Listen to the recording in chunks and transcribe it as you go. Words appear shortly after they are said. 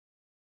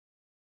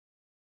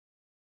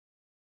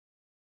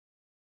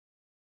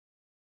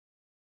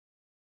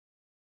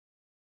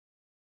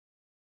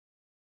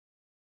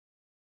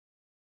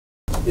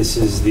This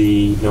is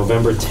the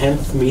November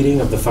 10th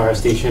meeting of the Fire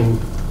Station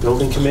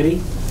Building Committee.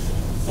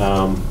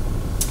 We'll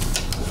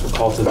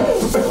call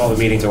the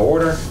meeting to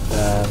order.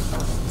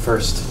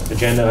 First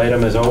agenda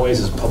item, as always,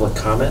 is public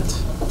comment.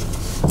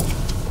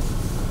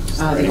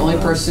 The only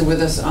person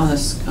with us on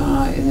this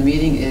in the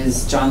meeting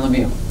is John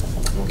Lemieux.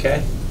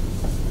 Okay.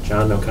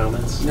 John, no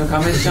comments? No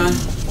comments, John?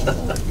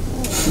 I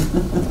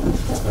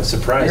was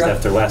surprised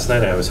after last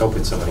night. I was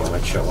hoping somebody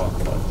might show up,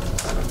 but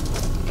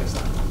I guess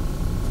not.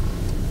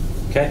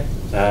 Okay.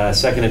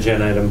 Second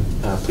agenda item,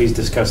 please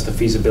discuss the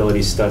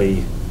feasibility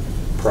study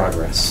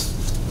progress.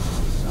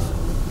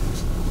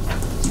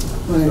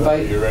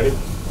 You ready?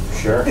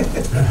 Sure.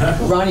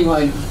 Ronnie, you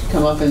want to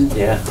come up and...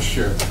 Yeah.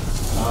 Sure.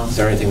 Is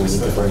there anything we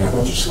need to bring up?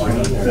 I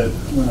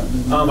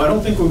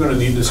don't think we're going to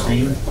need the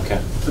screen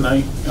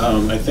tonight.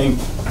 I think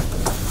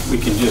we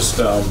can just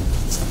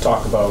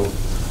talk about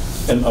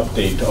an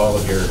update to all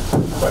of your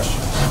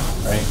questions,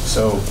 right?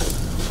 So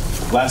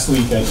last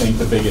week, I think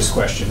the biggest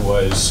question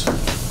was,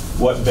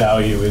 what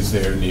value is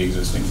there in the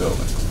existing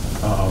building?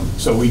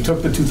 So we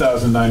took the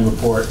 2009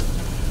 report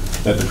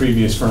that the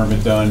previous firm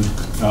had done,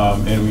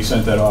 and we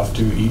sent that off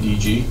to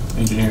EDG,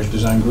 Engineers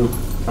Design Group,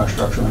 our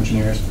structural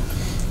engineers,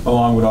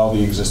 along with all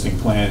the existing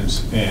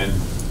plans and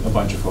a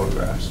bunch of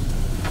photographs.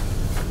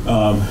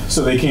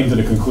 So they came to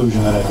the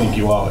conclusion that I think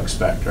you all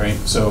expect, right?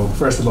 So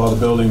first of all, the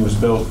building was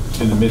built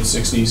in the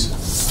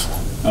mid-60s,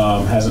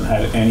 hasn't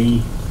had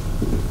any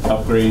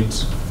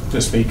upgrades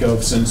to speak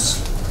of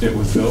since it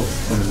was built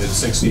in the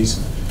mid-60s.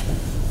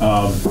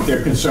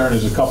 Their concern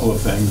is a couple of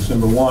things.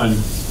 Number one,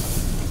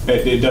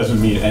 it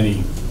doesn't meet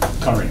any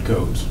current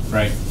codes,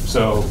 right?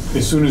 So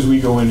as soon as we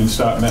go in and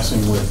start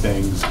messing with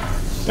things,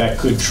 that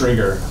could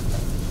trigger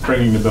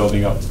bringing the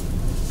building up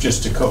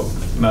just to code.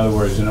 In other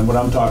words, and what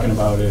I'm talking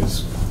about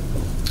is,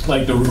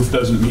 like, the roof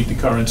doesn't meet the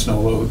current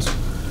snow loads.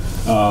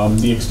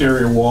 The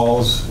exterior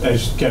walls,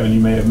 as Kevin, you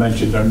may have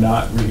mentioned, are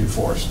not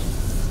reinforced.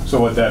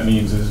 So what that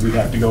means is we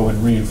have to go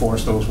and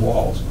reinforce those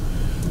walls.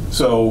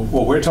 So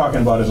what we're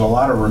talking about is a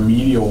lot of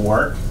remedial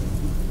work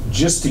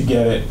just to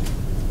get it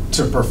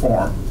to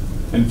perform,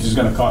 and it's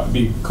going to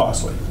be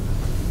costly.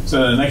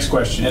 So the next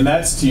question, and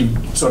that's to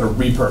sort of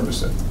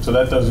repurpose it. So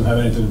that doesn't have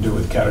anything to do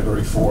with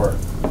Category 4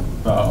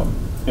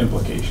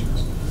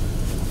 implications.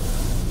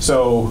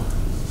 So,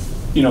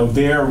 you know,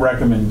 their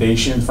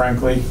recommendation,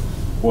 frankly,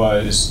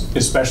 was,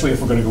 especially if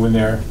we're going to go in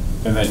there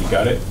and then you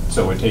gut it,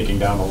 so we're taking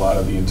down a lot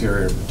of the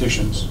interior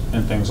partitions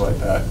and things like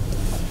that.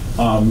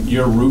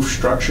 Your roof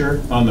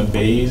structure on the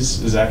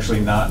bays is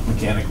actually not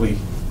mechanically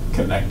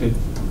connected.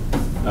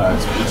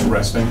 It's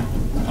resting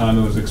on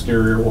those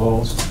exterior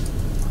walls.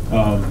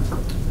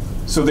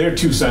 So their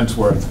 2 cents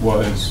worth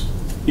was,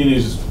 it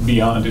is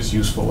beyond its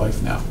useful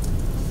life now.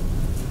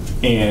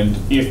 And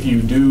if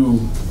you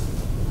do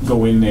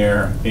go in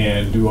there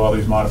and do all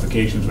these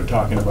modifications we're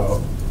talking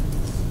about,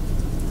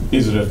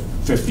 is it a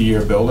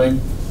 50-year building?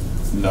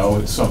 No,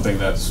 it's something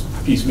that's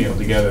piecemeal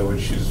together,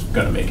 which is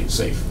going to make it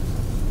safe.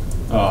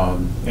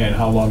 And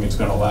how long it's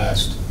going to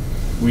last,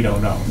 we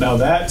don't know. Now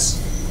that's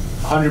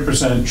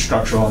 100%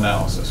 structural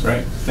analysis,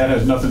 right? That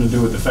has nothing to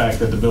do with the fact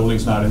that the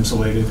building's not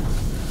insulated.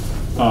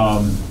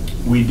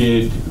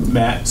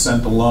 Matt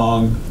sent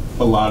along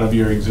a lot of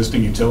your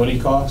existing utility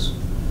costs.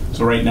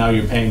 So right now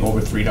you're paying over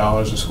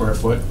 $3 a square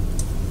foot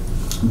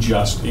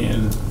just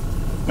in,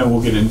 and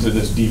we'll get into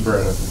this deeper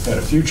at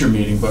a future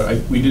meeting,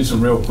 but we did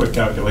some real quick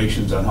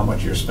calculations on how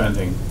much you're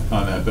spending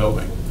on that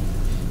building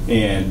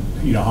and,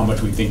 you know, how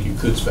much we think you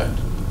could spend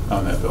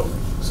on that building.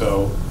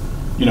 So,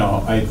 you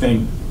know, I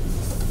think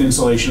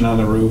insulation on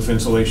the roof,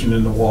 insulation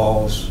in the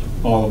walls,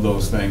 all of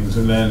those things,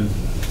 and then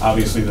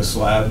obviously the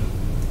slab,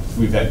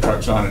 we've had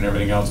trucks on and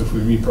everything else, if we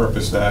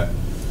repurpose that.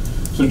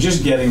 So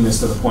just getting this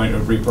to the point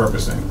of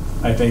repurposing,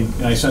 I think,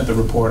 and I sent the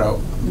report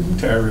out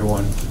to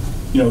everyone,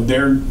 you know,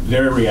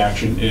 their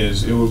reaction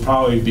is it would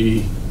probably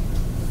be,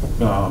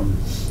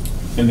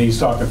 and he's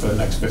talking for the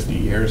next 50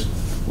 years,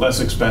 less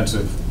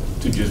expensive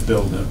to just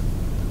build them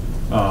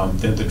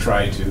than to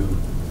try to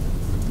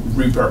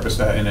repurpose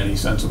that in any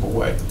sensible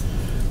way.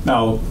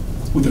 Now,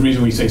 the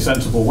reason we say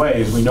sensible way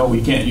is we know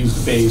we can't use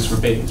the bays for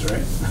bays,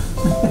 right?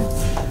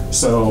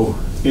 So,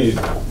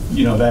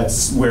 you know,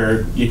 that's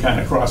where you kind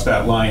of cross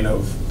that line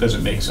of, does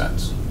it make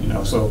sense? You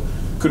know, so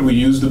could we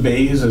use the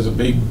bays as a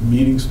big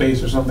meeting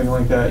space or something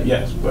like that?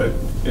 Yes, but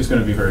it's going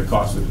to be very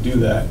costly to do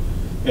that,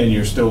 and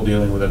you're still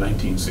dealing with a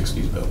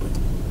 1960s building.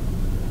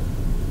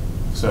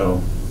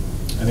 So,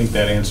 I think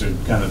that answered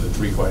kind of the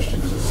 3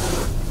 questions.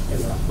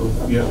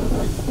 Yeah.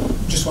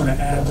 Just want to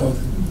add, though,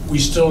 we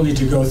still need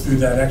to go through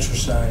that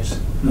exercise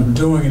of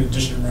doing an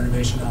addition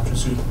renovation option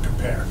so you can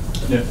compare.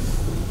 Yeah.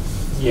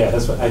 Yeah,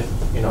 that's what I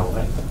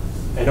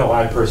know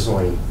I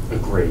personally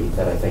agree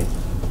that I think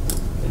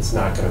it's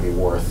not going to be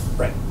worth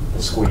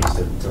the squeeze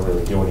to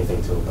really do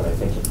anything to it, but I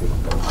think if we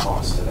can put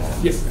cost to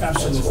that,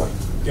 absolutely.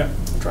 That's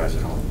what drives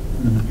it home.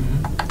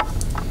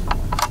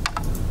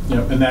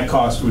 Yeah, and that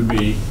cost would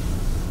be,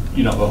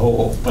 you know, the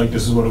whole, like,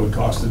 this is what it would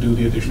cost to do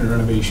the addition and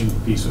renovation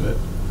piece of it,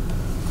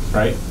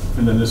 right?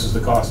 And then this is the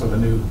cost of a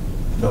new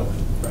building.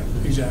 Right,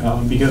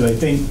 exactly. Because I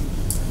think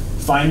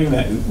finding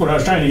that, what I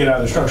was trying to get out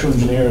of the structural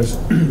engineers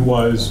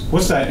was,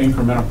 what's that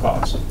incremental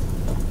cost?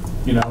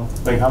 You know,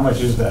 like how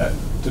much is that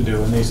to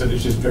do? And they said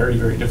it's just very,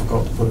 very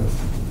difficult to put a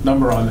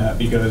number on that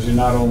because you're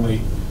not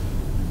only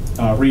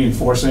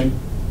reinforcing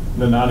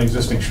the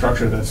non-existing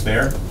structure that's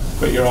there,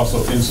 but you're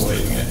also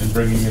insulating it and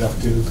bringing it up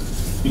to,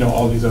 you know,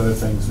 all these other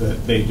things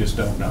that they just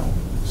don't know.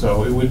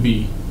 So it would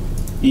be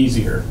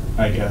easier,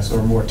 I guess,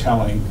 or more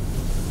telling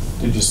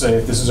to just say,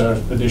 if this is our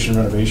addition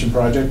renovation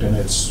project and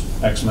it's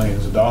X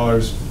millions of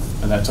dollars,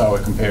 and that's how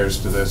it compares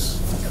to this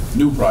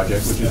new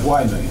project, which is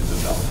Y millions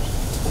of dollars.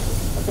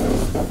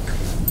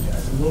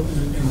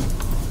 And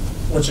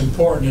what's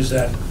important is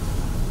that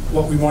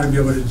what we want to be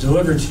able to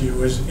deliver to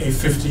you is a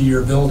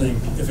 50-year building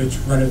if it's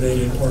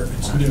renovated or if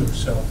it's new.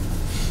 So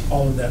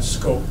all of that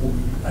scope will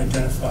be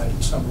identified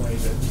in some way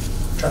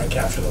to try to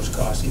capture those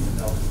costs, even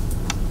though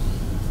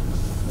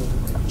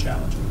it may be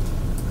challenging.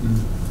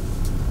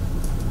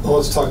 Well,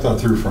 let's talk that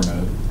through for a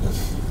minute,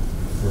 if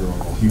everyone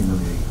will humor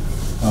me.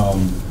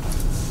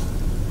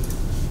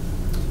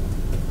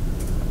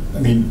 I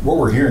mean, what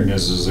we're hearing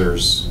is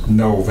there's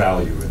no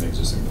value in the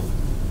existing building.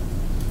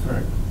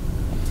 Correct.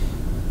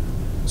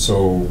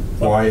 So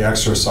why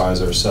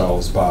exercise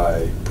ourselves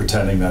by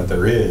pretending that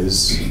there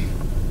is,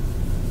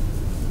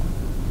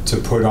 to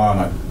put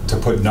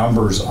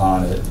numbers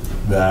on it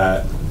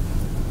that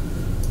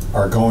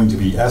are going to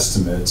be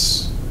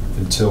estimates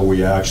until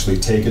we actually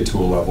take it to a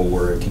level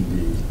where it can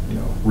be, you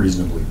know,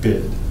 reasonably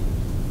bid.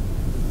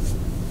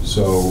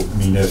 So,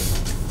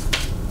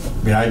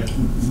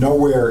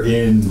 nowhere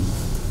in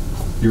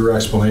your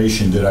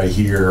explanation did I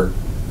hear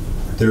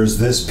there's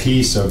this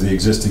piece of the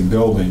existing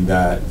building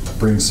that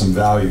brings some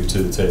value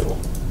to the table.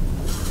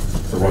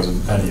 There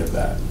wasn't any of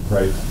that,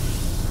 right?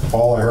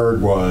 All I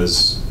heard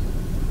was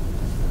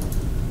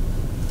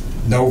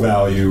no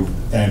value,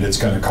 and it's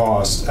going to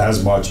cost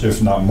as much,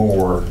 if not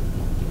more,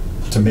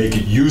 to make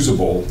it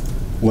usable,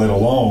 let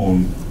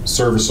alone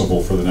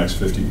serviceable for the next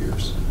 50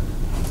 years.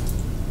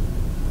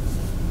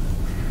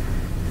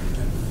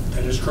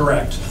 That is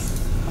correct.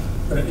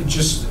 But I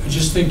just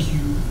think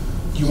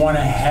you want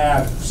to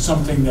have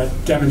something that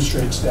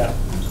demonstrates that.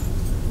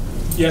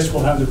 Yes,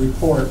 we'll have the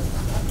report,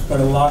 but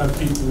a lot of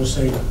people will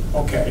say,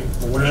 okay,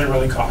 well, what does it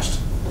really cost?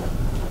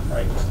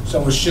 Right?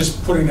 So it's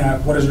just putting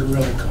out what does it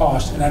really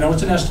cost? And I know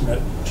it's an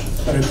estimate,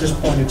 but at this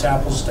point it's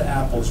apples to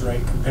apples,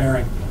 right?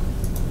 Comparing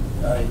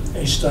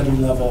a study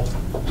level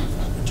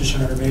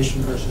addition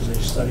renovation versus a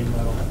study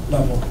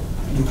level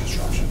new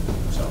construction.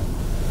 So.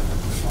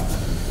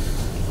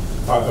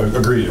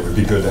 Agreed, it would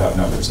be good to have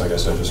numbers. I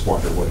guess I just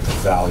wonder what the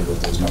value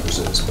of those numbers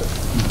is, but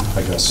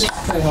I guess. Just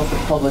try to help the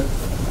public.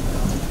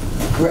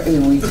 I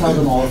mean, we tell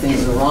them all the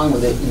things that are wrong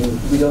with it.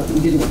 You know, we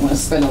didn't want to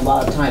spend a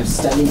lot of time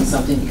studying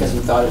something because we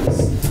thought it was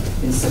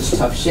in such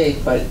tough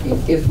shape. But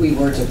if we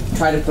were to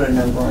try to put a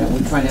number on it,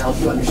 we're trying to help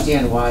you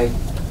understand why.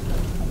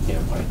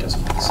 Yeah, why it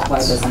doesn't make sense. Why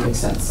it doesn't make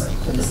sense.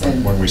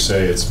 And When we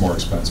say it's more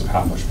expensive,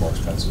 how much more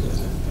expensive is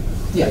it?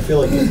 yeah, I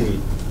feel like if we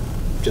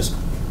just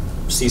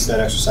cease that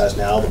exercise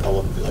now, the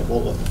public would be like, well,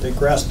 they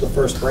grasped the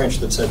first branch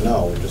that said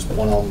no and just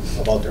went on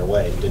about their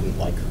way, didn't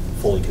like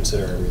fully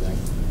consider everything.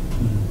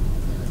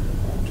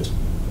 Just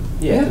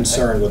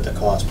concerned with the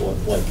cost, but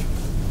like,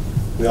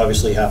 we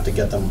obviously have to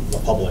get them, the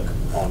public,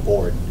 on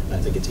board. And I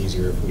think it's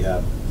easier if we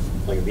have,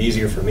 like, it'd be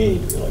easier for me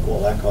to be like, well,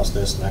 that costs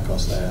this and that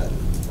costs that.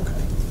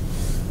 Okay.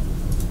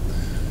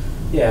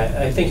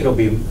 Yeah, I think it'll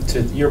be,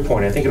 to your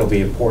point, I think it'll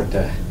be important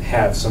to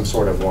have some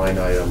sort of line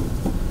item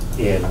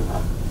in,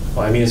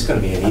 well, I mean, it's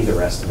going to be in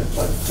either estimate,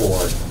 but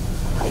for,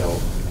 you know,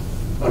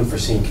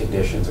 unforeseen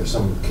conditions or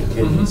some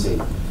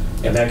contingency.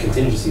 And that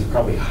contingency is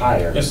probably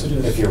higher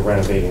if you're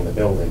renovating the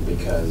building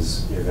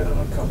because you're going to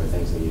uncover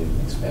things that you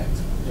didn't expect.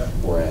 Yep.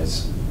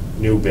 Whereas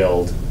new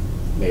build,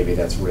 maybe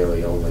that's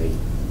really only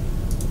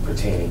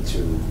pertaining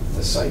to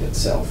the site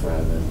itself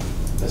rather than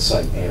the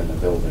site and the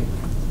building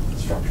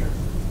structure.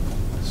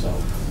 So.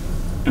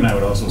 And I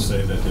would also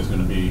say that there's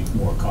going to be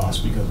more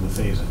cost because of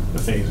the phasing. The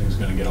phasing is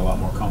going to get a lot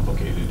more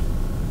complicated.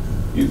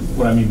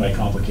 What I mean by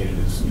complicated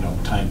is, you know,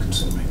 time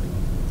consuming.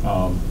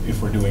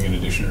 If we're doing an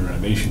addition or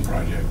renovation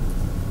project,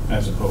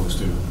 as opposed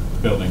to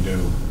building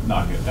to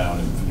knock it down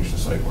and finish the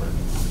site work.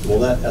 Will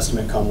that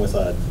estimate come with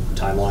a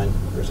timeline,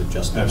 or is it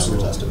just the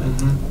numbers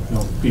estimate?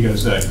 No,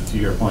 because to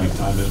your point,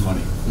 time is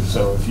money.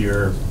 So if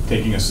you're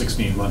taking a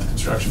 16-month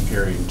construction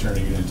period and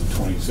turning it into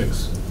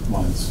 26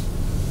 months,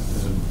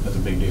 that's a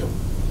big deal.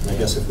 I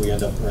guess if we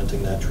end up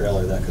renting that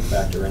trailer, that could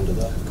factor into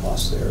the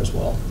costs there as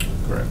well.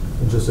 Correct.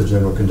 And just the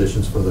general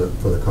conditions for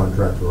the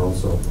contractor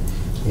also,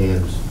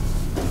 and,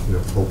 you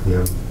know,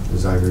 OPM,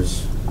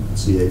 designers,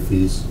 CA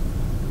fees.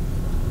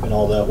 And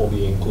all that will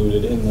be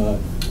included in the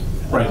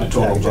Right, the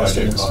total package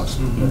project estimates.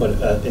 cost.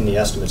 But in the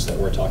estimates that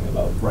we're talking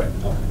about. Right.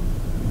 Okay.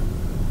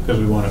 Because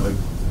we want it, like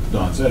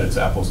Don said, it's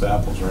apples to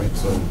apples, right?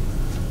 So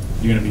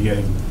you're going to be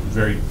getting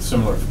very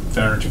similar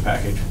furniture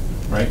package,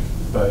 right?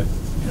 But,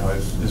 you know,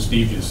 as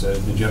Steve just said,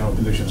 the general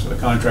conditions for the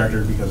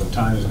contractor, because of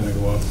time, is going to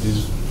go up.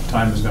 His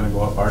time is going to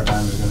go up. Our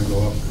time is going to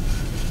go up.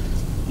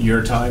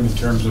 Your time in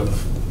terms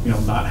of, you know,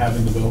 not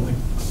having the building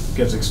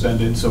gets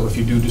extended, so if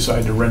you do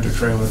decide to rent a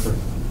trailer for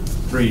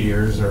 3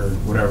 years or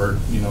whatever,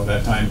 you know,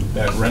 that time,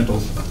 that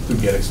rental could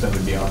get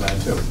extended beyond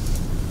that too.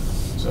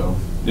 So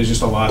there's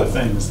just a lot of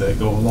things that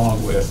go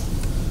along with,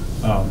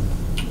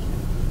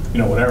 you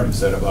know, what Aaron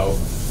said about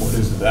what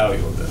is the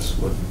value of this,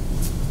 what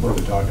are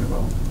we talking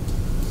about?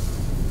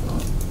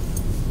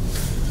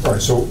 All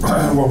right, so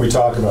when we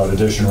talk about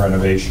addition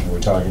renovation, are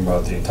we talking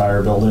about the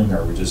entire building, or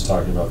are we just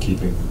talking about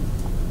keeping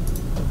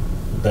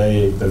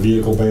the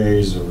vehicle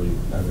bays, or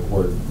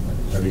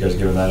have you guys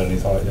given that any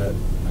thought yet?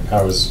 Like,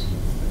 how is?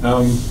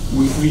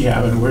 We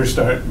haven't. We're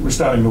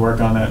starting to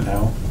work on that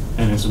now,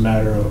 and it's a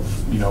matter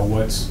of, you know,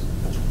 what's,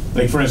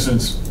 like, for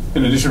instance,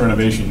 in addition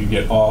renovation, you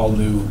get all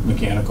new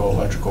mechanical,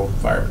 electrical,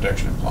 fire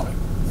protection, and plumbing,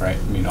 right?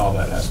 I mean, all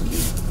that has to be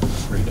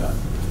redone,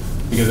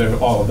 because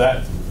all of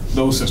that,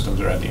 those systems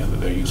are at the end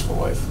of their useful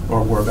life,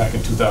 or were back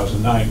in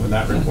 2009 when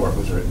that report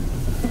was written.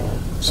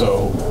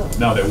 So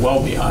now they're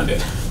well beyond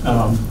it.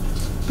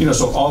 You know,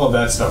 so all of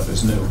that stuff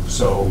is new.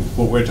 So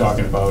what we're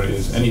talking about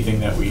is anything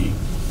that we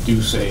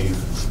do save,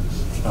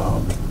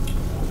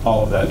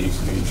 all of that needs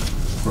to be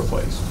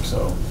replaced.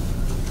 So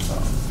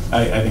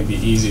I think the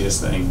easiest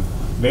thing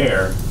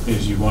there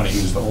is you want to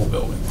use the whole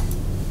building,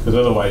 because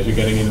otherwise you're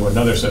getting into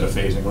another set of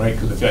phasing, right?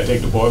 Because if I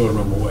take the boiler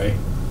room away,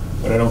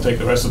 but I don't take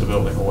the rest of the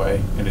building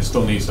away, and it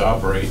still needs to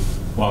operate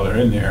while they're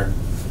in there,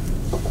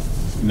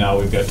 now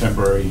we've got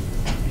temporary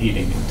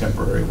heating and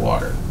temporary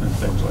water and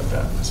things like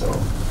that. So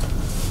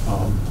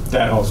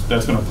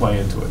that's going to play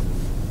into it.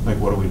 Like,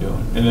 what are we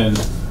doing? And then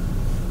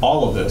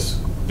all of this,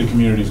 the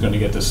community is going to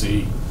get to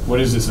see, what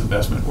is this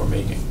investment we're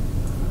making,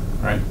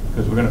 right?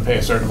 Because we're going to pay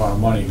a certain amount of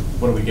money.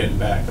 What are we getting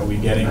back? Are we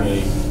getting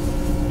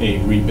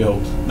a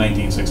rebuilt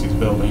 1960s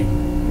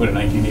building with a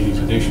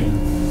 1980s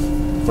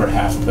addition for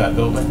half of that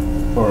building?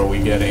 Or are we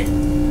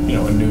getting, you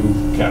know, a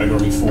new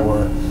Category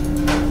 4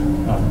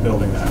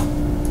 building that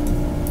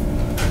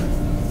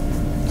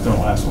it's going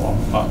to last a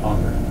lot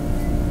longer?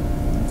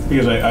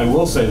 Because I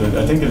will say that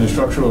I think in the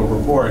structural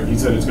report, he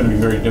said it's going to be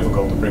very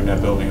difficult to bring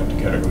that building up to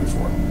Category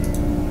 4.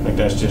 Like,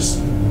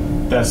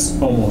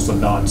 that's almost a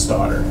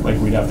non-starter. Like,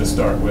 we'd have to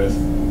start with,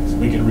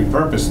 we can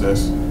repurpose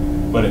this,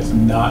 but it's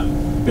not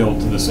built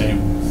to the same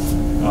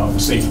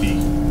safety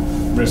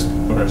risk,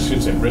 or I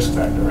should say risk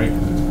factor, right?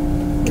 Because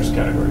it's risk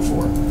Category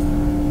 4.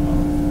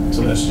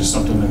 So that's just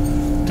something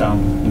that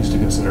town needs to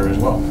consider as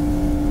well.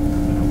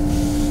 You know?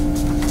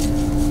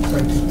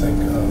 I do think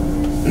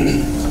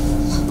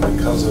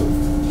because of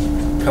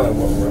kind of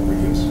what we're up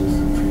against with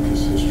the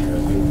previous history,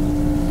 I think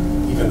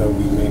even though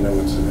we may know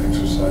it's an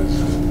exercise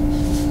and,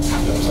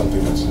 you know,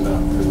 something that's not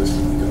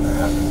realistically going to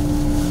happen,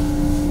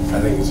 I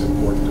think it's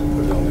important to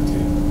put it on the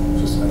table.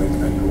 Just, I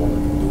think you all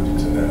have alluded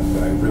to that,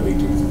 but I really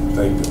do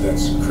think that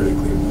that's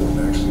critically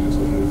important actually to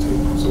put on the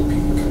table so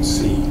people can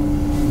see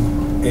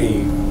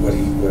what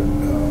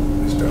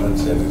Mr. Hunt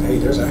said, that hey,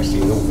 there's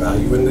actually no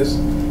value in this,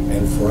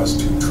 and for us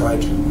to try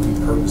to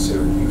repurpose it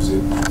or use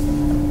it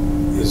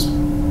is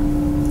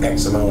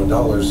X amount of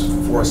dollars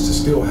for us to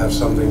still have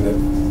something that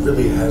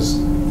really has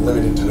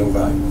limited to no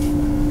value,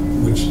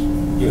 which,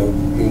 you know,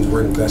 means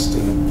we're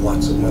investing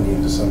lots of money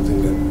into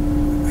something that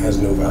has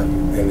no value,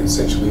 and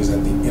essentially is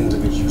at the end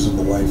of its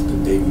usable life the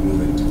day we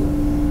move into it,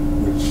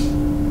 which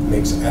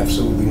makes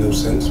absolutely no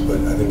sense, but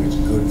I think it's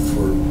good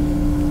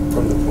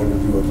from the point of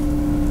view of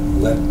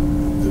let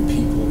the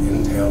people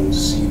in town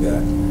see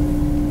that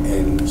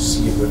and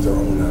see it with their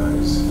own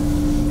eyes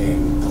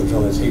and put it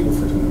on the table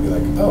for them to be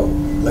like, oh,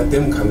 let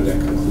them come to that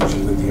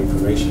conclusion with the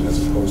information,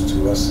 as opposed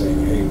to us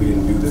saying, hey, we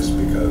didn't do this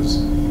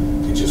because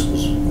it just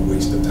was a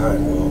waste of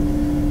time. Well,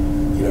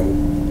 you know,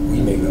 we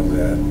may know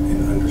that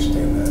and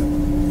understand that,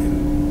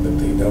 but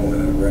they don't,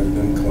 and I'd rather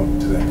them come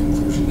up to that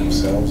conclusion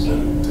themselves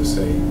than to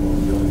say, well,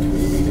 the building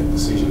committee made that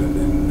decision and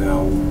then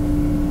now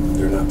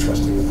they're not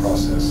trusting the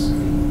process.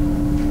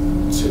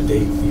 To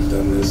date, we've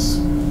done this,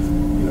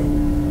 you know,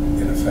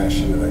 in a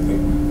fashion that I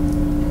think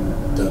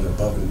we've done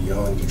above and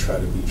beyond to try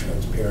to be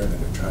transparent and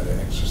to try to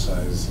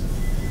exercise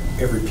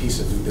every piece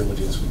of due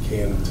diligence we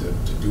can to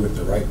do it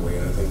the right way.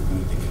 And I think we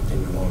need to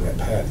continue along that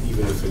path,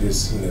 even if it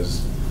is seen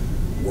as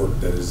work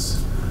that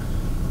is,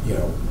 you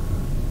know,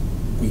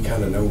 we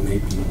kind of know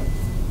maybe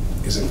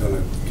isn't going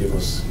to give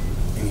us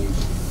any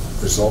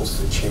results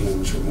that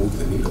change or move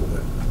the needle,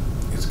 but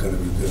it's going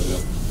to be good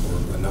enough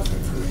or enough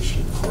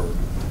information for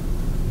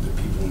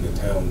in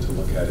the town to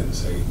look at it and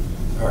say,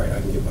 all right,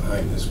 I can get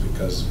behind this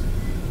because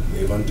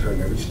they've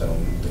unturned every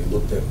stone. They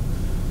looked at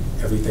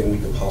everything we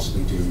could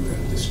possibly do,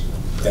 and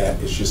that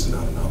is just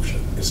not an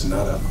option. It's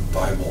not a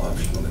viable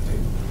option on the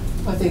table.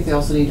 I think they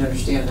also need to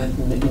understand that,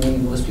 and maybe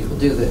most people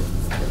do,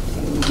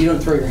 that you don't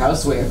throw your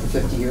house away after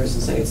 50 years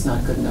and say it's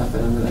not good enough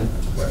and I'm going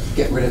to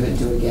get rid of it and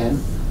do it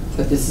again.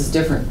 But this is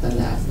different than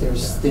that.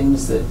 There's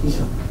things that, you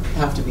know,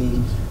 have to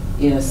be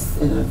in a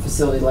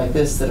facility like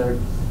this that are,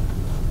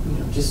 you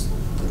know, just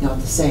not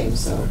the same,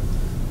 so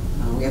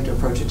we have to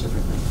approach it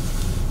differently.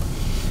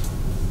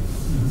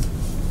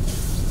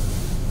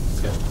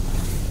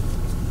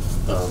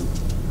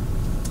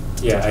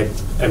 Yeah,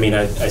 I mean,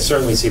 I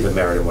certainly see the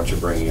merit in what you're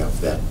bringing up,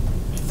 that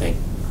I think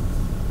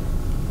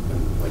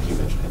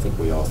which I think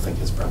we all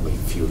think is probably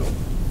futile.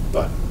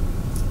 But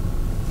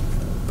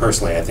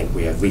personally, I think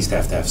we at least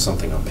have to have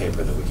something on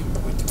paper that we can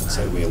point to and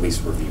say we at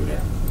least reviewed it.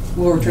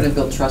 Well, we're trying to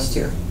build trust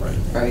here.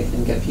 Right.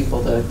 And get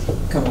people to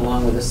come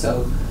along with us,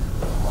 so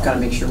got to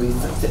make sure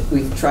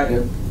we've tried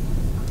to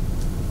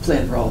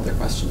plan for all of their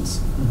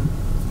questions.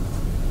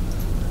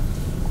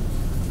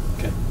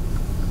 Okay.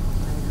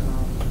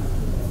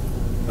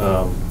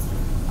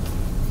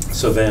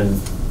 So then,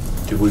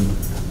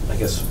 I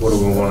guess, what do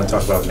we want to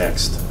talk about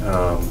next?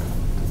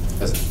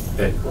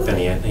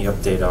 Benny, any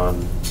update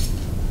on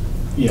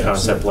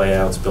concept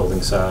layouts,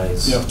 building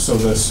size? Yep, so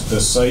the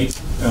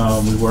site,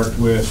 we worked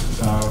with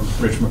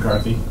Rich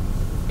McCarthy,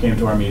 came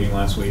to our meeting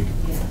last week.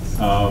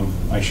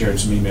 I shared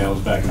some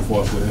emails back and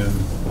forth with him,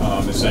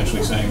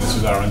 essentially saying this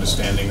is our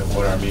understanding of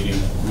what our meeting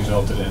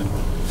resulted in.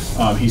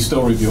 He's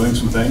still reviewing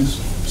some things,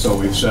 so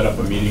we've set up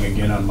a meeting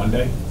again on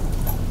Monday,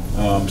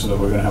 so that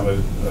we're going to have a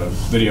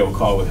video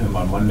call with him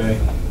on Monday,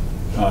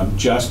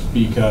 just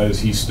because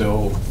he's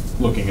still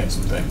looking at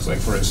some things. Like,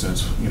 for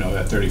instance,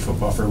 that 30-foot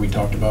buffer we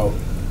talked about,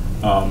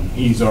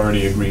 he's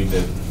already agreed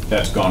that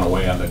that's gone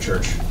away on the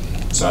church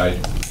side,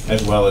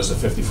 as well as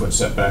the 50-foot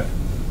setback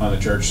on the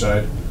church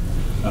side.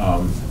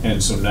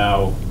 And so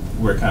now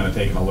we're kind of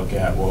taking a look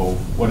at, well,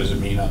 what does it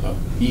mean on the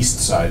east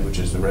side, which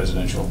is the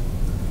residential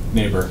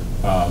neighbor,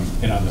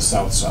 and on the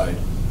south side,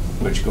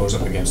 which goes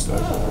up against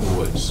the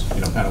woods,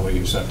 kind of where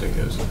your septic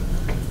is.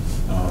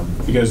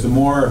 Because the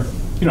more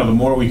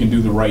we can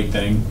do the right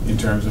thing in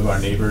terms of our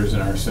neighbors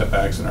and our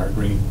setbacks and our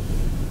green,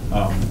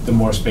 the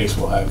more space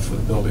we'll have for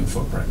the building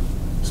footprint.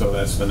 So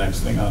that's the next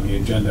thing on the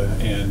agenda,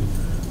 and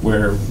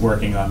we're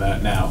working on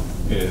that now,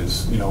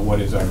 is, what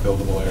is our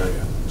buildable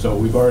area? So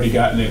we've already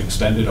gotten it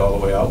extended all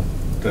the way out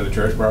to the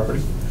church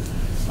property.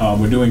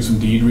 We're doing some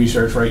deed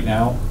research right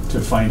now to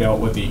find out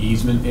what the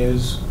easement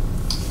is,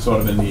 sort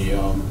of in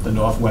the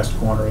northwest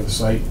corner of the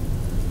site,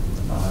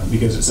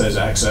 because it says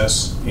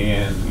access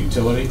and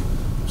utility.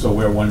 So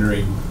we're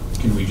wondering,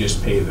 can we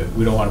just pave it?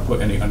 We don't want to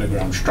put any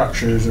underground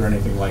structures or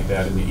anything like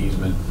that in the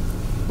easement,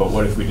 but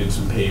what if we did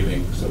some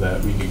paving so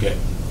that we could get,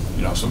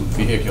 some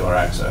vehicular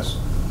access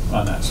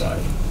on that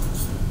side?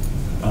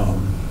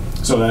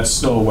 So that's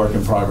still a work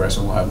in progress,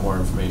 and we'll have more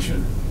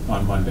information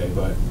on Monday,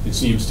 but it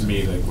seems to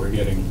me like we're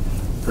getting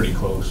pretty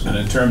close. And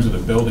in terms of the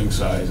building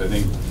size, I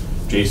think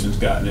Jason's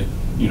gotten it,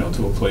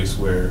 to a place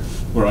where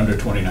we're under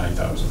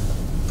 29,000.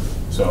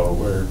 So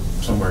we're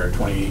somewhere at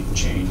 28 and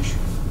change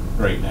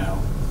right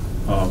now.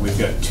 We've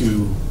got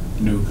 2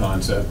 new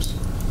concepts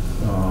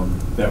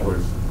that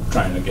we're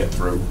trying to get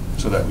through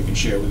so that we can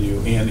share with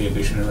you, and the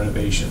addition and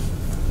renovation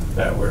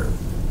that we're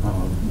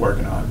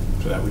working on,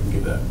 so that we can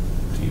give that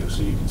to you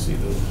so you can see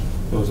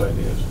those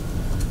ideas.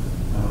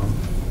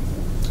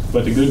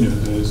 But the good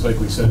news is, like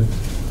we said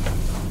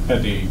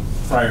at the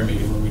prior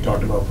meeting when we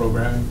talked about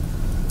programming,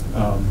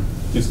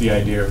 is the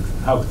idea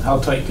of how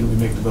tight can we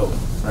make the building,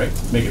 right?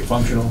 Make it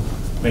functional,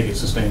 make it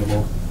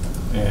sustainable,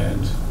 and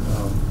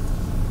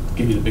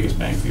give you the biggest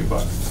bang for your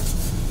buck.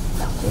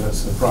 So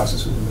that's the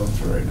process we've been going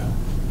through right now.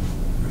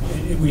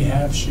 And we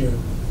have shared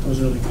those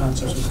early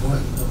concepts with the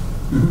board.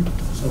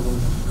 So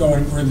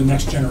we're in the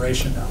next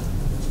generation now.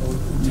 So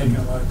we're taking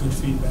a lot of good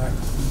feedback,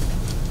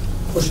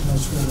 pushing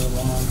those further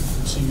along,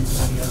 and seeing if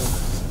there's any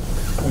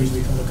other ways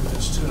we can look at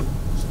this too.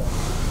 So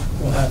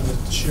we'll have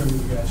it to share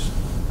with you guys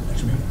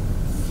next meeting.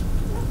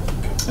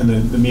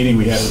 And the meeting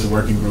we had with the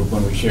working group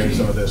when we shared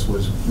some of this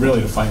was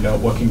really to find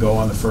out what can go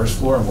on the first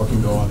floor and what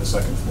can go on the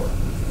second floor.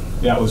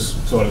 That was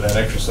sort of that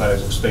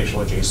exercise of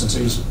spatial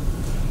adjacencies,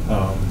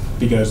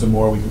 because the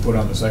more we can put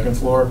on the second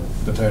floor,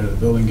 the tighter the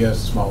building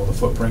gets, the smaller the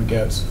footprint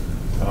gets,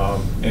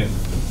 and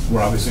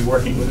we're obviously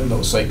working within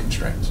those site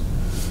constraints.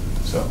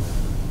 So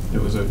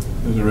it was a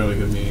really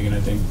good meeting, and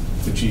I think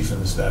the chief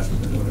and the staff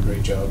have been doing a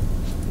great job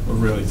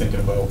of really thinking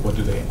about what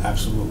do they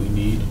absolutely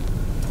need.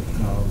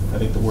 I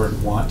think the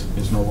word want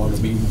is no longer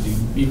even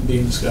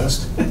being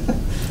discussed.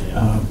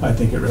 I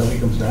think it really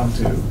comes down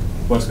to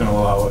what's going to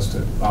allow us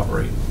to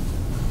operate.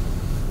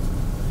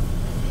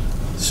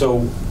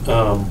 So,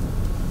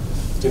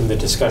 in the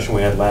discussion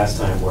we had last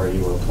time where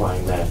you were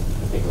applying that,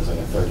 I think it was like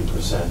a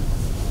 30%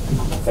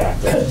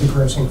 factor. The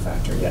grossing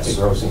factor, yes.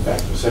 The grossing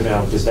factor. So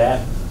now, does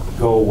that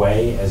go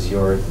away as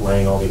you're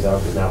laying all these out?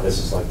 Because now this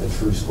is like the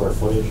true square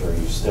footage, or are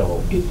you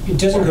still? It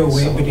doesn't go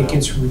away, but it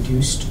gets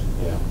reduced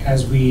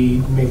as we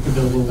make the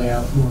building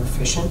layout more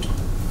efficient.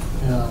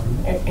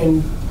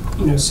 And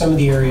some of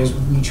the areas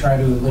we try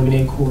to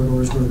eliminate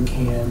corridors where we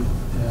can.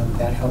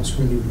 That helps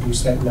really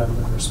reduce that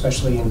number,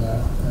 especially in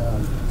the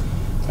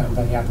down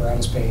by the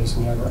apparatus bays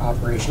and the other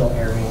operational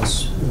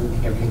areas. We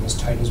make everything as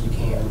tight as we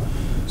can.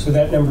 So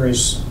that number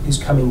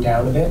is coming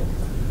down a bit.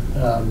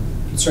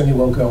 It certainly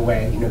won't go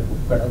away,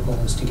 but our goal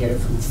is to get it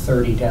from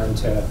 30 down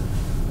to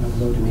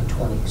low to mid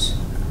 20s.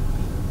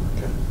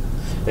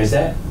 Okay. Is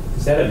that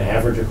an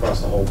average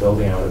across the whole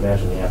building? I would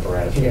imagine the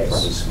apparatus is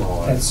probably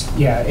smaller.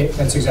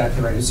 That's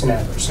exactly right. It's an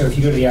average. So if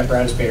you go to the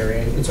apparatus bay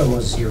area, it's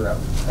almost 0,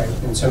 right?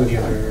 In some of the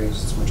other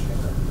areas, it's much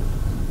bigger.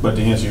 But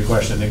to answer your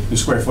question, the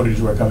square footage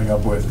we're coming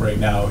up with right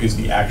now is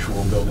the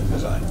actual building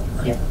design.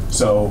 Yeah.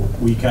 So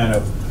we kind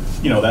of,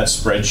 that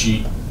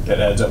spreadsheet that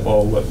adds up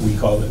all what we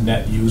call the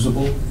net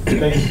usable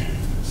thing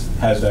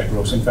has that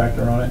grossing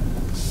factor on it.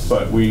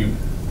 But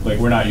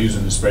we're not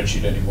using the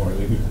spreadsheet anymore.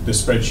 The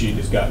spreadsheet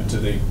has gotten to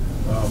the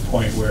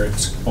point where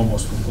it's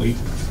almost complete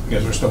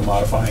because we're still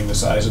modifying the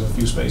size of a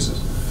few spaces.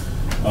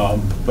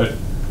 But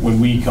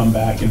when we come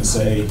back and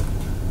say,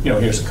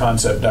 here's a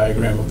concept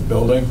diagram of the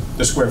building,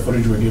 the square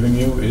footage we're giving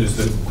you is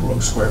the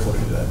gross square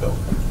footage of that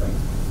building.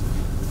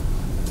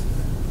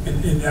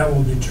 And that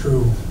will be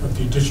true of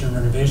the addition and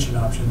renovation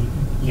option.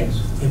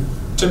 Yes. And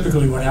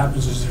typically what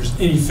happens is there's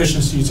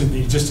inefficiencies in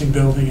the existing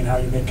building and how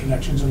you make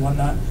connections and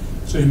whatnot.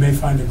 So you may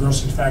find the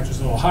grossing factors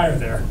a little higher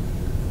there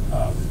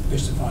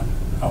based upon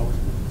how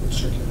it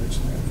circulates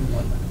and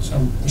whatnot. So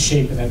The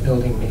shape of that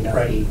building may not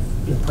Right.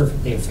 be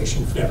perfectly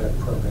efficient for Yeah. the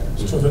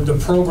programs. So the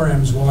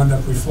programs will end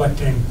up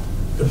reflecting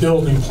the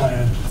building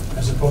plan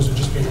as opposed to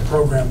just being a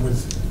program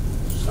with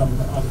some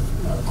other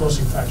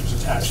grossing factors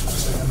attached.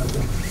 So they end up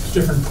with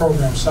different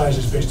program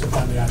sizes based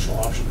upon the actual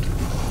option.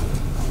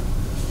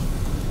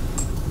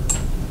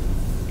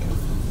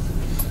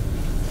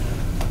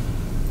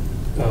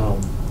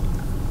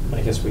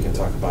 I guess we can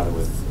talk about it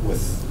with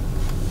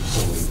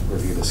when we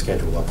review the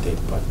schedule update,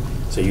 but,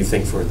 so you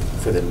think for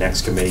the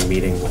next committee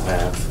meeting, we'll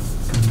have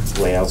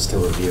layouts to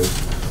review?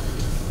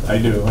 I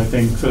do. I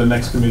think for the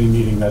next committee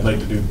meeting, I'd like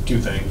to do two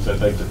things. I'd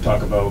like to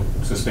talk about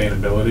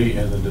sustainability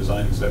and the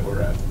designs that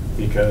we're at,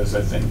 because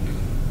I think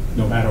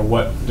no matter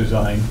what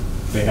design,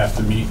 they have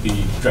to meet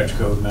the stretch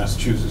code in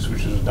Massachusetts,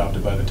 which is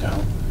adopted by the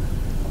town.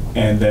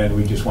 And then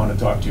we just want to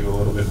talk to you a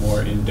little bit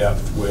more in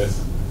depth with,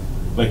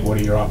 what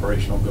are your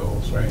operational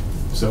goals, right?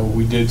 So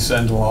we did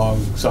send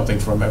along something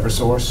from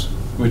Eversource,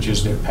 which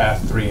is their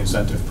Path 3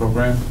 incentive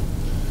program.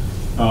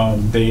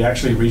 They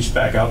actually reached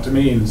back out to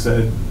me and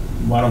said,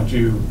 why don't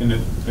you, and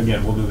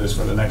again, we'll do this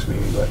for the next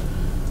meeting, but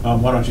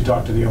why don't you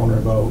talk to the owner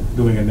about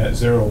doing a net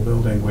zero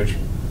building, which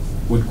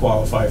would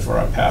qualify for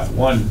our Path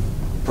 1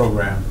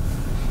 program.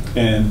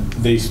 And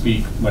they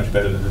speak much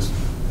better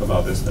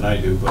about this than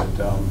I do, but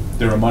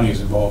there are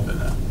monies involved in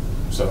that.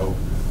 So,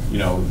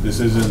 this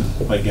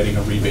isn't like getting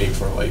a rebate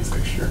for a light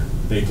fixture.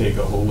 They take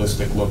a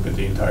holistic look at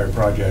the entire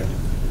project,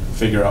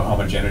 figure out how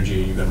much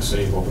energy you're going to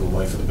save over the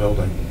life of the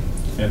building,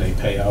 and they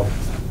pay out,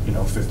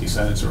 50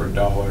 cents or $1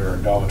 or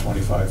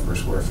 $1.25 per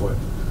square foot,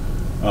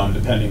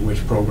 depending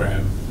which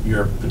program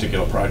your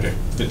particular project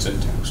fits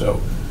into. So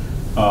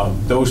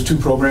those two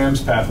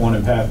programs, Path 1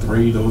 and Path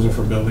 3, those are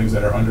for buildings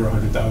that are under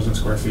 100,000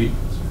 square feet,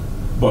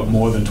 but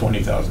more than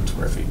 20,000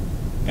 square feet.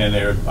 And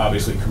they're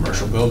obviously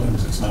commercial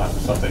buildings. It's not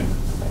something,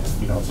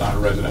 it's not a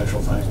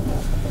residential thing.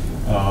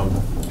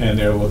 And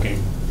they're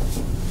looking,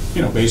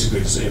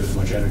 basically to save as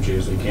much energy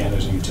as they can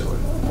as a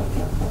utility.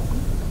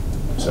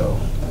 So,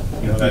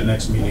 that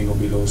next meeting will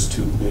be those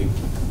two big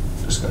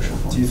discussion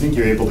points. Do you think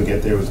you're able to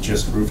get there with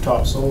just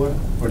rooftop solar,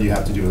 or do you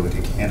have to do like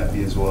a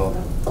canopy as well?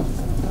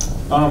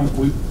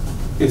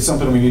 It's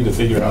something we need to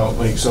figure out.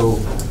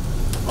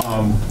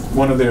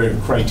 One of their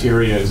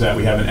criteria is that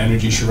we have an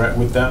energy charrette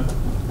with them,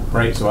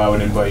 right? So I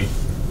would invite,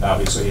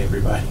 obviously,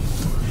 everybody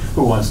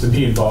who wants to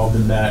be involved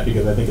in that,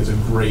 because I think it's a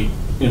great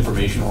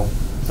informational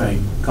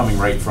thing coming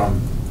right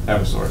from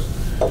Eversource.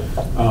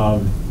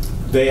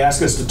 They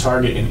ask us to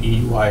target an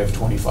EUI of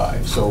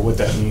 25. So what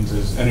that means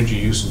is energy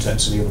use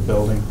intensity of a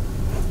building.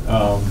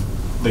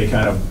 They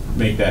kind of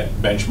make that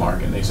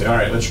benchmark and they say, all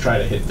right, let's try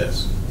to hit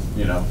this.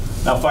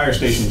 Now fire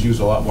stations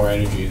use a lot more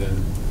energy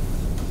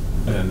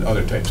than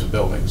other types of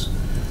buildings.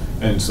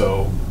 And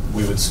so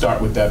we would start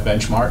with that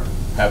benchmark,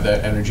 have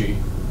that energy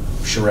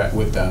charrette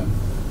with them.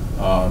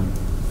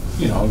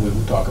 And we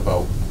would talk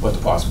about what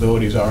the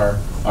possibilities are.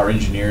 Our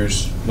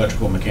engineers,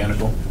 electrical and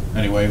mechanical,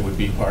 anyway, would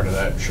be part of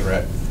that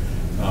charrette.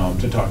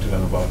 To talk to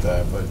them about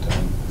that,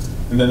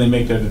 and then they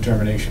make their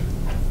determination.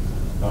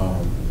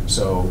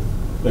 So,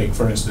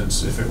 for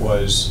instance, if it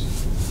was,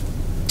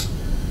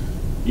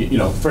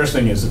 first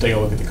thing is to take a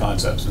look at the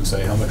concepts and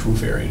say, how much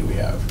roof area do we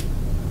have,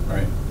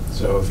 right?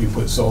 So if you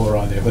put solar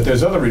on there, but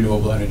there's other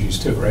renewable energies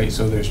too, right?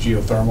 So there's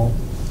geothermal,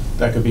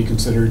 that could be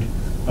considered.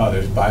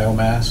 There's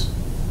biomass,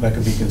 that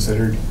could be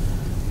considered.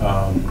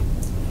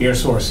 Air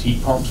source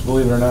heat pumps,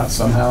 believe it or not,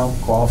 somehow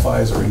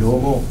qualify as a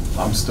renewable.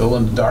 I'm still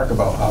in the dark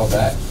about how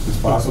that is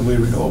possibly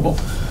renewable,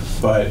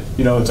 but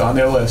it's on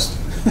their list.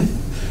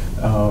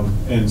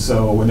 And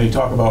so when they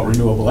talk about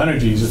renewable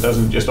energies, it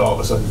doesn't just all of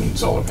a sudden mean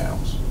solar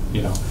panels.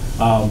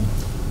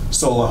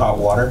 Solar hot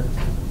water.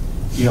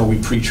 We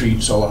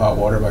pre-treat solar hot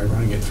water by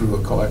running it through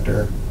a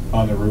collector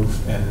on the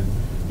roof, and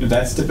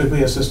that's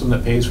typically a system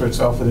that pays for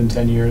itself within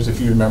 10 years.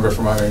 If you remember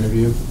from our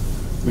interview,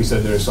 we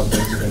said there's some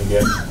things you're going to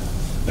get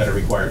that are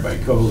required by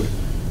code.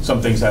 Some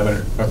things have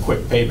a quick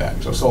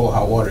payback. So solar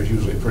hot water is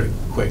usually a pretty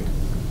quick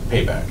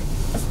payback.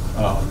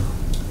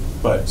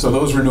 So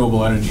those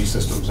renewable energy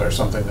systems are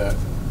something that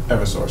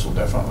Eversource will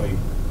definitely,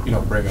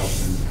 bring up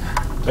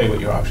and tell you what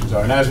your options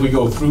are. And as we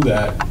go through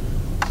that,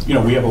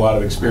 we have a lot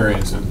of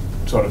experience in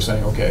sort of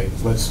saying, okay,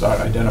 let's start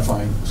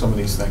identifying some of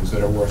these things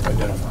that are worth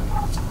identifying.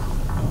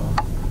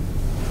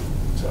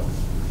 So,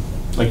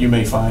 like, you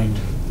may find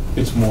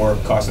it's more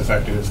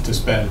cost-effective to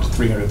spend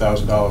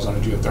 $300,000 on a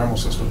geothermal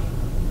system,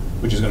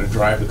 which is going to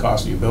drive the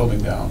cost of your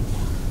building down,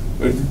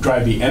 or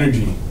drive the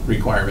energy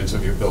requirements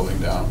of your building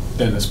down,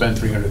 than to spend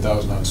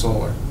 $300,000 on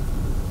solar.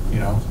 You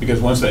know, because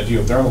once that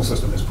geothermal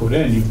system is put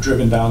in, you've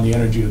driven down the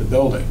energy of the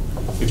building.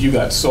 If you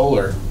got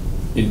solar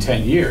in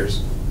 10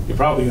 years, you're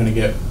probably going to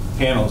get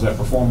panels that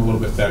perform a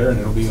little bit better, and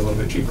it'll be a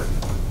little bit cheaper,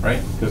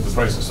 right? Because the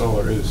price of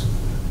solar is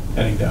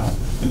heading down.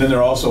 And then there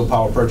are also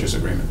power purchase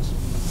agreements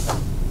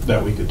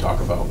that we could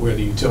talk about, where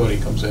the utility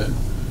comes in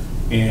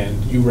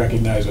and you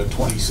recognize a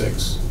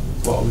 26,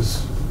 well,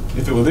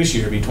 if it were this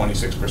year, it'd be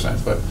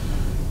 26%, but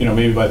you know,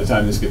 maybe by the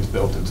time this gets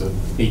built, it's an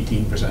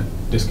 18%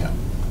 discount,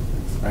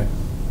 right?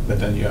 But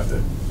then you have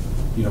to,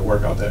 you know,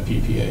 work out that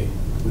PPA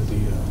with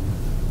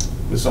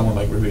with someone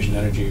like Revision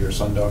Energy or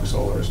Sundog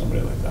Solar or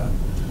somebody like that.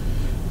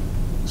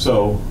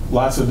 So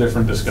lots of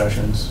different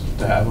discussions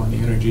to have on the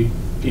energy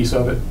piece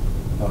of it.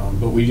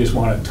 But we just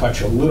want to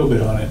touch a little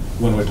bit on it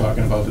when we're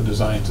talking about the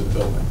designs of the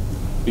building,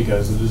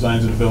 because the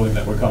designs of the building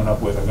that we're coming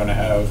up with are going to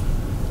have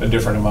a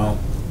different amount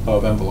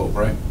of envelope,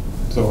 right?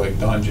 So like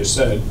Don just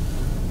said,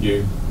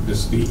 the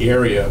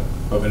area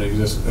of an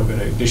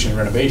addition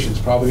renovation is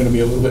probably going to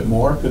be a little bit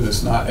more because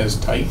it's not as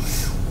tight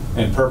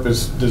and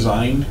purpose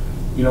designed,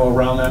 you know,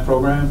 around that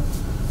program.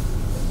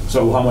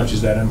 So how much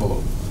is that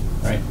envelope,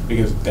 right?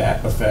 Because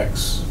that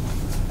affects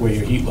where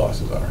your heat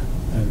losses are.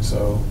 And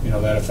so, you know,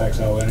 that affects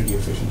how energy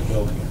efficient the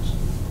building is.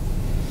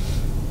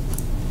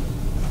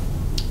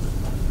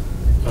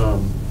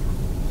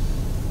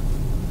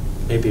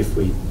 Maybe if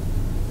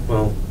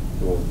we'll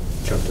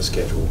jump to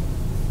schedule.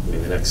 I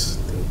mean, the next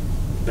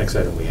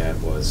item we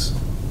had was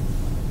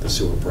the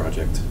sewer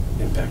project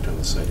impact on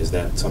the site. Is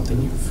that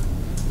something you've?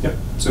 Yep.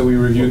 So we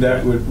reviewed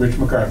that with Rich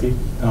McCarthy.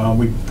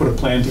 We put a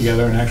plan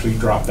together and actually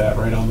dropped that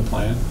right on the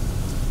plan.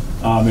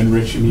 And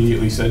Rich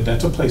immediately said,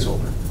 that's a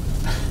placeholder.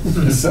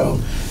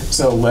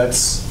 So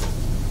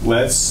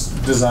let's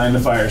design the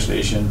fire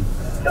station.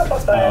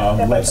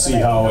 Let's see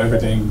how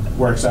everything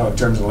works out in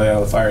terms of the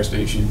layout of the fire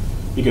station,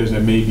 because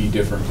there may be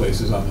different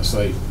places on the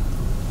site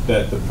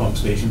that the pump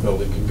station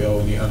building can go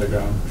and the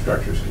underground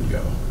structures can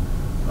go.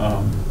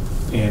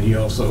 And he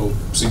also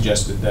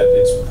suggested that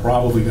it's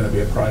probably going to be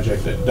a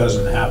project that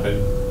doesn't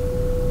happen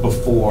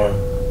before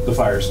the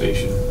fire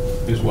station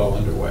is well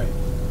underway,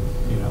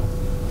 you know.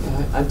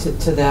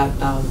 To that,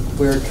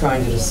 we're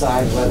trying to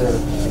decide whether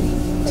we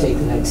take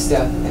the next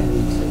step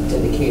and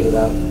dedicate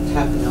about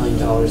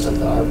 $500,000 of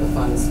the ARPA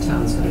funds the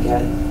town's going to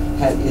get,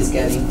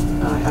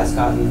 has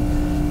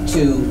gotten,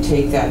 to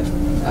take that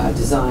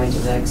design to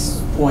the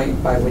next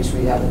point by which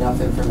we have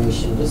enough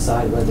information to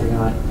decide whether or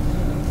not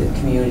the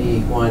community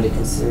wanted to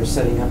consider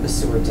setting up a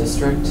sewer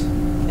district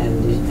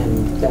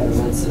and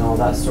betterments and all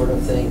that sort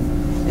of thing,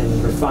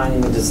 and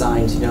refining the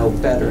design to know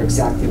better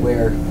exactly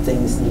where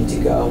things need to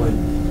go.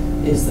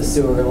 And is the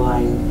sewer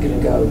line going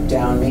to go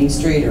down Main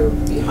Street or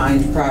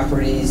behind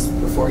properties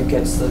before it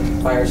gets to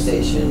the fire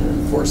station,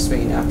 and force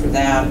main after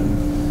that,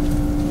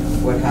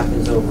 and what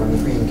happens over on the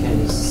Freeman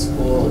Kennedy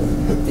School,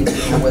 and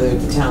thinking whether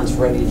the town's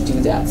ready to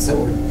do that.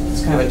 So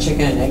it's kind of a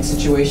chicken and egg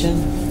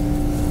situation,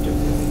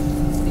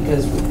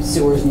 because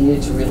sewers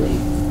needed to really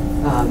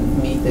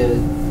meet the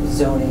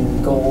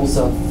zoning goals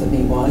of the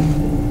B1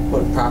 and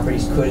what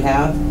properties could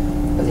have,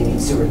 but they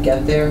need sewer to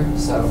get there.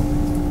 So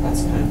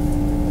that's kind of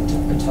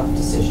a tough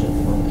decision at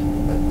the moment,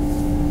 but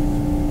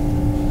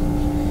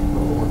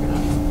we're working on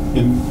it.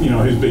 And, you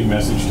know, his big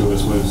message to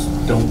us was,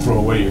 don't throw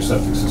away your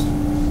septic system.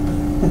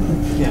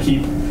 Yeah.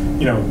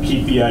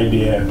 Keep the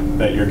idea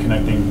that you're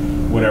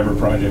connecting whatever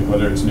project,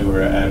 whether it's new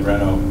or ad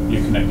reno,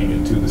 you're connecting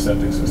it to the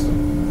septic system.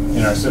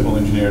 And our civil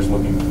engineer is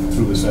looking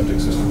through the septic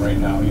system right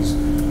now. He's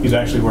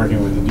actually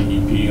working with the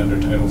DEP under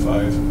Title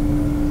V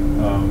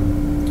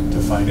to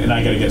find, and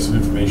I got to get some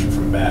information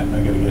from Matt.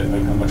 I got to get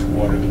like how much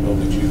water the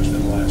building's used in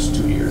the last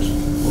 2 years.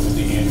 What was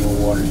the annual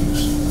water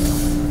use?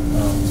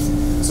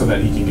 So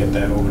that he can get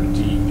that over to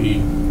DEP,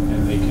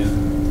 and they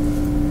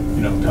can,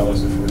 you know, tell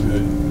us if we're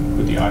good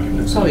with the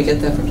occupancy. Probably get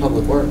that from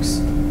Public Works.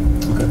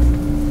 Okay.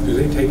 Do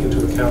they take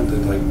into account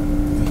that, like,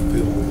 they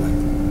fill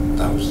like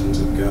thousands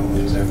of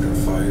gallons after a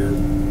fire?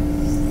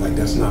 Like,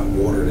 that's not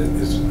water that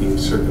is being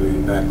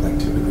circulated back, like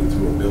typically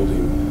through a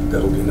building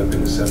that'll end up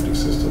in the septic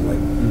system. Like,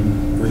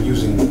 we're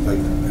using, like,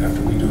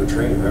 after we do a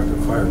training or after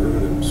a fire, we're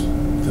going to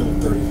fill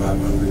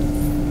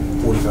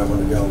 3,500,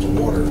 4,500 gallons of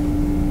water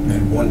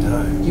at one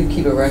time. You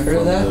keep a record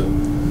of that?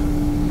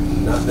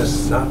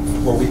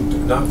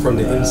 Not from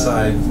the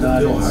inside the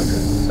fill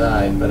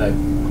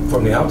hydrant.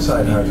 From the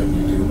outside hydrant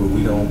you do, but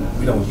we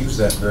don't use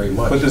that very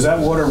much. But does that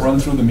water run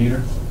through the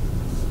meter?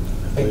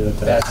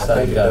 That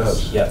side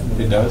does. Yeah.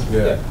 It does?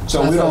 Yeah.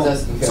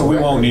 So we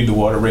won't need the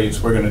water rates.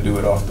 We're going to do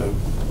it off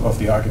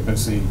the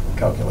occupancy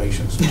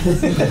calculations.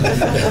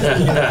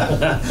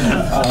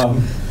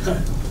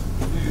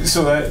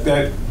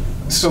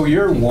 So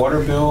your water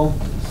bill,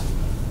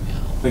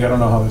 like, I don't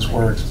know how this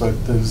works, but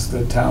does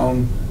the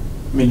town,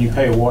 I mean, you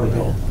pay a water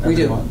bill every We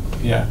do.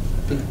 month? Yeah.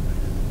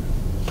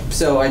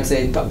 So I'd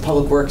say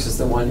Public Works is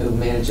the one who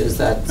manages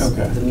that,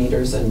 Okay. the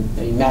meters, and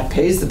I mean, Matt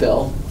pays the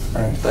bill,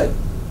 Right. but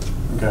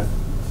Okay.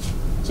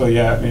 So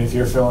yeah, I mean, if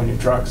you're filling your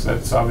trucks,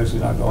 that's obviously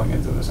not going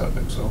into the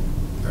septic, so.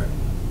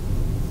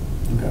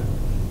 Okay.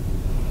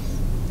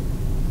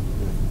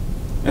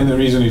 And the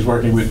reason he's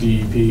working with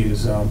DEP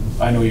is,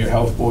 I know your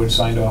health board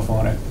signed off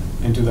on it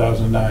in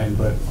 2009,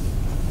 but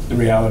the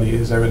reality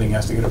is everything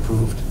has to get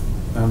approved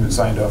and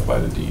signed off by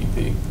the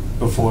DEP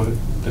before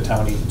the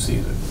town even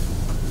sees it.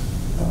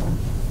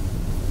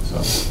 So,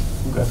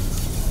 okay.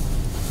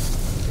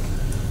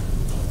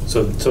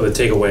 So the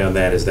takeaway on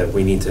that is that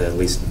we need to at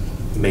least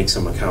make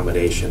some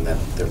accommodation that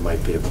there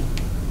might be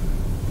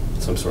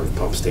some sort of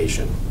pump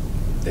station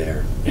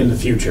there in the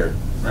future.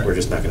 Right. We're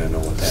just not gonna know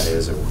what that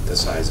is or the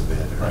size of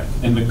it. Right,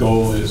 and the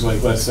goal is,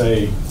 like, let's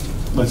say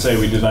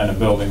we design a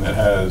building that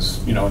has,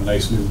 you know, a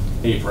nice new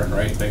apron,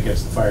 right, that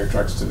gets the fire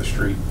trucks to the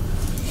street.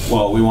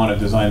 Well, we want to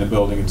design the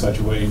building in such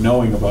a way,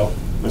 knowing about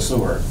the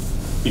sewer,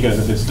 because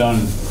if it's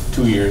done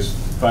 2 years,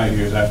 5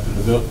 years after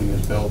the building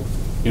is built,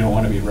 you don't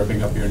want to be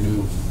ripping up your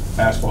new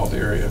asphalt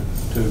area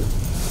to,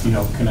 you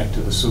know, connect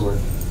to the sewer.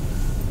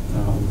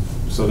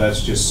 So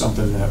that's just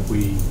something that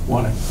we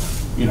want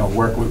to, you know,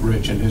 work with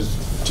Rich and his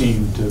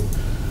team to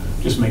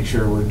just make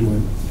sure we're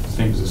doing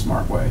things the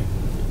smart way.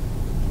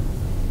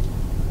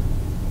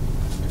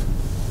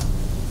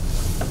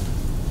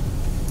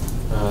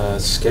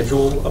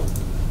 Schedule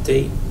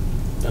update.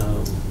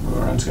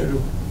 We're on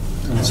schedule.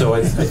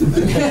 So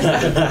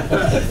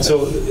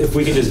so if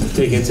we could just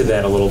dig into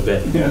that a little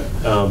bit. Yeah.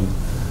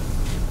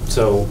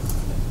 So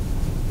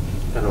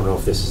I don't know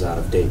if this is out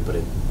of date, but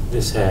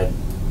this had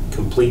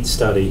complete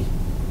study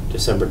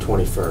December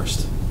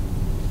 21st.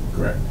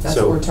 Correct. that's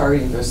So- what we're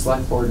targeting for a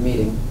select board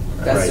meeting.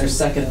 That's Right. their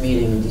second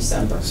meeting in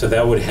December. So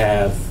that would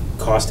have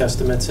cost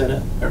estimates in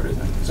it?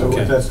 Everything. So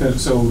Okay. that's good.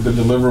 So the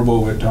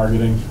deliverable we're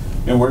targeting,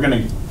 and we're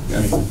gonna,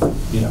 I mean,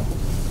 you know,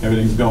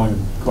 everything's going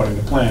according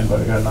to plan, but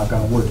I gotta knock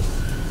on wood.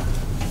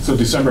 So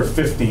December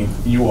 15th,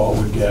 you all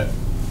would get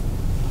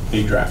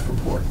a draft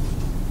report.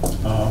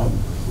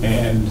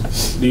 And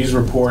these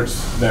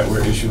reports that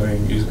we're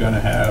issuing is gonna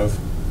have,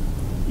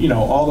 you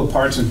know, all the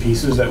parts and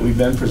pieces that we've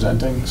been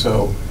presenting.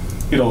 So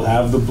it'll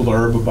have the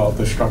blurb about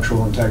the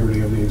structural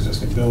integrity of the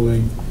existing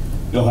building.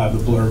 It'll have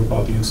the blurb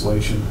about the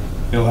insulation.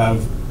 It'll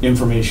have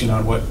information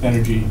on what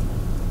energy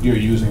you're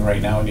using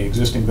right now in the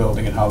existing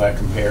building and how that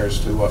compares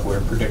to what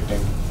we're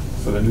predicting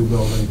for the new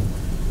building.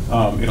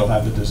 It'll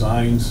have the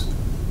designs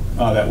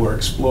that were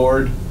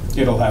explored.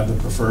 It'll have the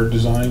preferred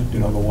design, you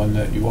know, the one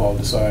that you all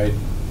decide,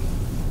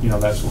 you know,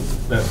 that's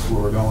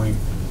where we're going.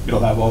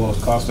 It'll have all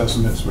those cost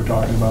estimates we're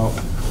talking about,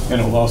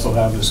 and it'll also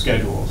have the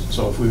schedules.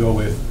 So if we go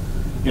with,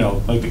 you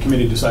know, like the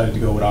committee decided to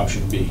go with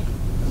option B,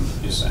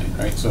 I'm just saying,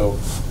 right? So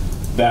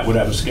that would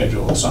have a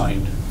schedule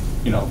assigned,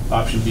 you know,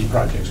 option B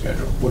project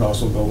schedule would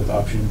also go with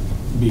option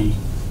B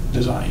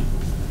design.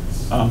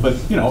 But,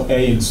 you know,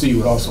 A and C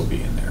would also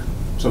be in there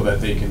so that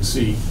they can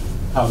see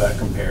how that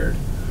compared.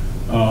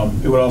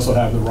 It would also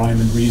have the rhyme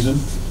and reason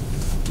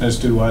as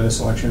to why the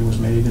selection was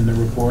made in the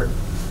report.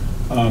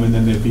 And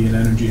then there'd be an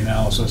energy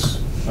analysis,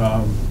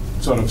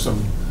 sort of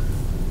some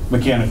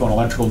mechanical and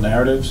electrical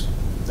narratives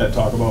that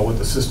talk about what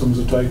the systems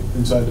are type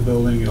inside the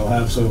building. It'll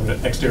have sort of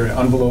an exterior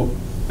envelope.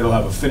 It'll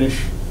have a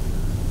finish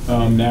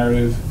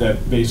narrative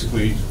that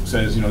basically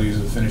says, you know, these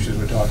are the finishes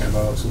we're talking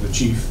about. So the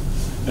chief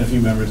and a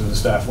few members of the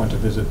staff went to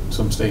visit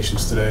some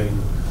stations today,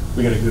 and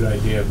we got a good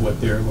idea of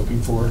what they're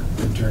looking for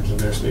in terms of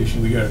their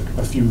station. We got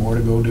a few more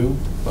to go do,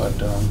 but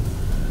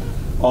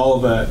all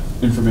of that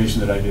information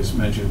that I just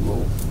mentioned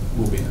will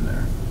be in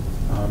there,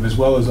 as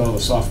well as all the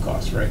soft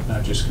costs, right?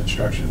 Not just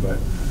construction, but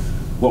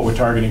what we're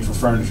targeting for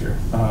furniture.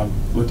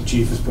 What the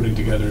chief is putting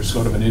together is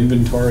sort of an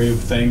inventory of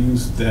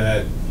things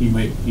that he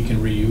can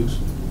reuse.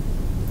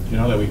 You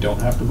know, that we don't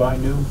have to buy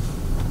new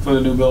for the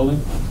new building.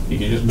 He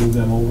can just move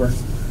them over.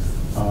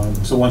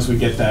 So once we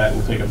get that,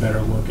 we'll take a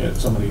better look at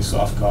some of these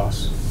soft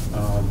costs.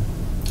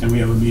 And we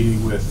have a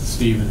meeting with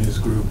Steve and his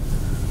group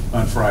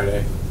on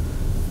Friday,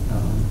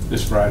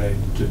 this Friday,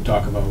 to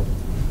talk about,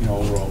 you know,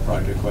 overall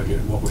project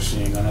budget, what we're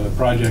seeing on other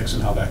projects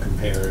and how that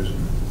compares,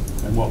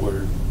 and what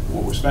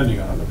we're spending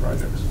on other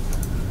projects.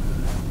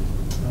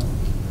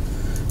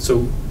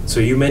 So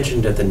you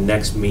mentioned at the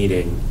next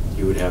meeting,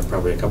 you would have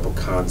probably a couple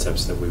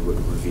concepts that we would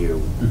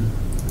review.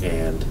 Mm-hmm.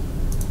 And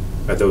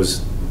are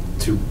those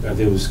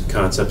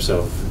concepts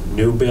of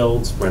new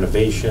builds,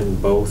 renovation,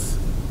 both?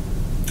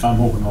 I'm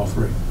hoping all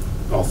three.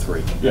 All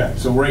three. Yeah,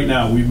 so right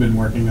now, we've been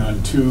working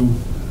on two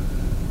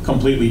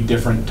completely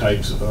different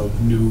types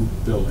of new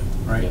building,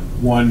 right? Yeah.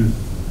 One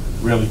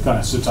really kind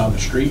of sits on the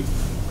street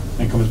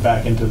and comes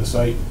back into the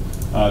site.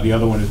 The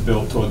other one is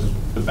built towards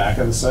the back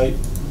of the site,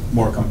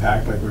 more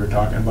compact, like we were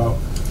talking about.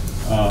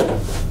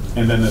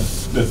 And then the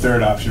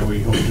third option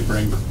we hope to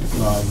bring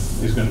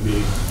is going to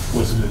be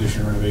what's an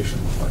addition renovation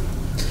look like.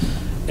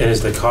 And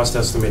is the cost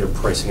estimator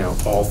pricing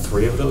out all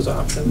three of those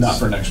options? Not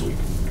for next week.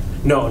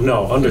 No,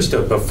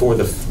 understood, but for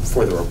the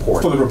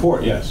report? For the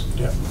report, yes.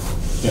 Yeah.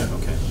 Yeah.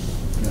 Okay.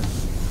 Yeah.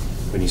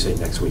 When you say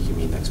next week, you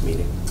mean next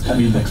meeting? I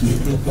mean next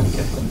meeting.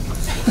 Okay.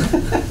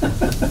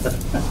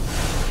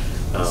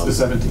 It's the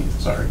 17th,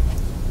 sorry.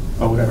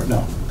 Oh, whatever,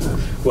 no.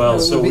 Well, No,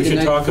 it so would be we the should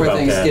night talk before about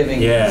that.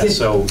 Thanksgiving. Yeah,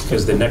 so,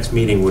 because the next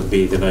meeting would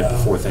be the night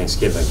before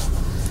Thanksgiving.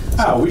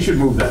 Oh, we should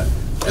move that.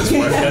 That's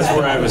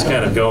where I was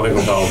kind of going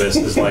with all this,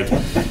 is like,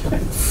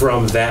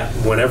 from that,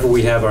 whenever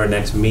we have our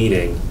next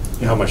meeting,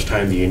 how much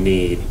time do you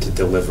need to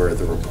deliver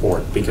the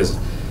report? Because,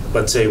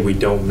 let's say we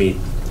don't meet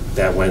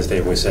that Wednesday,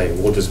 and we say,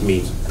 we'll just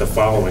meet the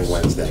following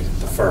Wednesday,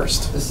 the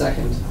 1st. The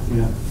 2nd.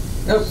 Yeah.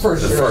 Oh,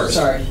 first, The 1st.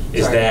 sorry.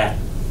 Is sorry. that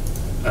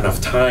enough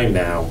time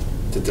now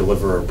to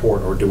deliver a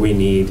report, or do we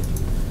need,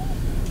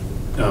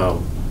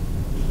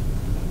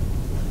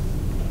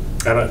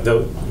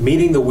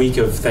 meeting the week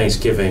of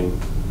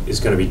Thanksgiving is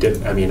going to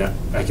be, I mean,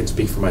 I can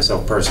speak for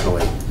myself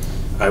personally.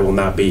 I will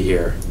not be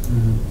here.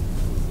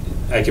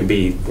 Mm-hmm. I can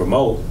be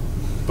remote,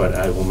 but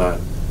I will not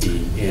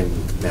be in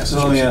Massachusetts.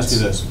 So let me ask you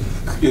this.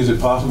 Is it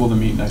possible to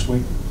meet next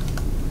week?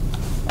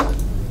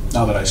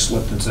 Now that I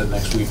slipped and said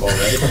next week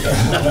already.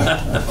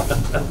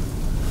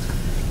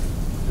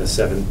 The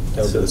 7th.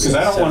 Because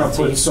I don't want to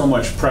put so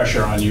much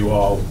pressure on you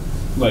all,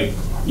 like,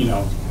 you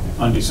know,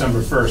 on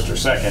December 1st or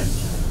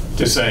 2nd,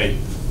 to say,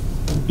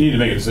 you need to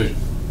make a decision.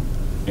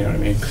 You know what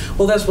I mean?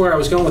 Well, that's where I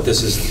was going with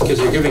this, is because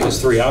you're giving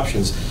us 3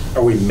 options.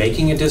 Are we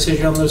making a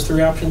decision on those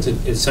 3 options?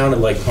 It sounded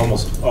like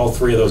almost all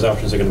 3 of those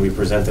options are going to be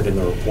presented in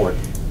the report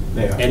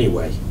They are.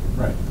 anyway.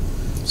 Right.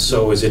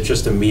 So is it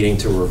just a meeting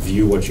to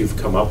review what you've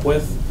come up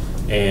with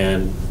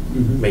and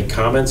make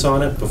comments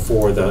on it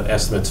before the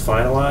estimate's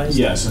finalized?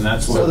 Yes, and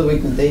that's So that what, we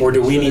can, Or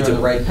do we need on to,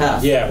 the right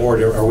path. Yeah, or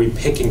are we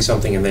picking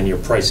something and then you're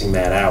pricing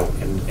that out,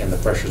 and the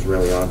pressure's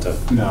really on to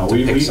no,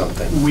 pick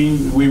something?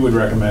 we would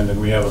recommend,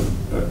 and we have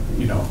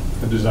you know,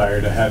 a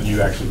desire to have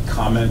you actually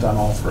comment on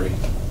all 3.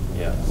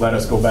 Yeah. Let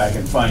us go back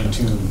and fine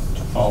tune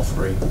all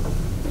 3.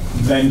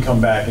 Then come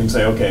back and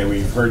say, okay,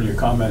 we've heard your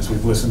comments,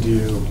 we've listened to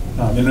you.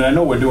 And I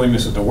know we're doing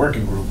this at the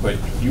working group, but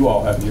you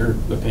all have your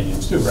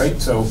opinions too,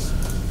 right? So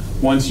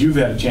once you've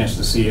had a chance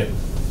to see it,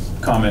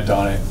 comment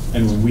on it,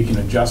 and when we can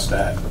adjust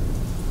that,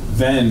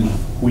 then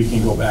we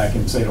can go back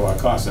and say to our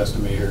cost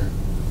estimator,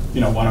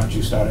 you know, why don't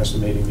you start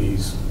estimating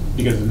these?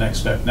 Because the next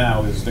step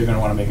now is they're going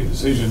to want to make a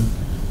decision.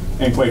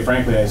 And quite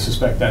frankly, I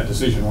suspect that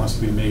decision wants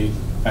to be made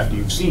after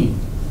you've seen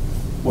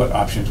what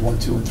options 1,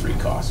 2, and 3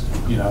 cost,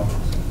 you know?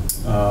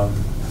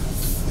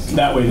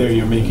 That way there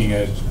you're making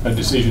a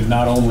decision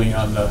not only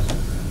on the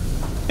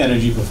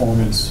energy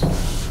performance,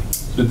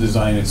 the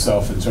design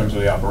itself in terms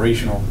of the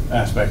operational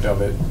aspect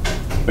of it,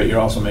 but you're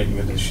also making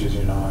a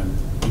decision on,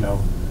 you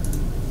know,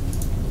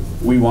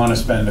 we want to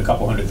spend a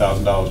couple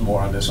 $100,000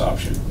 more on this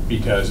option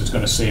because it's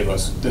going to save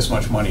us this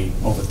much money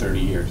over 30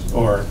 years.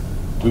 Or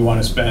we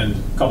want to spend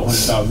a couple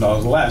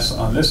 $100,000 less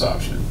on this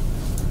option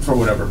for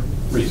whatever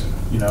reason,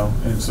 you know?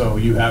 And so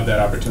you have that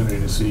opportunity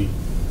to see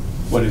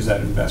what is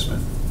that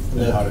investment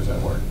and how does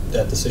that work.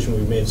 That decision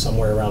we made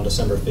somewhere around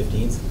December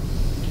 15th.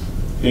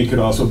 It could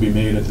also be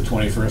made at the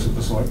 21st at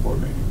the select board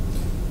meeting.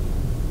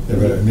 Yeah,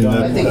 but I mean,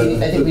 I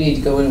think we need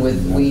to go in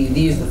with,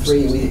 these are the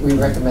 3, we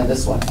recommend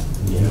this one.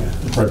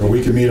 Right, but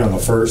we can meet on the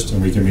 1st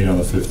and we can meet on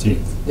the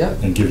 15th.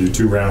 Yep. And give you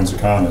 2 rounds of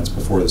comments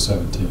before the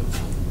 17th.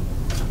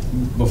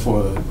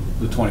 Before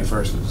the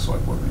 21st at the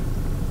select board meeting.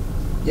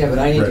 Yeah, but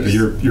I need Right,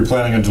 to. but you're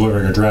planning on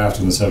delivering a draft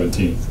on the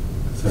 17th.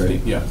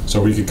 Right? Yeah.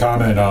 So we could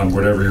comment on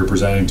whatever you're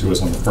presenting to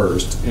us on the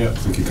 1st. Yeah.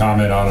 We could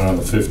comment on it on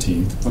the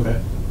 15th. Okay.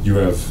 You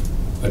have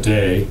a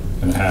day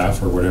and a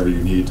half or whatever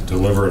you need to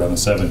deliver it on the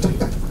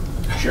 17th.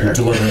 Sure. You're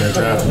delivering a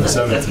draft on the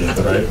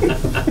 17th, right?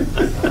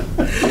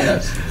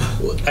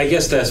 I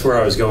guess that's where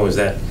I was going, was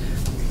that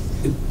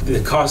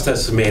the cost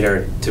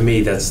estimator, to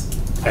me, that's,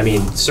 I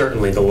mean,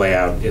 certainly the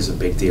layout is a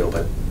big deal,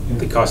 but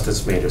the cost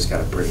estimator's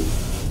got a pretty,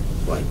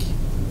 like,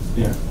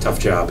 tough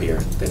job here,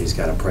 that he's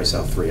got to price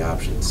out 3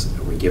 options.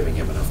 Are we giving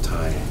him enough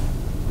time?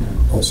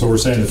 Oh, so we're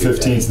saying the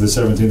 15th to the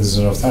 17th is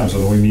enough time, so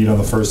then we meet on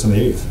the 1st and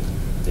the 8th.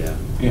 Yeah.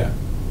 Yeah.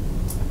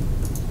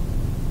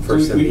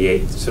 1st and the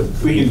 8th. So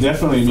we can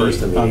definitely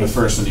meet and on the 8th.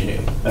 1st and the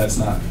 8th. That's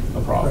not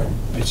a problem.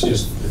 It's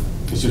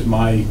just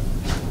my,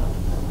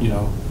 you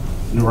know,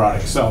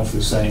 neurotic self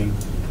is saying,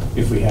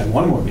 if we had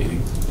one more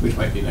meeting, which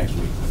might be next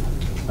week,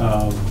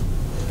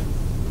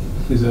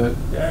 is that?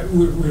 Yeah,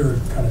 we were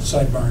kind of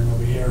sidebarring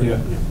over here.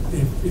 Yeah.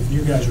 If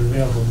you guys are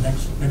available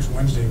next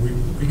Wednesday,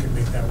 we could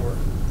make that work.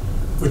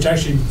 Which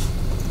actually,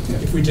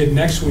 if we did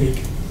next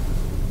week,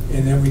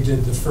 and then we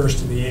did the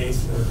 1st and the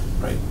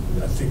 8th, right.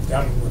 I think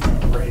that would work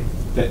out great.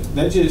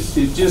 That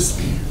just,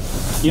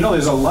 you know,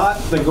 there's a lot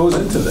that goes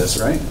into this,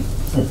 right?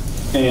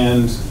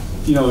 And,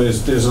 you know,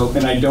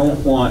 and I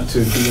don't want to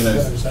be in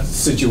a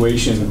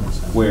situation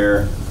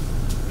where,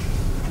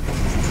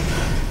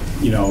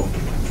 you know,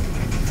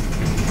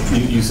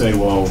 you say,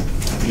 well,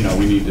 you know,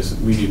 we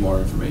need more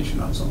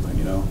information on something,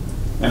 you know,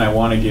 and I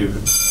want to give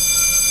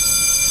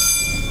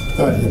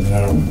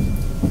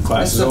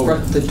classes over.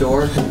 the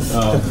door.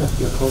 So,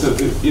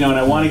 you know, and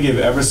I want to give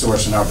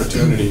Eversource an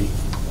opportunity,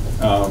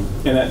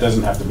 and that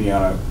doesn't have to be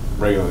on a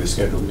regularly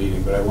scheduled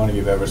meeting, but I want to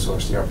give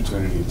Eversource the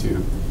opportunity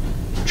to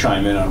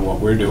chime in on what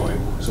we're doing,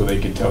 so they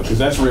can tell, because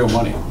that's real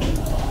money.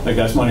 Like,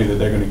 that's money that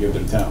they're gonna give to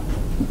the town.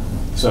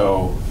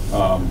 So,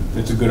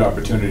 it's a good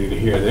opportunity to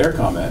hear their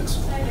comments,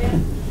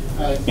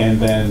 and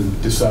then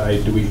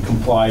decide, do we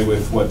comply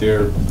with what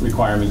their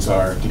requirements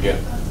are to get,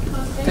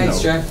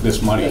 Thanks, Jack.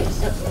 this money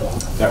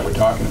that we're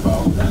talking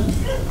about.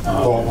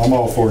 Well, I'm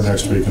all for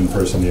next week and the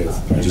 1st and the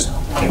 8th. I just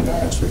can't do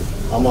next week.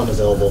 I'm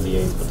unavailable the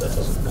 8th, but that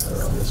doesn't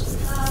matter, obviously.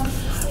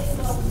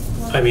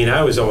 I mean,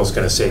 I was almost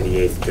gonna say the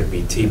 8th could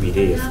be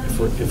TBD.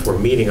 If we're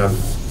meeting on,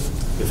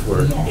 if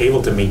we're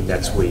able to meet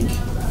next week,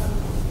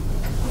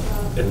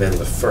 and then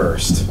the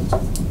 1st.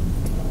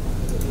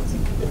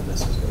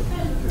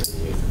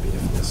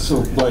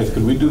 So, Blythe,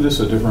 could we do this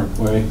a different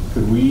way?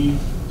 Could we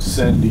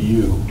send to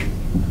you?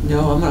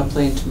 No, I'm on a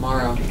plane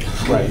tomorrow.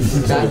 Right.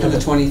 Back on the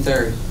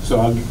 23rd. So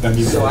I'll give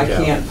you. So I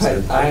can't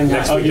put, I'm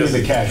Next not. week give you the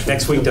doesn't, cash.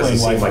 next week doesn't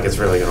seem like it's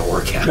really gonna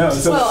work out. No,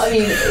 so- Well, I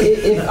mean,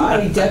 if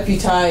I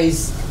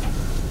deputize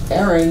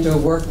Erin to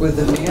work with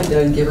Amanda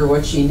and give her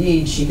what she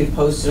needs, she could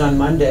post it on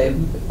Monday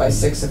by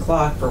 6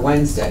 o'clock for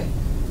Wednesday.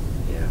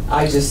 Yeah.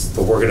 I just,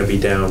 But we're gonna be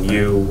down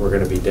we're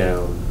gonna be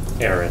down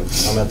Aaron.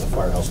 I'm at the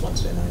firehouse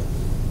Wednesday night.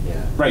 Yeah.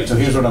 Right, so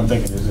here's what I'm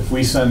thinking, is if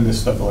we send this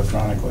stuff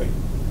electronically,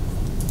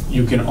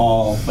 you can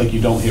all, like,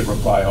 you don't hit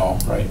reply all,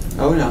 right?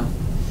 oh no.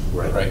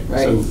 Right.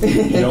 Right. So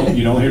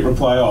you don't hit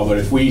reply all, but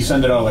if we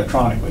send it out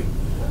electronically,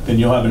 then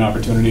you'll have an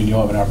opportunity, and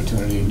you'll have an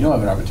opportunity, and you'll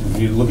have an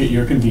opportunity to look at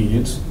your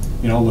convenience,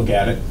 look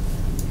at it,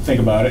 think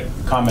about it,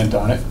 comment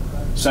on it,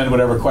 send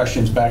whatever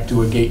questions back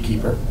to a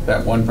gatekeeper,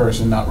 that one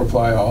person, not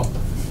reply all.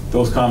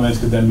 Those comments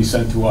could then be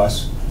sent to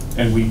us,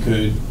 and we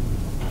could,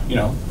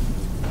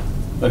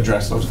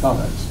 address those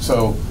comments.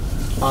 So,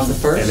 On the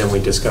 1st? And then we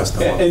discussed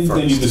them on the and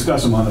then you 1st.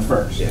 discuss them on the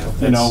 1st. Yeah,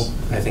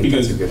 I think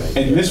because, that's a good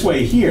idea. And this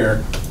way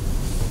here,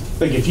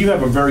 like, if you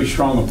have a very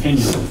strong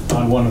opinion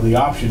on one of the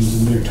options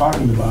and you're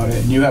talking about it,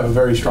 and you have a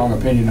very strong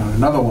opinion on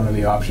another one of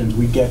the options,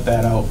 we get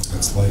that out.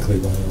 That's likely,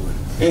 by the way.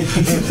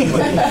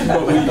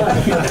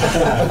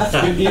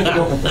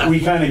 But we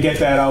kind of get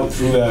that out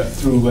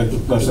through like,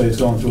 let's say it's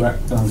going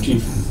through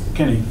Chief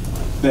Kinney,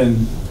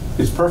 then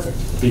it's perfect,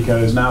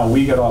 because now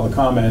we get all the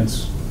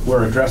comments,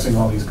 we're addressing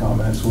all these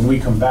comments. When we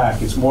come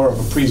back, it's more of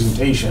a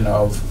presentation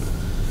of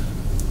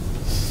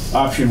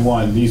option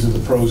 1, these are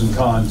the pros and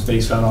cons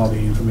based on all the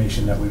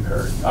information that we've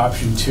heard.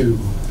 Option 2,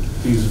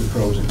 these are the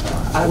pros and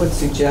cons. I would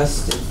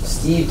suggest, if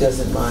Steve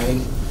doesn't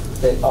mind,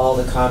 that all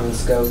the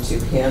comments go to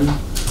him.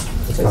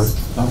 because-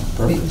 Oh,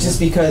 perfect. Just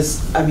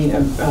because, I mean,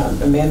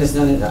 Amanda's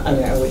not in, I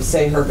mean, I would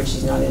say her, but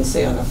she's not in,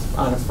 say, on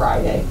a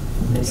Friday.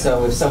 And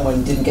so if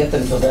someone didn't get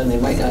them till then, they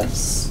might not,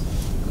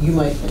 you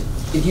might,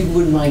 if you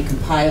wouldn't mind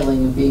compiling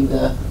and being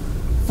the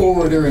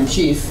forwarder in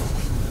chief,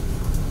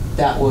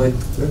 that would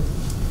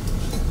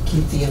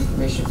keep the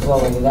information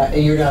flowing.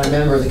 And you're not a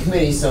member of the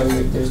committee, so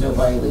there's no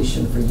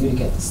violation for you to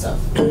get the stuff.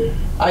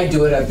 I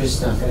do it, I'm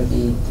just not gonna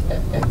be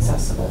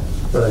accessible.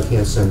 But I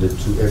can't send it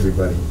to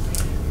everybody.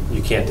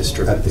 You can't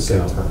distribute At the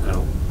same time.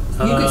 No.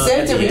 You could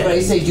send it to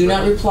everybody, say, do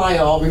not reply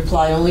all,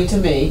 reply only to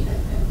me.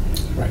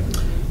 Right.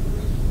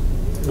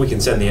 We can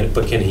send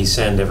but can he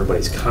send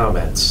everybody's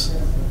comments?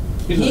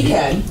 He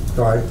can,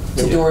 All right.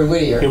 to Doran He'll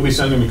Whittier. be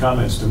sending the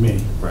comments to me.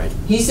 Right.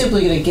 He's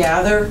simply gonna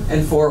gather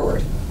and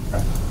forward.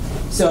 Right.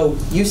 So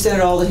you send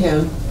it all to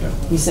him, Yep.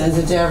 he sends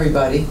it to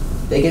everybody,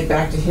 they get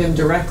back to him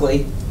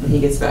directly, and he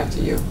gets back to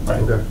you.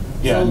 Right. Okay.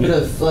 It's a Yeah. little bit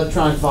of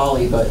electronic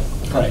volley, but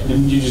Right,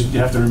 and you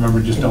have to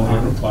remember, just don't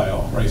hit reply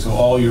all, right? So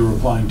all you're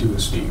replying to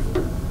is Steve.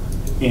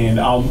 And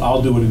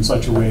I'll do it in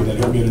such a way that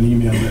he'll get an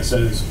email that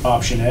says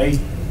option A,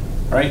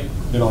 right?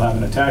 It'll have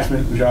an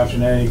attachment, which is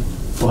option A.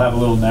 We'll have a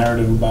little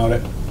narrative about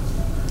it.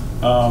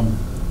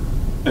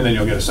 And then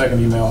you'll get a second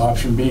email,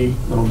 option B,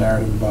 little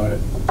narrative about it.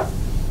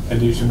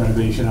 Addition,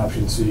 renovation,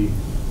 option C,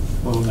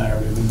 little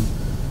narrative.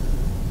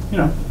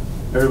 And,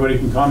 everybody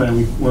can comment.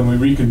 And when we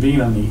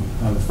reconvene on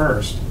the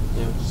 1st,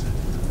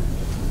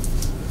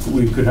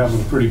 we could have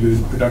a pretty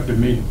good, productive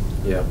meeting.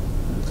 Yeah.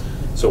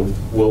 So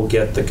we'll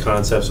get the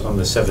concepts on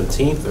the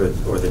 17th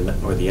or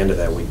the end of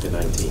that week, the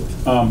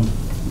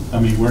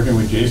 19th. Working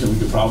with Jason, we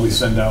could probably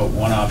send out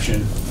one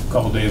option, a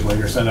couple days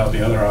later, send out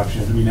the other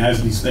option.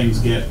 As these things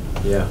get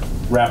Yeah.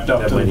 wrapped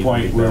up That to might the even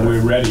point be where better.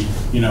 we're ready,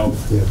 Yeah,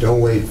 don't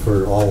wait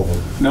for all of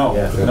them. No,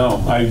 Yeah.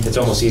 no, It's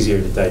almost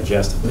easier to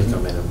digest if they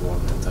come in at one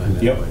time.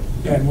 Yep. anyway.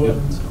 Yeah, and Yep.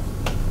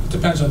 it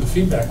depends on the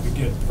feedback we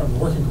get from the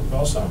working group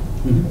also.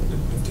 Mhm.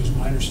 If there's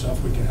minor stuff,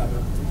 we can have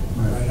it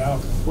Right. right out.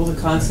 will the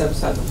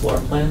concepts have the floor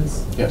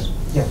plans? Yes.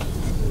 Yeah.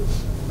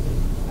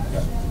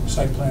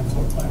 Site plan,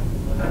 floor plan.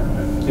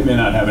 They may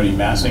not have any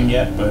massing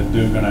yet, but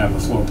they're gonna have the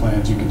floor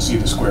plans. You can see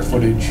the square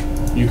footage.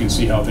 You can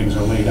see how things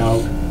are laid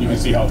out. You can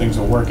see how things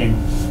are working.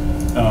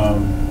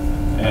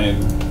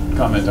 And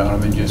comment on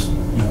them and just,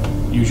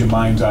 use your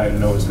mind's eye to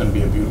know it's gonna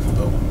be a beautiful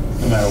building,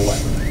 no matter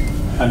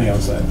what, on the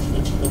outside.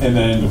 And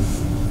then,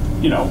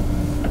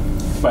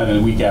 by the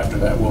week after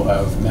that, we'll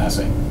have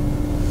massing.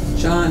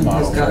 John has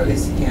Model got ready.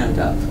 his hand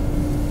up.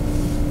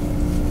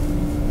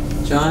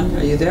 John,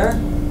 are you there?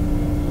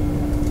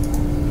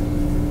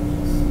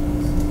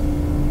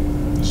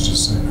 It's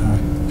just saying hi.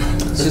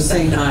 Just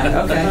saying hi,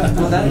 okay.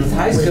 Well, that,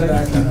 hi's Way good.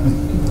 back,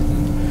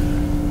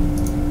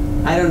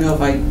 I don't know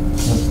if I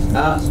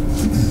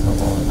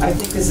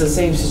think this is the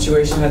same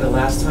situation I had the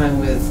last time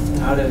with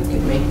how to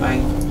make my,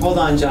 hold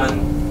on,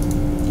 John.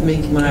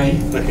 Make my,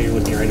 Okay, you're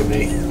looking right at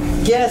me.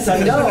 yes, I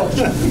know.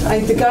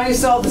 The guy who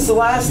saw this the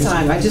last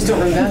time, I just don't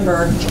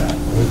remember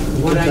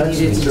what I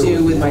needed to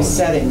do with my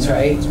settings,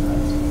 right?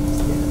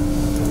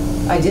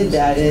 I did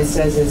that, and it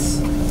says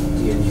it's,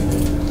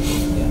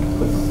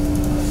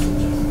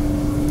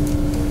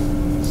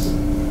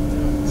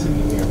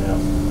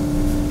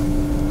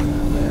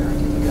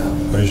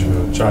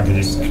 John,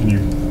 can you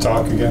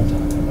talk again?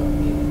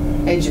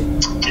 hey,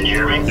 Can you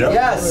hear me? Yep.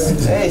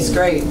 yes, hey, it's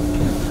great.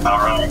 All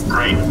right,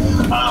 great.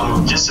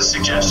 Just a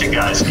suggestion,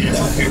 guys,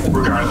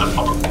 regarding the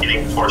public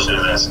meeting portion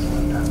of this.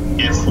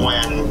 If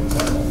when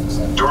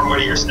Dorn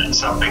Whittier sends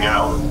something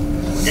out,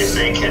 if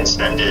they can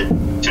send it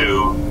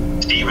to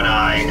Steve and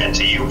I and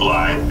to you,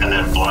 blind, and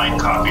then blind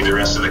copy the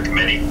rest of the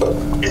committee,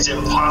 it's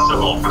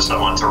impossible for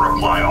someone to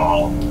reply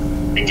all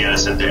and get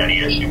us into any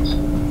issues.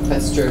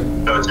 That's true.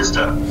 So it's just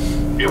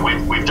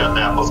we've done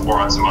that before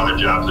on some other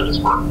jobs, and it's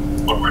worked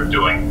when we're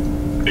doing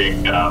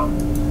big,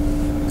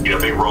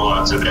 big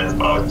rollouts of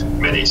info to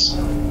committees.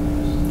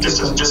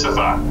 Just a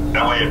thought.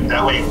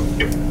 That way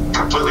it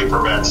completely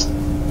prevents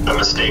the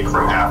mistake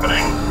from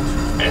happening,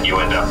 and you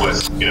end up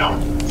with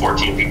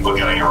 14 people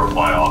getting a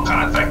reply all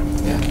kind of thing.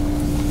 Yeah.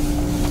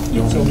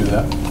 You want to do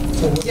that?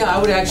 Yeah, I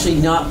would actually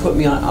not put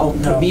me on. I'll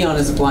put me on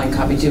as a blind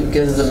copy too,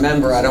 because as a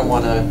member, I don't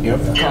want to. Yep.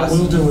 Yeah. What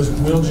we'll do is,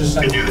 we'll just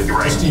send it You do the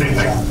right to Steve and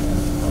thing. John.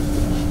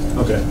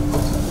 Okay.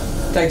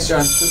 Thanks,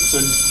 John. So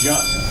John,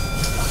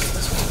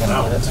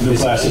 new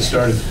class has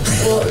started.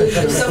 Well,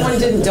 if someone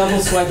didn't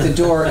double swipe the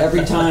door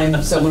every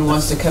time someone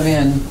wants to come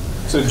in.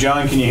 So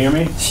John, can you hear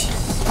me?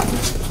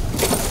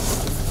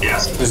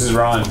 Yes. This is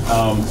Ron.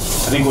 I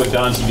think what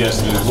Don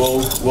suggested is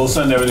we'll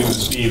send everything to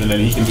Steve, and then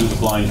he can do the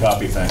blind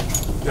copy thing.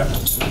 Yep.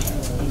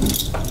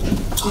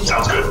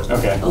 Sounds good.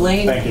 Okay.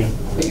 Elaine? Thank you.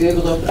 Are you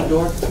able to open the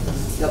door?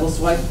 Double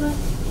swipe?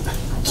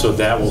 So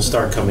that will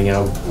start coming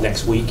out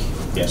next week?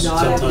 Yes. No,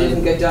 it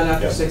didn't get done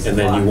after 6 And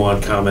o'clock. then you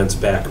want comments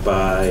back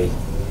by,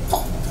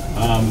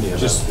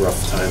 Just rough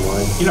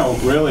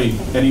timeline? really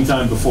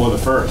anytime before the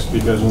 1st,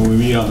 because when we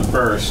meet on the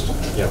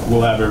 1st, Yep.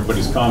 we'll have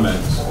everybody's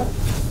comments.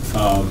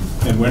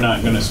 And we're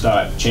not going to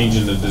start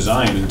changing the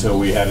design until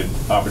we had an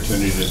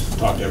opportunity to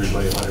talk to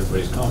everybody about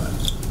everybody's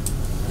comments.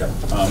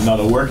 Now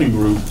the working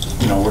group,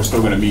 we're still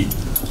going to meet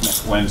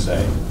next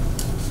Wednesday.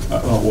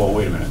 Well,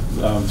 wait a minute.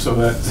 So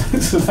that's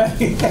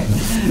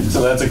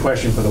a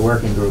question for the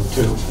working group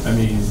too. I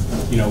mean,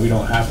 we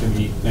don't have to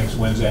meet next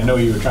Wednesday. I know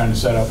you were trying to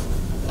set up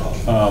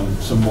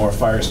some more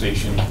fire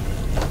station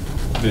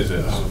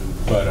visits,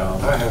 but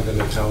I have in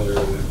the calendar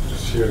and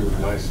shared with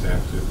my staff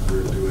that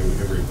we're doing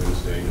every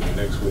Wednesday, and the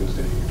next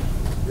Wednesday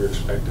you're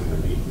expecting to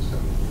meet. So.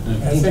 I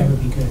think that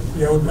would be good.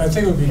 Yeah, I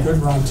think it would be good,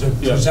 Ron, to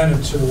present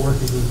it to the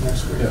working group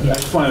next week. I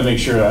just wanted to make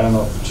sure. I don't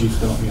know if the chiefs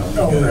don't.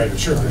 Oh, right,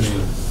 sure. I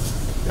mean,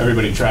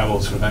 everybody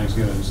travels for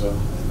Thanksgiving, so.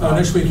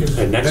 Next week is.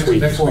 And next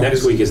week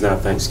is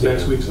not Thanksgiving.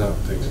 Next week's not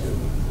Thanksgiving.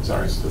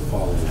 Sorry. It's the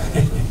following.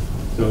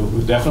 So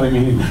we're definitely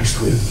meeting next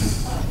week.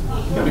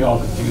 Got me all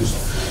confused.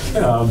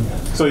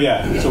 So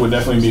we're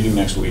definitely meeting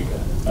next week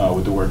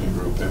with the working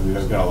group, and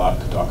we've got a lot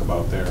to talk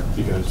about there,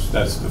 because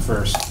that's the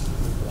first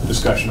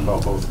discussion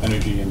about both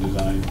energy and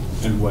design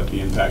and what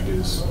the impact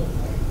is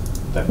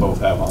that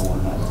both have on one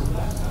another.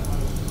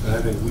 And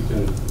I think we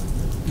can,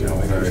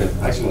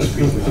 I can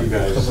speak with you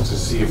guys to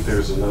see if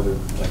there's another,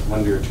 like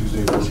Monday or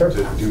Tuesday,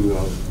 to do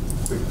a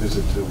quick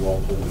visit to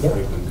Walpole and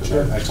Franklin,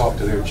 because I talked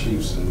to their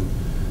chiefs, and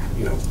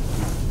we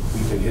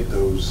can hit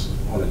those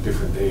on a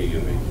different day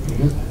and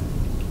maybe.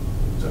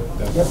 So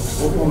that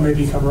works. Or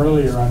maybe come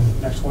earlier on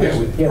next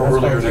Wednesday. Or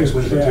earlier next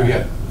Wednesday too,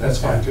 yeah. That's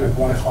fine too. Like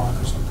 1 o'clock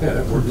or something. Yeah,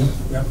 that works.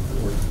 Yep.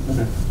 That works.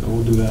 Okay, so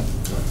we'll do that.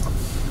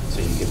 So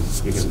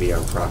you can be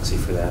our proxy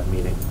for that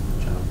meeting,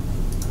 John?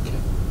 Okay.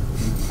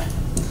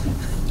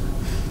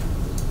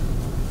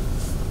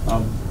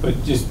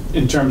 But just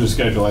in terms of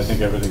schedule, I think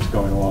everything's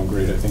going along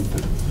great. I think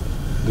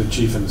the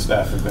chief and the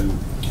staff have been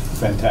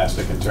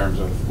fantastic in terms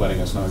of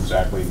letting us know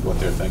exactly what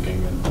they're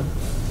thinking and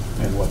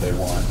what they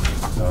want.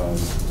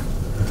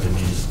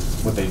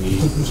 What they need,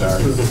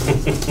 sorry.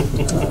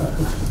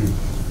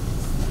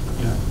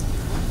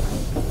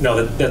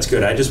 No, that's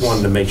good. I just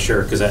wanted to make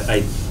sure, because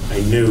I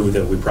knew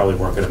that we probably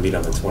weren't going to meet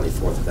on the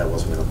 24th, that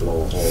wasn't going to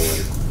blow a hole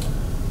in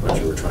what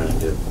you were trying to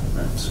do.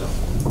 So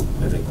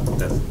I think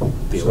that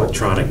the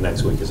electronic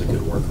next week is a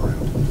good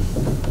workaround.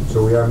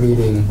 So we are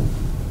meeting,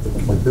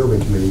 the building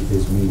committee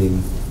is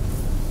meeting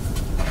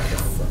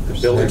The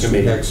building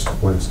committee. next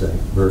Wednesday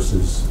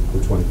versus the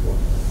 24th.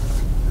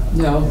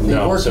 No, the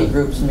No, working so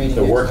group's meeting.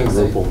 The next working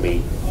group Wednesday. will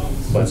meet,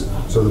 but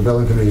So the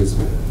building committee is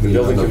the meeting on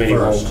building the committee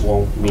 1st.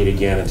 won't meet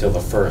again until the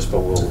 1st, but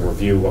we'll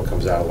review what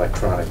comes out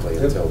electronically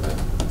until then.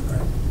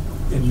 Right.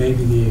 And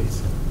maybe the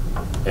 8th.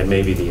 And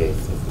maybe the 8th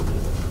if we need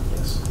it,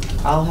 yes.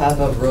 I'll have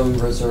a room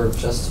reserved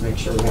just to make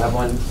sure we have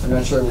one. I'm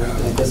not sure we're going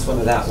to do this one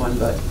or that one,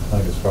 but I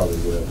think it's probably a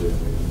good idea.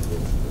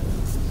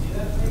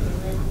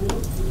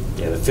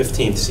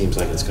 15th seems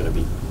like it's going to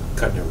be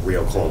cutting it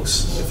real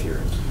close if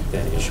you're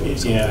then issuing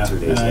something Yeah, 2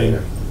 days and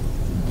later.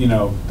 You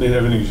know,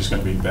 everything's just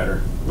gonna be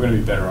better. We're gonna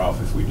be better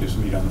off if we just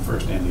meet on the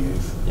 1st and the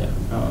 8th. Yeah.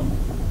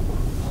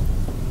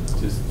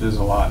 There's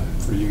a lot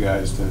for you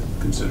guys to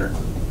consider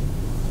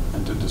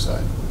and to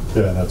decide.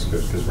 Yeah, and that's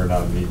good, because we're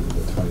not meeting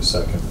the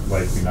 22nd,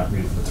 likely not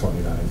meeting the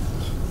 29th,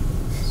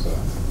 so.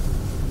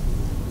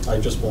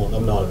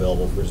 I'm not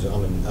available for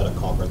Zoom. I'm at a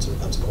conference in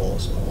Pensacola,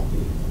 so I won't be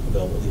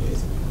available the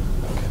 8th.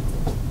 Okay.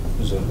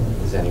 Zoom.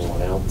 Is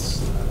anyone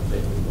else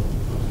available?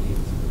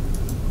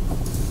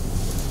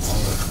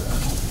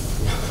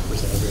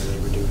 I barely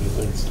ever do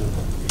anything, so.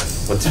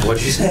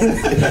 What'd you say?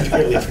 I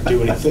barely ever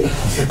do anything.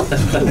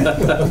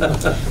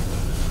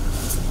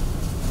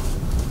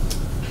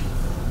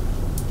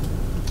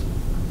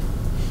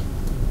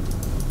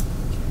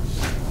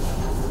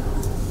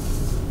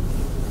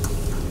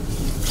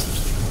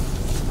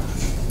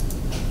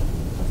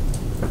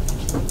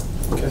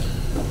 Okay.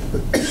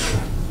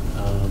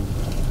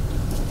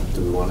 Do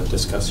we want to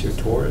discuss your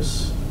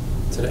tours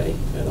today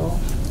at all?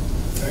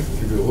 I can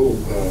give you a little,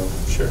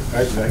 Sure.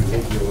 I can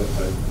give you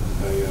my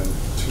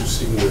 2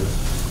 senior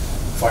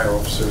fire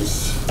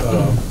officers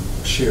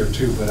share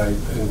too, but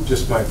and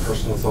just my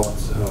personal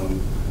thoughts.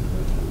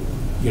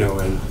 You know,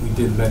 and we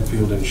did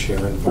Medfield and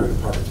Sharon Fire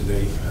Department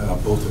today.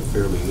 Both are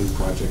fairly new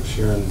projects.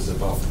 Sharon's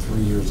about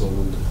 3 years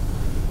old.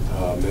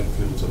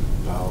 Medfield's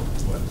about,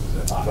 what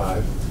is that,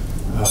 5?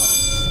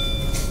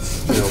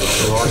 You know,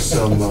 there are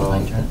some,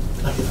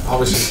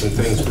 obviously some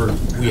things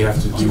we have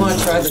to do. Do you want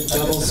to try the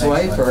double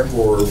swipe or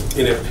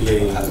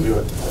NFPA.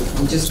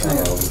 just kind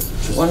of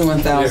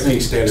 1/1000,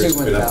 NFPA standards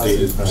have been 2/1000?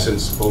 updated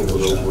since both of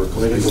those were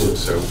completed,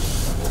 so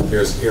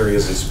there's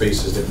areas and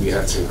spaces that we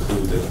have to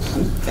include that,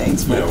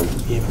 Thanks, you Mike.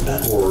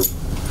 know,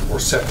 or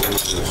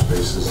separation of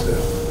spaces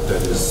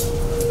that is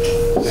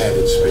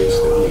added space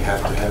that we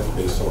have to have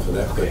based off of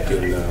that. But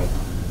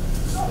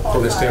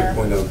from the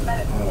standpoint of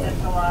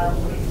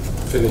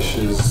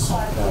finishes,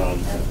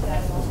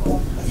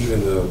 even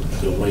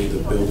the way the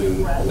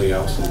building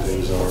layouts and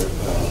things are,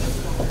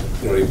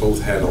 you know, they both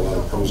had a lot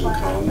of pros and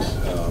cons.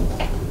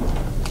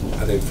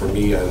 I think for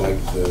me, I like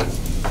the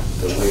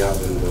layout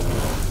and the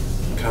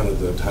kind of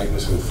the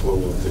tightness and flow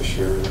of the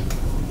Sharon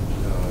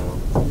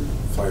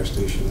fire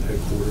station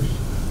headquarters.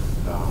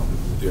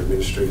 Their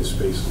administrative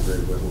space is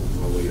very well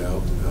laid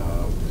out.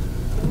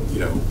 You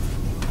know,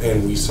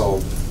 and we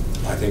saw,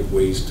 I think,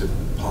 ways to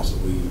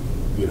possibly,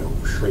 you know,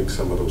 shrink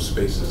some of those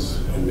spaces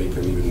and make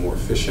them even more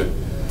efficient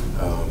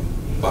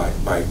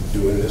by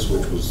doing this,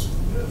 which was,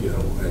 you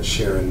know, at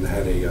Sharon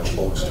had a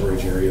bulk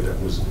storage area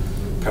that was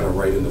kind of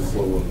right in the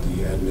flow of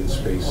the admin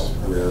space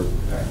where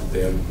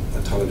they had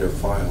a ton of their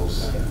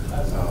files,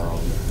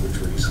 which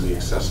were easily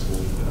accessible,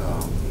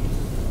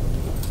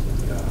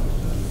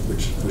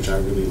 which I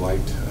really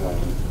liked.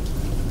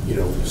 You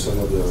know, some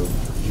of the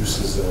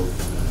uses of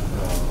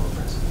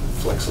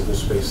flexible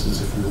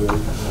spaces, if you will.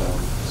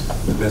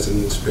 The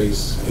mezzanine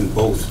space in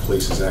both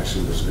places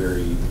actually was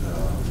very,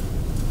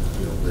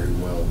 you know, very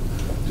well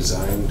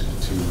designed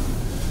to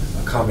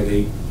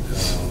accommodate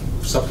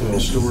supplemental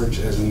storage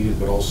as needed,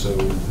 but also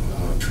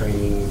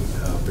training,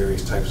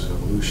 various types of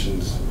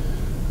evolutions.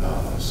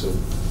 So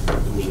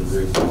those are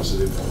very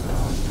positive.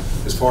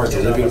 As far as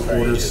the living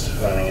quarters,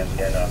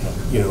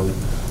 you know,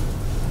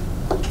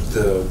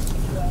 the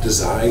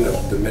design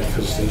of the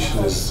Medfield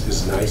station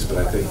is nice, but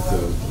I think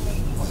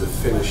the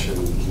finish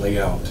and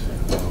layout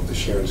of the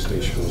Sharon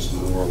station was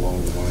more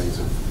along the lines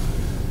of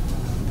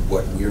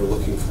what we were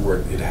looking for.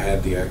 It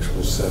had the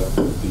actual setup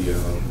of the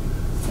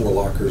 4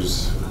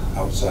 lockers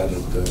outside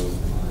of the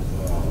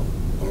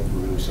bunk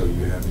room, so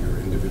you have your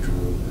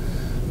individual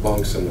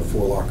bunks and the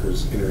 4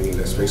 lockers entering in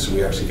that space. So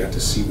we actually got to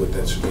see what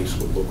that space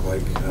would look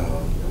like,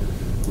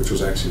 which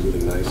was actually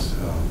really nice.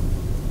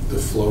 The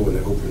flow and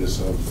the openness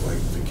of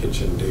like the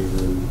kitchen, day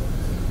room,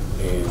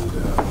 and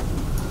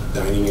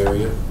dining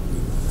area,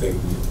 I think,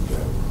 you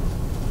know,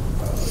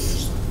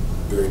 was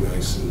very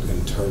nice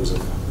in terms of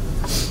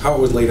how it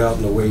was laid out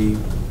in the way,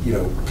 you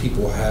know,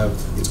 people have,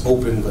 it's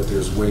open, but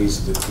there's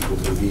ways that people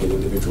can be in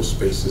individual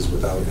spaces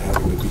without it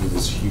having to be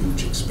this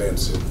huge,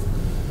 expansive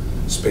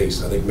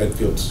space. I think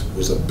Medfield's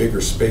was a bigger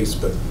space,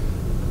 but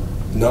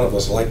none of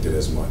us liked it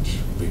as much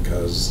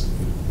because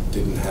it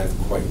didn't have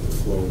quite the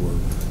flow or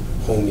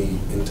homey,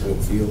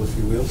 intimate feel, if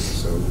you will.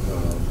 So,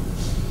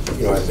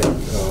 you know, I think,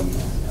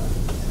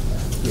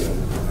 you know,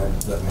 I'll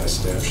let my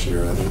staff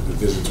share. I think the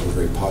visits were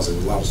very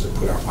positive. It allowed us to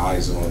put our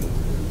eyes on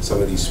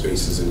some of these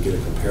spaces and get a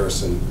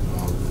comparison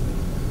of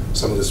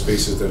some of the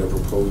spaces that are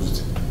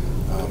proposed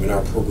in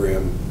our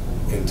program,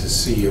 and to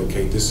see,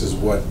 okay, this is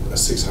what a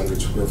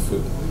 600 square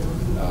foot,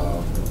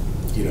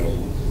 you know,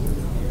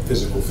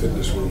 physical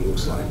fitness room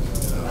looks like.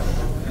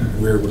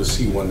 We're able to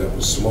see one that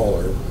was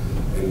smaller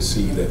and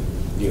see that,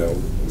 you know,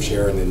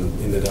 Sharon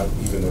ended up,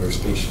 even though their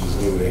station is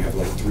new, they have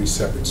like 3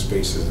 separate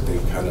spaces that they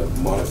kind of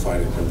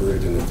modified and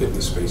converted into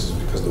fitness spaces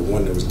because the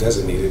one that was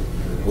designated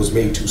was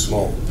made too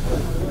small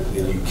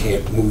and you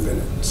can't move in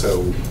it.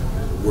 So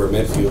where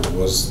Medfield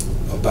was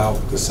about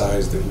the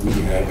size that we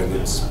have, and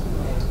it's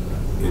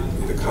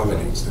it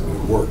accommodates them,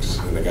 it works,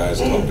 and the guys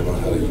talked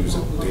about how they use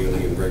it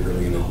daily and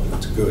regularly, and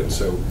it's good.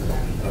 So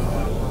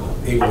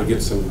able to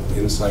get some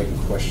insight and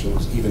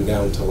questions, even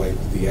down to like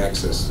the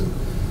access. And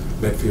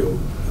Medfield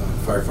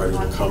firefighters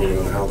were commenting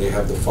on how they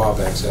have the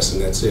fob access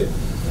and that's it.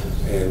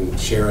 And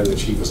Sharon, the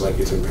chief, was like,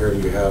 it's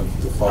imperative you have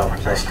the fob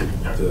plus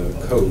the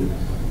code.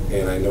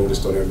 And I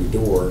noticed on every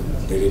door,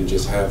 they didn't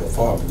just have a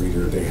fob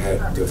reader, they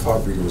had, the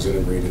fob reader was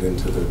integrated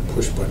into the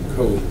push button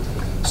code.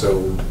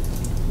 So,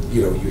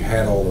 you know, you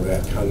had all of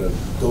that kind of,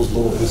 those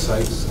little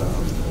insights.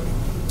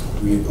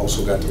 We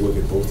also got to look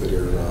at both of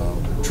their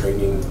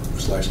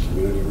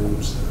training/community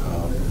rooms,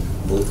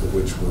 both of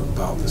which were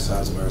about the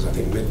size of ours. I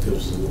think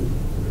Medfield's was a little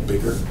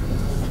bigger,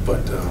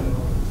 but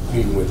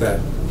even with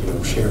that, you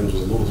know, Sharon's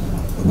was a little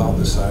about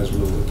the size we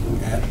were looking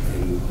at,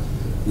 and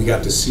we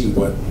got to see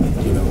what,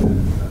 you know,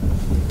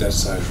 that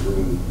size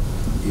room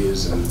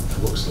is and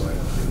looks like,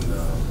 and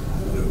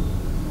you know,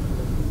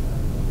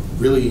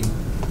 really,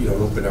 you know,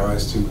 opened our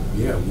eyes to,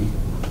 yeah, we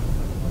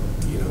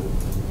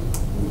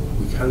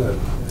kind of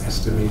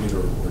estimated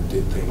or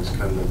did things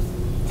kind of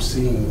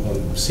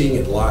seeing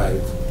it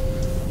live,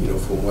 you know,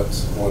 from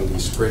what's on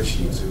these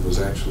spreadsheets. It was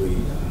actually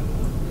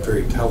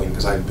very telling,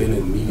 because I've been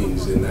in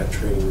meetings in that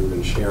training room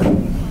in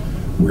Sharon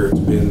where it's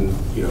been,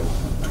 you know,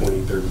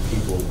 20, 30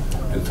 people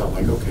and felt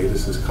like, okay,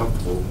 this is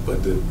comfortable,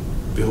 but the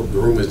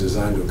room is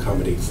designed to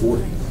accommodate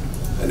 40,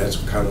 and that's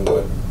kind of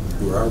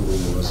where our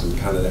room was, in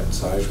kind of that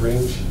size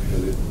range.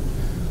 And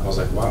I was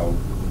like, wow,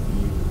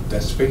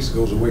 that space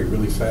goes away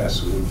really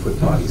fast when you put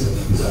bodies in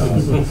it.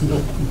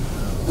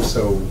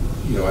 So,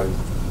 you know,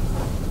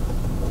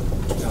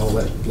 I'll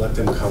let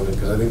them comment,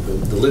 because I think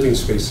the living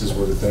spaces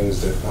were the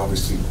things that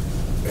obviously,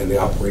 and the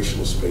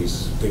operational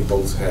space, they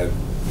both had, I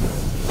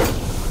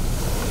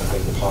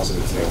think,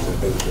 positive things. I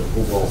think the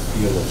overall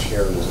feel of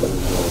Sharon was a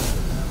little more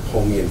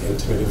homey and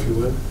intimate, if you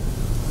would.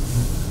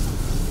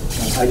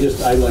 I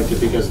liked it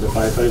because the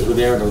firefighters were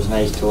there, and it was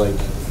nice to like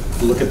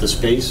look at the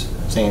space,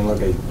 saying, look,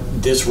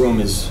 this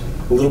room is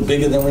a little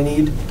bigger than we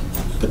need,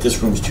 but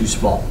this room's too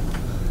small.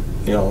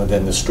 You know, and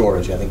then the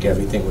storage, I think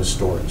everything was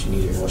storage. You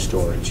needed more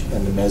storage.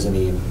 And the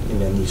mezzanine,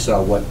 and then you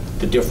saw what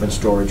the different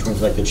storage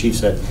rooms, like the chief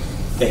said,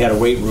 they had a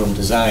weight room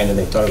designed and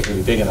they thought it was going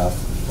to be big enough,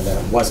 and then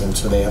it wasn't,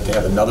 so they have to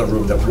have another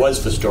room that was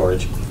for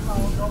storage,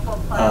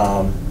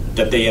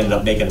 that they ended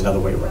up making another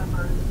weight room.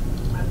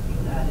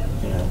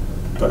 You know,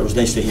 but it was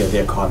nice to hear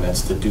their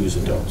comments, the do's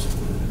and don'ts.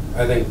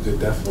 I think that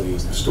definitely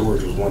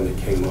storage was one that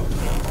came up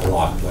a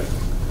lot, like,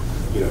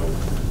 you know,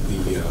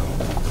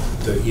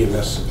 the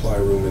EMS supply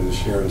room in the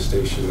Sharon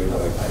station, they were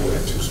like, oh,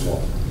 that's too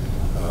small.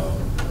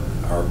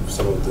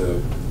 Some of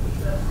the,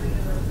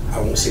 I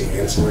won't say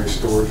ancillary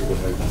storage, but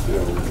like, you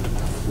know,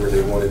 where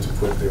they wanted to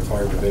put their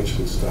fire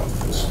prevention stuff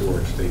in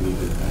storage, they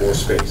needed more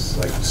space.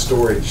 Like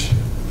storage,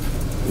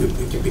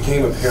 it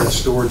became apparent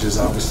storage is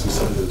obviously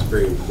something that's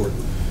very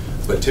important,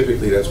 but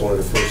typically that's one of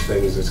the first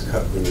things that's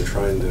cut when you're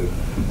trying to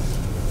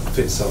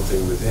fit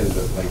something within.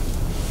 But like,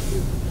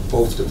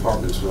 both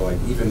departments were like,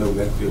 even though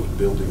Medfield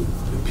building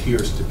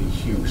appears to be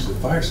huge, the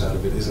fire side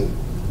of it isn't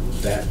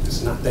that,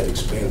 it's not that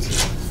expansive.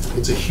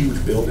 It's a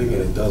huge building,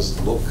 and it does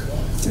look,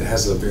 it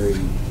has a very,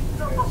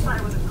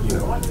 you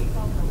know, I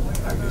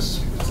guess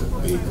it's a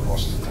big,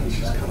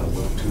 ostentatious kind of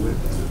look to it,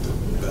 with the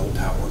bell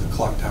tower, the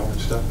clock tower and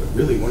stuff, but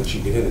really once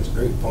you get in, it's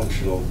very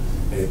functional,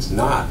 and it's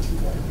not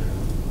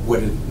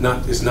what it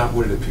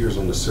appears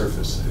on the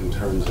surface in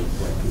terms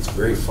of, like, it's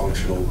very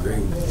functional,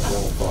 very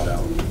well thought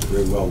out,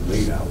 very well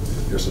laid out.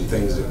 There's some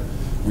things that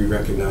we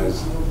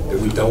recognize that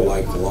we don't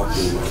like. The locker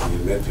room idea.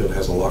 Medfield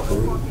has a locker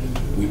room.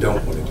 We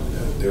don't want to do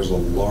that. There's a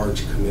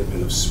large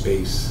commitment of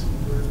space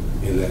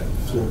in that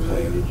floor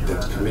plan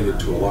that's committed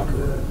to a locker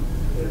room,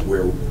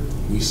 where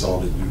we saw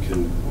that you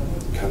can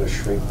kind of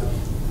shrink the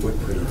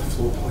footprint of the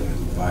floor plan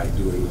by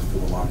doing the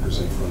 4 lockers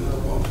in front of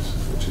the bunks,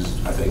 which is,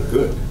 I think,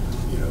 good.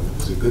 You know,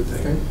 it's a good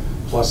thing. Okay.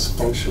 Plus,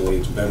 functionally,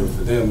 it's better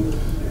for them.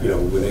 You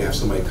know, when they have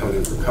somebody coming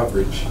in for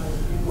coverage,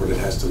 or that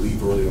has to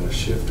leave early on a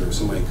shift, or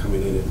somebody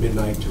coming in at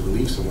midnight to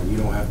relieve someone, you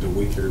don't have to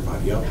wake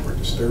everybody up or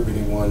disturb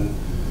anyone.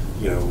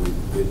 You know,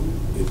 it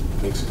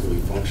makes it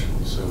really functional.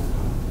 So,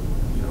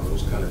 you know,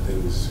 those kind of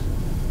things.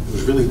 It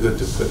was really good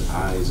to put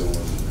eyes on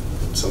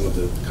some of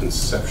the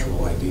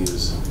conceptual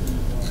ideas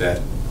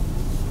that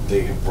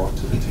they had brought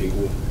to the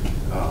table,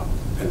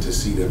 and to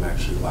see them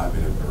actually live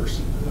and in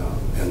person.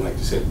 And like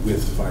you said,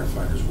 with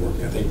firefighters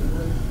working, I think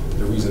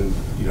the reason,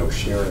 you know,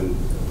 Sharon,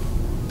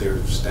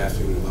 their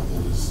staffing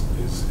level is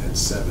at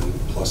 7,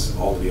 plus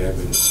all the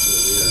admin is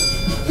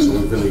still there. So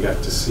we really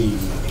got to see,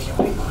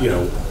 you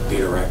know, the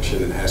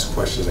interaction and ask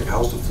questions like,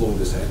 how's the flow of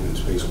this admin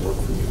space work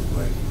for you?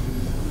 Like,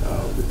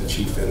 with the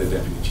chief and the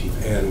deputy chief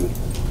and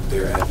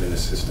their admin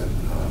assistant.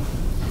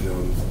 You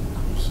know,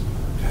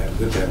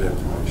 good to have that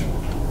information.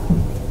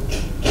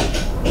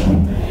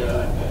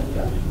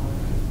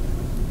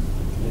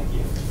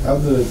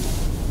 How'd the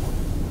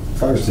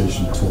fire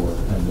station tour?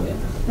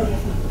 I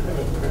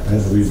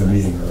had to leave the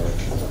meeting early.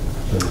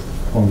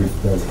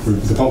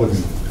 The public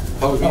meeting.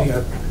 Public meeting, I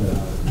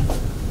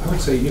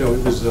would say, you know,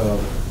 it was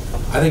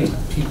I think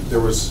there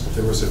was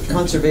a few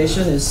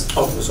Conservation is,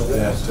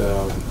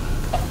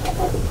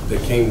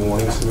 that came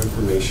wanting some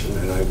information,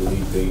 and I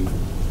believe they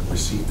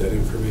received that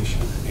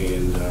information.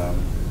 And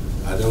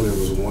I know there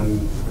was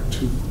one or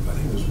two, I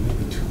think it was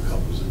maybe two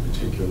couples in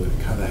particular that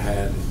kind of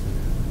had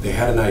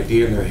an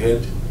idea in their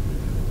head,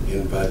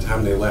 and by the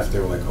time they left, they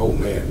were like, "Oh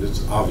man,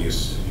 it's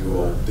obvious.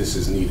 This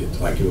is needed."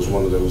 Like it was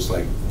one of those,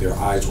 like their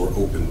eyes were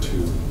open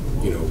to,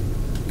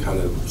 kind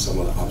of some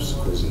of the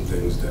obstacles and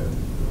things that,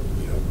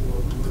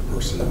 the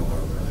personnel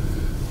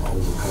are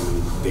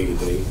overcoming day to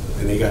day,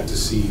 and they got to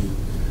see,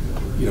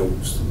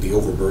 the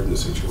overburdened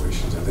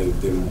situations. I think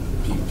then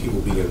people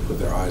began to put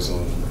their eyes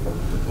on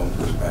the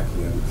bumpers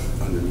backing them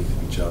underneath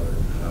each other.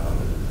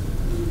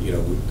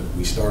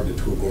 We started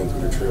the tour going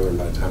through the trailer, and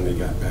by the time they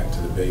got back to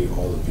the bay,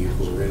 all the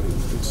vehicles were in, and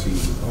you could see,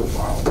 oh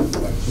wow,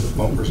 like the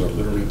bumpers are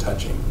literally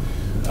touching.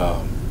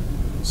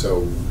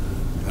 So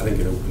I think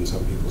it opened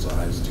some people's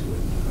eyes to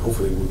it.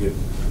 Hopefully we'll get,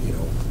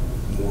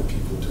 more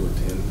people to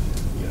attend.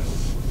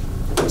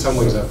 In some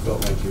ways I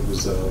felt like it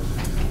was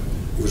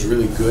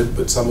really good,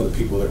 but some of the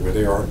people that were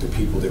there aren't the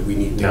people that we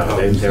need to come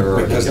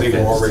because they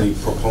were already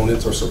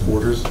proponents or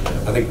supporters.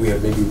 I think we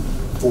had maybe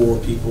 4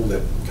 people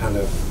that kind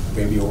of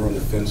maybe were on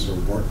the fence or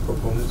weren't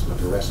proponents, but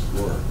the rest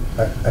were.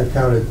 I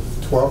counted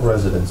 12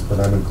 residents, but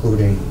I'm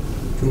including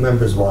 2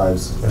 members'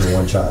 wives and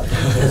 1 child.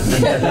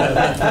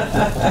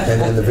 And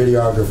then the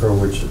videographer,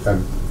 which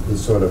is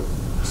sort of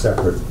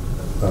separate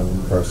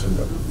person,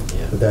 but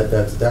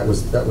that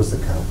was the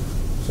count.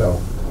 So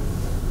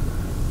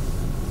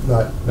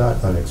not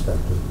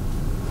unexpected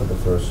for the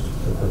first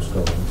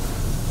go.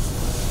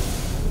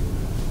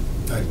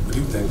 I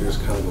do think there's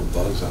kind of a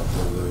buzz out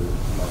there, though.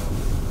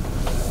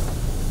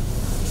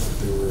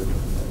 There were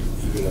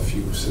even a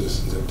few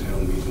citizens at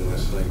town meeting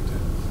last night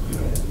that,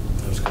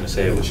 I was going to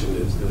say,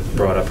 it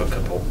brought up a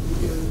couple,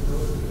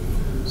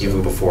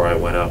 even before I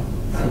went up.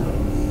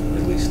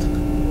 At least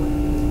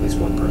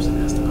one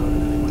person asked about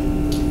it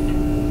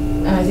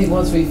anyway. and I think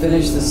once we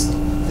finish the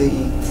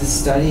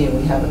study and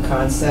we have a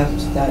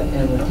concept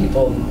and when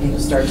people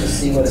start to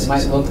see what it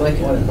might look like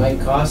and what it might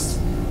cost,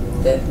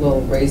 that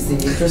will raise the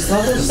interest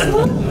level just a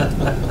little.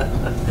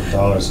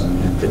 Dollar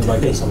sign. There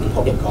might be some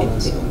public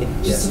comments.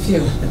 Just a few.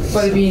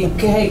 But I mean,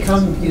 hey,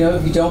 come,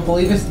 if you don't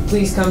believe it,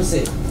 please come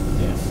see.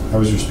 How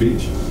was your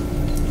speech?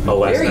 Oh,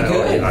 last Very night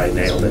good. I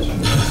nailed it.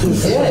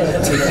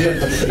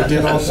 he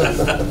did also.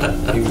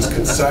 He was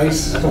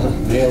concise,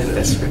 nailed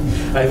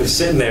it. I was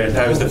sitting there,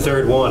 I was the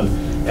third one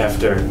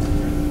after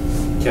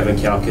Kevin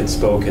Calkin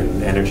spoke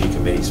and Energy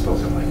Committee spoke.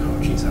 I'm like,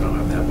 oh geez, I don't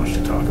have that much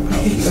to talk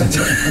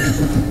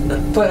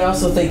about. But I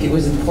also think it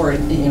was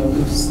important, it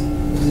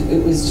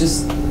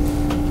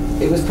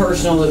was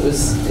personal, it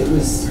was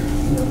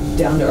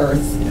down to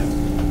earth.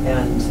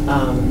 And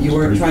you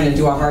weren't trying to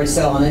do a hard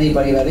sell on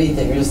anybody about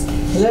anything. You're just,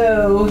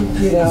 hello,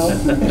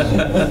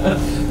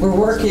 we're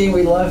working.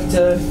 We love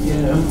to,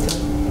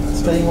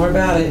 tell you more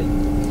about it.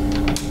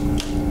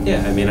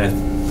 Yeah, I mean,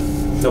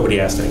 nobody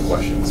asked any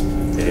questions.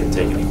 They didn't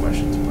take any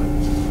questions, but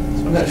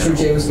I'm not sure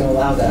Jay was going to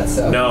allow that.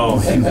 So no,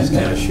 he was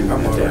kind of shooting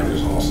it down.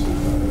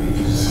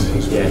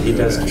 Yeah, he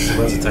does. He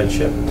runs a tight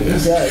ship. He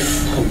does.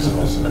 He's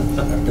awesome.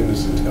 I've been to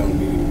some town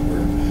meeting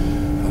where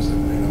I was like,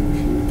 man, I wish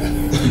you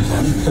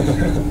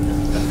would.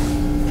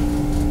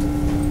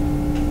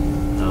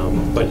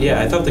 But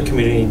yeah, I thought the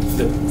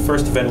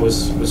first event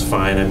was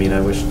fine. I mean, I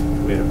wish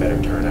we had a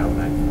better turnout.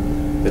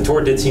 The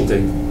tour did seem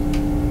to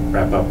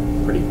wrap up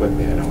pretty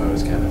quickly. I know I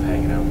was kind of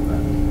hanging out with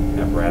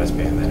the apparatus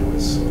band, then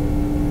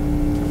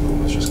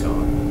everyone was just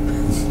gone,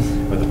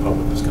 or the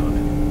public was gone.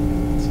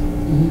 So,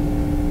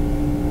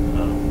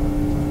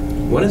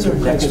 when is our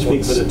next one? I can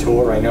speak for the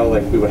tour. I know,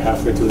 we were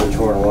halfway through the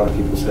tour, and a lot of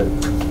people said,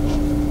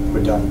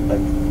 "We're done.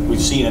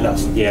 We've seen enough.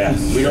 Yeah.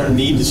 We don't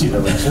need to see the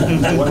rest.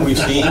 What we've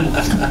seen,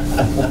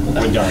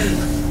 we're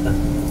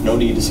done. No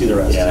need to see the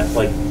rest." Yeah,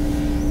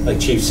 like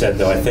Chief said,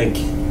 though, I think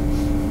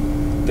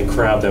the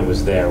crowd that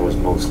was there was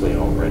mostly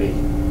already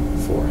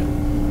for it.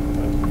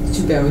 It's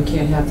too bad we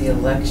can't have the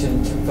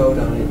election to vote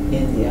on it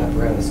in the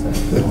apparatus bank.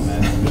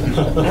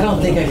 I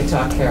don't think I could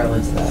talk Carol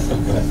into that.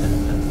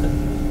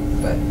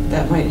 But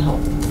that might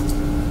help.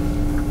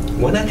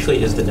 When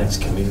actually is the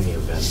next community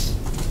event?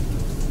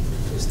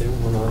 Is there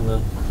one on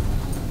the...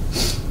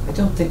 I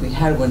don't think we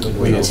had one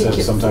We don't have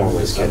ticket.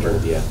 formally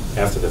scheduled yet,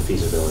 after the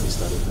feasibility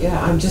study. Yeah,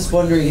 I'm just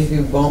wondering if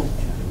it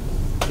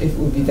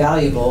would be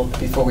valuable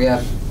before we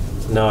have...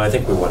 No, I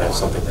think we want to have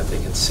something that they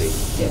can see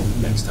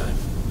next time.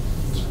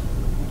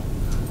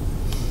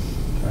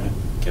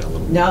 Get a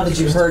little Now that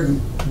you've heard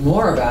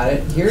more about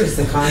it, here's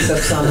the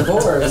concepts on the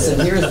boards,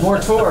 and here's more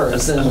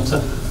tours, and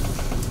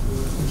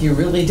if you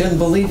really didn't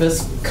believe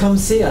us, come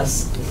see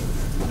us.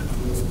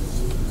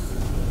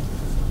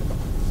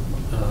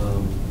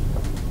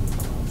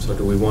 So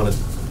do we want to,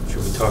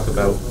 should we talk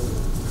about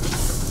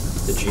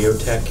the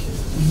geotech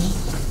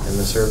and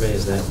the survey?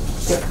 Is that?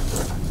 Yep.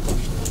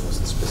 It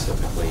wasn't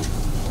specifically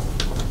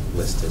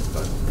listed,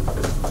 but.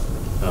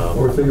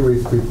 Well, we figure we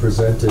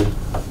presented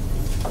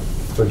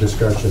for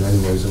discussion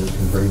anyways, and we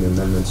can bring the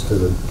amendments to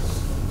the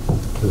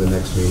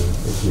next meeting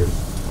if you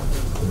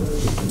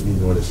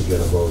in order to get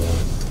a vote on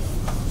it.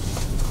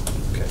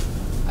 Okay.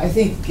 I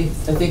think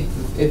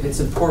if it's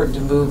important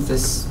to move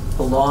this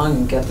along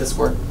and get this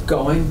work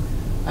going,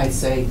 I'd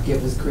say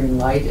give us green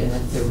light, and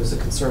if there was a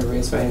concern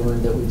raised by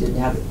anyone that we didn't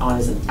have it on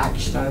as an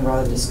action item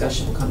rather than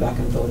discussion, we'll come back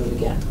and vote it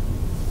again.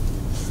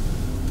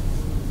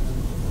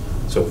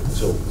 So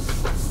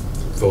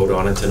vote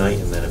on it tonight,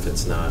 and then if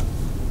it's not,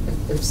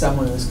 If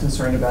someone is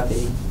concerned about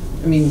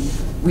I mean,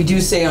 we do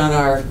say on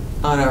our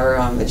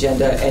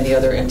agenda, any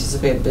other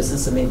anticipated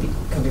business that may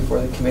come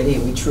before the committee,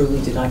 and we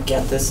truly did not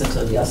get this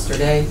until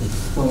yesterday,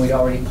 when we'd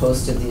already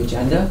posted the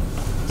agenda.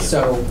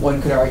 So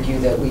one could argue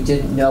that we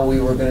didn't know we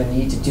were going to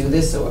need to do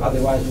this, so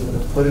otherwise we would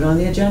have put it on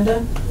the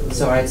agenda.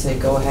 So I'd say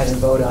go ahead and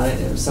vote on it,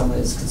 and if someone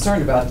is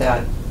concerned about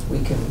that, we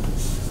can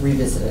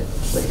revisit it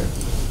later.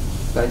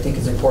 But I think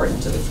it's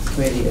important to the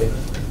committee to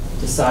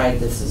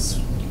decide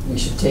we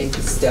should take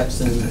the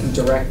steps and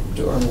direct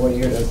Durham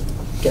Whittier to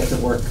get the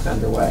work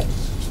underway,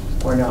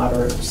 or not,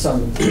 or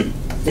some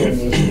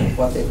variation of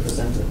what they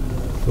presented.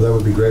 Well, that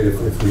would be great if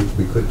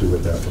we could do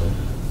it that way.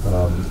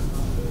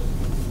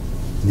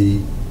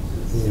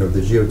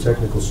 The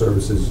geotechnical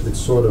services, it's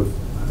sort of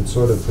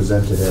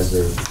presented as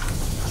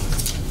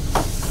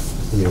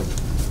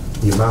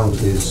the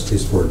amount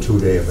is for a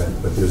 2-day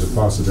event, but there's a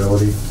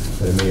possibility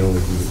that it may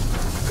only be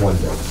 1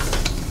 day.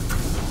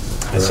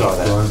 I saw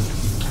that. Ron?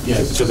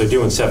 Yes. So they're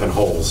doing 7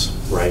 holes,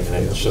 right? And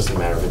it's just a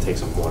matter of it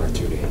takes them 1 or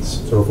 2 days.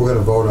 So if we're going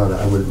to vote on it,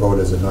 I would vote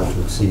as a not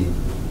to exceed.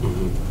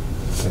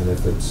 Mm-hmm. And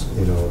if it's,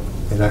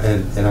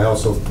 and I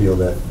also feel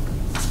that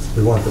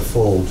we want the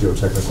full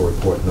geotechnical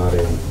report, not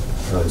a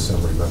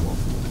summary memo,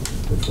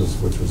 which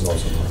was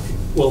also an option.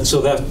 Well, so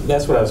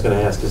that's what I was going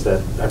to ask, is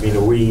that, I mean,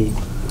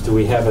 do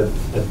we have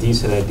a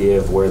decent idea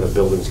of where the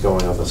building's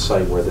going on the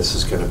site, where this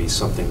is going to be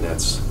something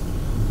that's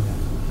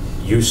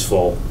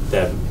useful,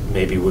 that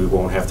maybe we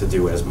won't have to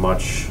do as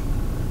much,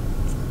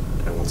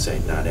 I won't say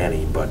not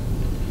any, but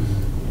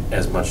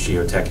as much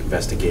geotech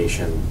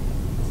investigation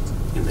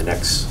in the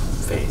next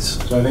phase?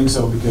 So I think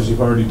so, because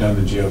you've already done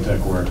the geotech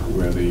work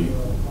where the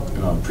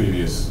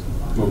previous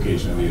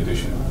location of the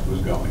addition was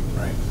going,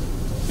 right?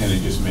 And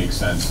it just makes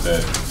sense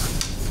that,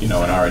 in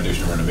our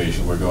addition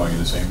renovation, we're going in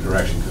the same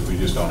direction because we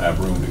just don't have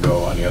room to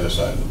go on the other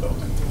side of the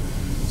building.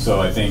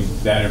 So I think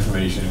that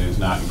information is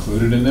not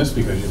included in this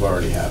because you've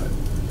already have it.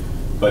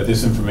 But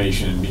this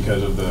information,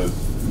 because of the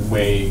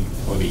way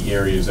or the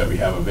areas that we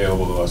have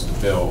available to us to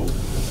build,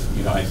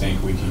 I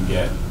think we can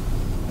get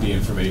the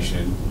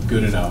information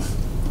good enough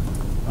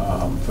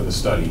for the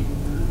study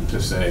to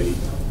say,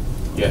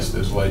 yes,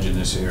 there's ledge in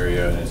this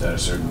area and it's at a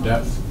certain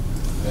depth,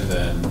 and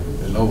then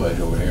there's no ledge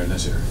over here in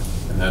this area.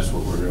 And that's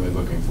what we're really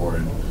looking for.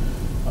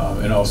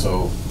 And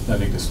also, I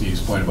think to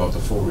Steve's point about the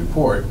full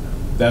report,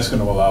 that's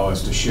going to allow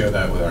us to share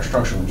that with our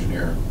structural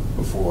engineer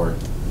before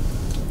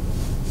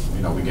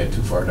we get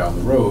too far down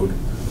the road,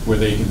 where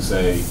they can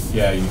say,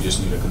 yeah, you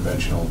just need a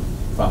conventional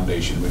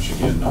foundation, which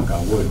again, knock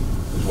on wood,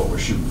 is what we're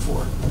shooting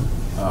for.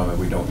 And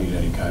we don't need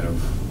any kind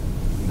of,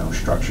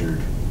 structured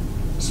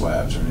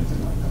slabs or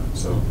anything like that.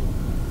 So,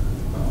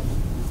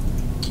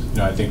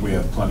 I think we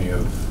have plenty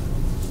of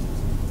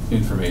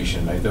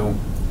information.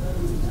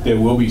 There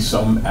will be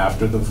some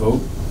after the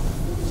vote,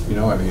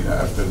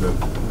 after the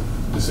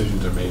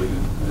decisions are made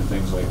and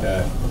things like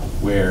that,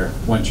 where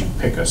once you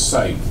pick a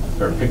site,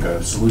 or pick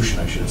a solution,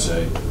 I should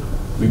say,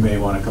 we may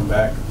want to come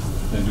back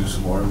and do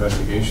some more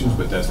investigations,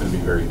 but that's going to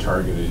be very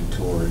targeted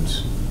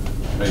towards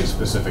a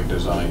specific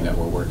design that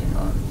we're working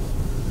on.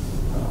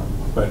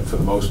 But for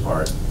the most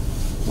part,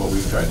 what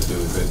we've tried to do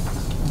is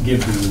give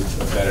you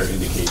a better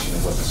indication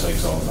of what the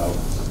site's all about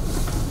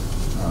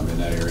in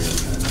that area.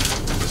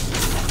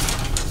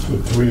 So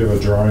do we have a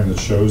drawing that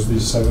shows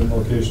these 7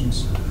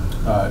 locations?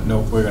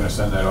 Nope, we're going to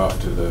send that off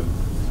to the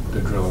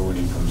driller when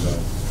he comes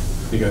out.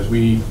 Because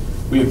we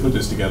had put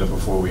this together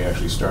before we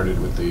actually started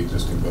with the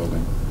existing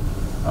building.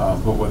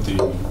 But what the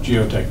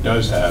geotech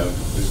does have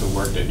is the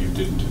work that you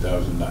did in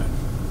 2009.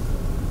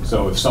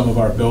 So if some of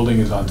our building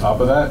is on top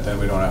of that, then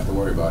we don't have to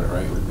worry about it,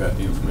 right? We've got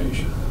the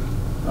information.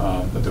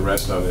 But the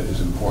rest of it is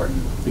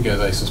important,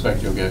 because I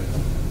suspect you'll get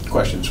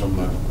questions from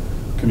the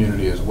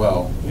community as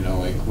well,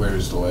 like where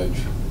is the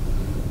ledge?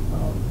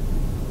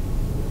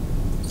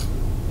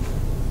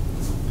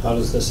 How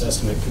does this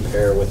estimate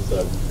compare with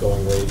the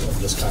going rate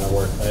of this kind of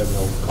work? I have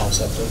no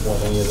concept of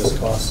what any of this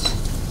costs.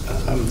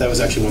 That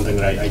was actually one thing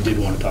that I did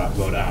want to talk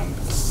about.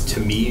 To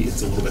me,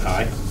 it's a little bit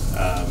high.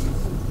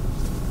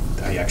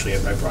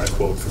 I brought a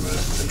quote from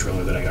a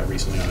driller that I got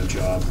recently on a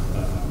job.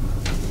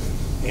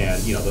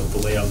 And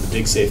the layout and the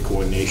dig safe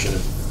coordination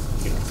of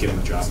getting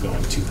the job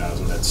going,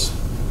 2,000, that's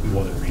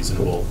more than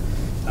reasonable.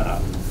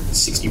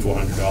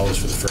 $6,400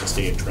 for the first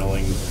day of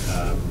drilling.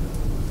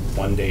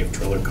 1 day of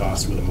driller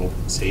cost with a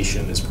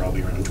mobilization is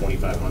probably around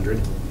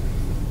 $2,500.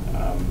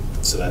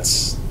 So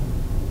that's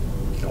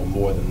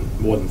more than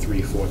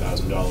 $3,000 or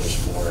 $4,000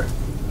 for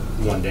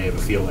 1 day of a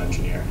field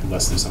engineer,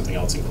 unless there's something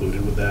else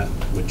included with that,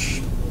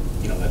 which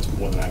that's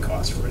more than that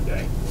cost for a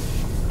day.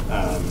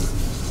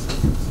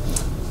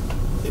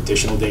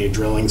 Additional day of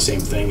drilling, same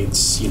thing.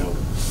 It's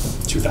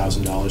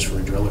 $2,000 for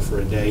a driller for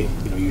a day.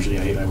 Usually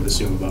I would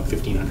assume about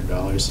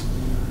 $1,500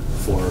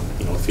 for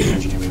a field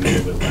engineer, maybe a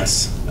little bit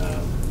less.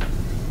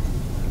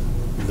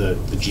 The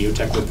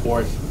geotech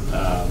report,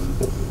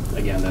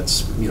 again,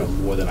 that's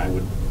more than I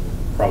would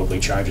probably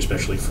charge,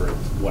 especially for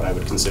what I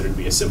would consider to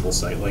be a simple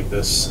site like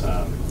this.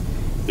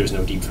 There's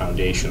no deep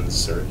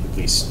foundations, or at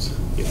least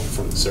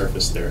from the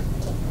surface there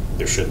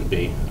shouldn't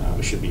be.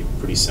 It should be a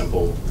pretty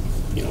simple,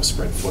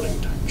 spread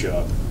footing type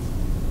job.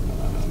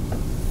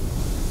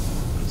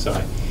 So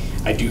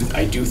I do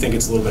think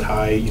it's a little bit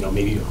high.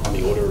 Maybe on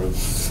the order of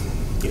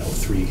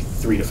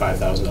 $3,000 to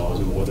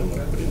 $5,000 more than what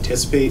I would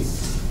anticipate.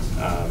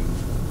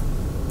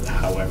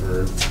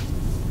 However,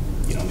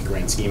 in the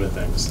grand scheme of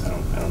things, I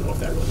don't know if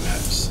that really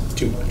matters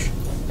too much.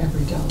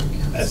 Every dollar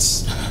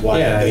counts. That's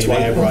why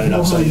I brought it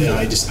up. So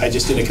I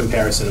just did a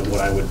comparison of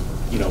what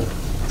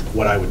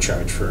I would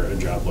charge for a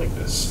job like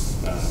this.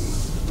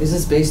 Is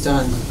this based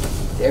on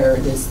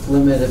this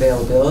limited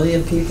availability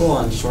of people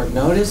on short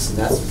notice, and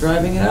that's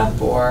driving it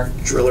up, or?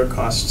 Driller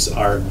costs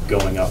are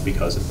going up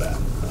because of that.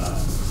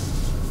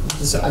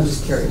 I'm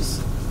just curious.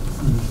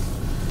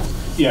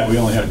 Yeah, we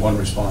only had one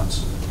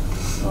response.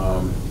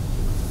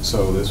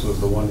 So this was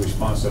the one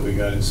response that we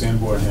got, and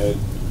Sanborn had,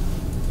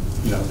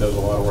 does a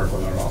lot of work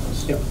with our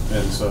office. Yep.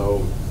 And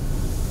so,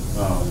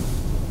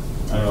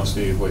 I don't know,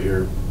 Steve, what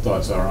your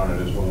thoughts are on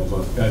it as well,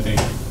 but I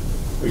think,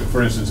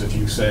 for instance, if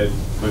you said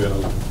we're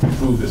going to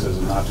approve this as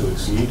a not to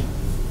exceed,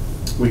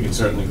 we can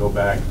certainly go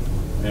back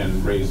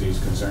and raise these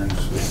concerns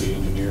with the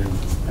engineer and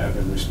have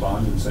him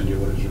respond and send you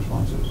what his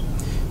response is.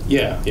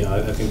 Yeah,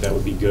 I think that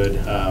would be good.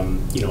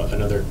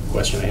 Another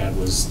question I had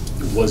was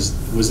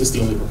this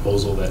the only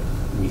proposal that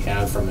we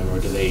have from them, or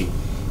do they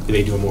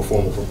do a more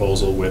formal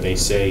proposal where they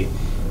say,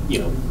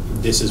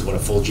 this is what a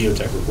full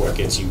geotech report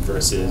gets you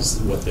versus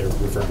what they're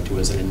referring to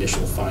as an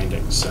initial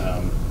findings?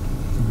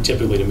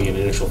 Typically, to me, an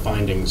initial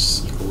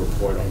findings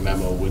report or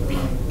memo would be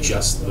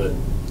just the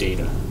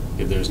data.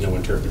 If there's no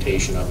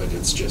interpretation of it,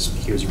 it's just,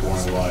 here's your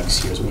boring logs,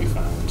 here's what we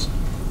found,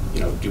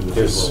 do with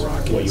this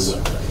what you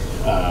will.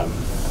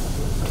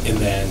 And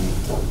then,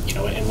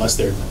 unless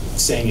they're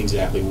saying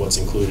exactly what's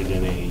included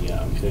in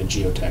a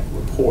geotech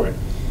report,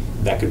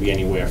 that could be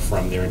anywhere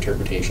from their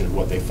interpretation of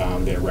what they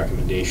found, their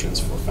recommendations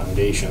for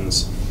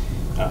foundations.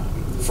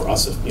 For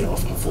us, a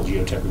full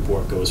geotech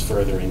report goes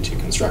further into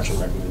construction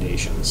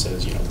recommendations.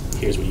 Says,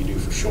 here's what you do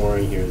for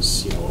shoring.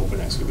 Here's,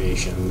 open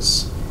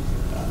excavations,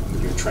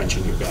 your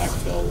trenching, your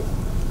backfill,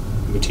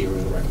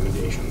 material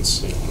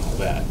recommendations, and all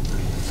that.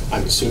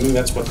 I'm assuming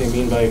that's what they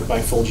mean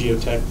by full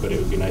geotech, but it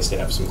would be nice to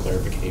have some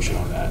clarification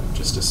on that,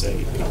 just to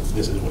say,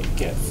 this is what you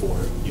get for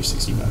your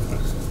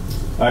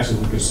 6,500.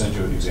 Actually, we could send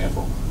you an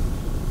example.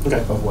 Okay.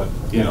 Of what,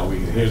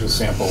 here's a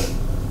sample,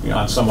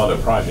 on some other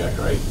project,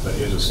 right? But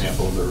here's a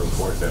sample of the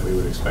report that we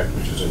would expect,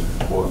 which is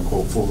a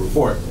quote-unquote full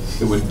report.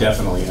 It would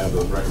definitely have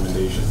those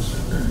recommendations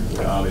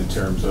in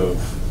terms of,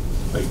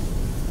 like,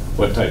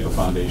 what type of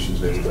foundations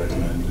they would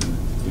recommend,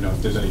 and,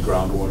 if there's any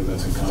groundwater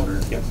that's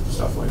encountered,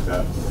 stuff like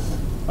that.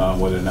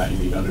 Whether or not you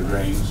need under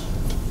drains,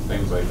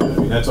 things like that. I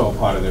mean, that's all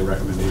part of their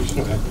recommendations.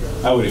 Okay.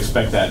 I would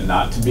expect that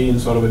not to be in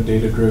sort of a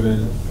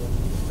data-driven,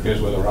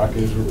 here's where the rock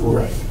is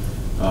report. Right.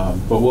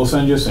 But we'll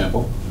send you a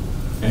sample,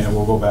 and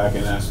we'll go back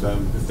and ask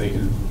them if they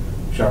can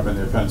sharpen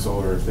their pencil,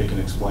 or if they can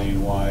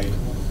explain why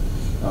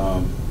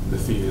the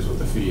fee is what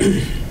the fee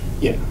is.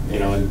 Yeah,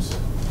 and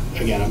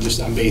again, I'm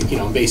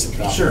basing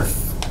it off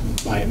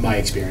of my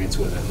experience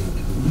with it, and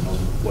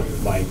what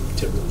my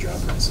typical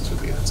job prices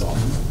would be. That's all.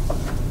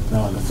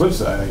 Now, on the flip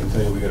side, I can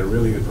tell you we got a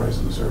really good price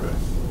on the survey.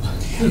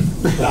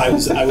 I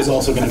was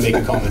also going to make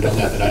a comment on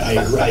that.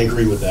 I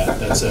agree with that.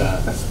 That's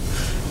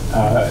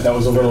that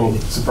was a little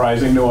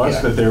surprising to us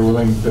that they're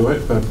willing to do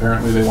it, but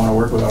apparently they want to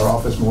work with our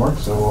office more.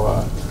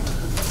 So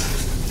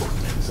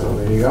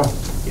there you go.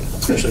 Yeah,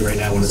 especially right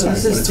now when it's hard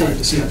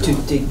to see.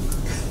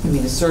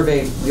 The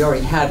survey, we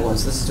already had one,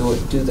 so this is to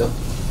do the.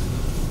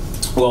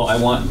 Well,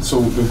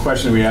 so the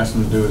question we asked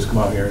them to do is come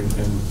out here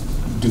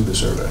and do the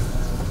survey.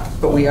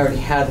 But we already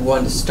had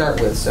one to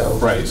start with, so.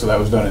 Right, so that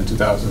was done in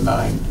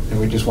 2009, and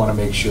we just want to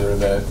make sure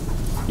that,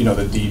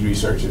 the deed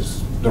research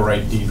is the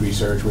right deed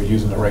research, we're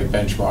using the right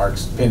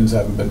benchmarks, pins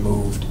haven't been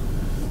moved.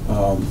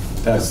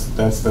 That's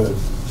the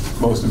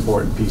most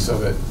important piece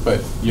of it.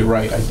 But you're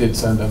right, I did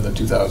send them the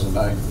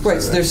 2009 survey.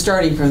 Right, so they're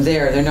starting from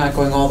there. They're not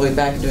going all the way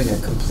back and doing a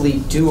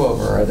complete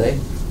do-over, are they?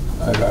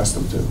 I've asked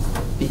them to.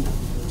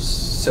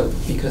 So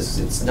because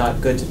it's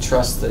not good to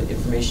trust the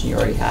information you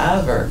already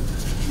have, or?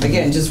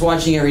 Again, just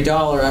watching every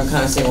dollar, I'm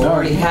kind of saying, well, we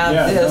already have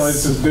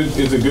this. No,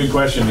 it's a good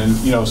question, and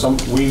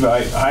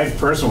I've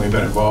personally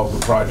been involved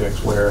with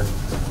projects where,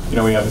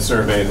 we have a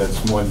survey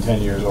that's more than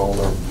 10 years old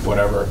or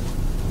whatever,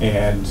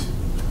 and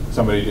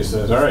somebody just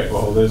says, all right,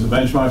 well, there's the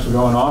benchmarks we're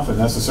going off, and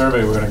that's the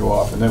survey we're going to go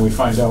off, and then we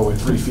find out we're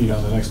 3 feet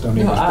on the next door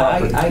neighbor's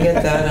property. I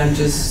get that. I'm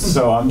just.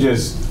 So I'm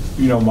just,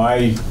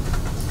 my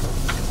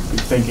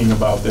thinking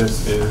about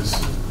this is,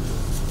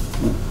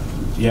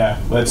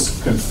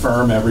 let's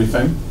confirm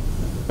everything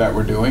that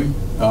we're doing.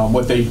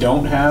 What they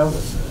don't have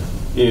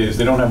is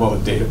they don't have all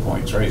the data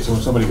points, right? So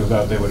when somebody goes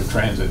out there with a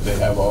transit, they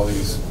have all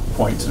these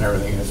points and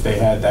everything. And if they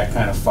had that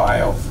kind of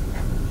file,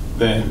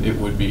 then it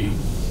would be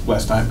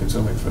less time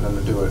consuming for them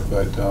to do it.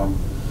 But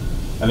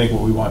I think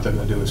what we want them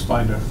to do is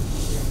find a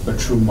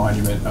true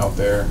monument out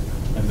there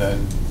and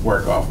then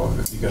work off of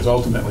it. Because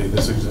ultimately,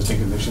 this existing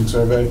condition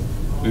survey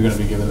is going to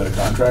be given to the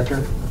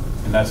contractor,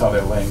 and that's how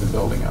they're laying the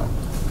building out.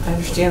 I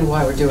understand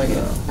why we're doing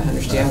it. I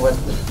understand why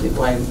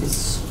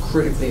it's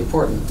critically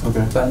important.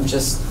 Okay. But I'm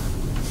just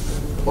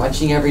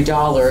watching every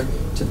dollar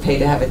to pay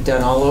to have it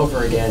done all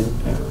over again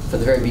from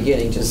the very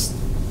beginning just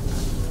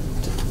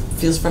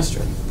feels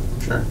frustrating.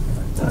 Sure.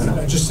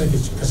 I just think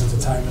it's because of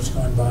the time that's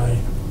gone by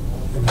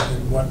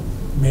and what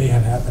may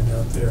have happened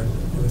out there in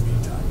the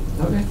meantime.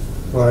 Okay.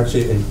 Well,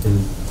 actually, in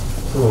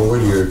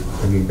Whittier,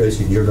 I mean,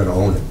 basically, you're gonna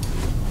own it.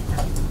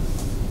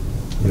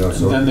 You know,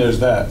 so. And then there's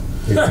that.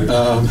 If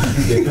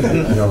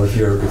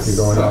you're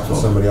going off of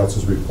somebody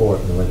else's report,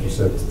 and like you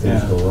said,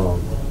 things go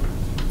wrong,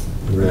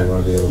 you really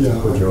want to be able to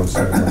put your own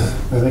stamp on it.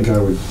 I think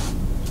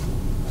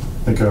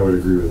I would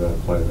agree with that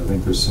plight. I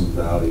think there's some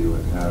value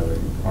in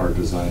having our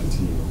design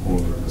team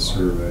owning the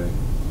survey,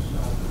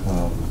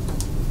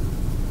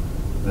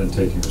 and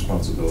taking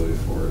responsibility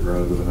for it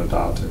rather than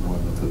adopting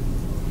one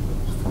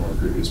from a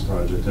previous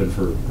project. And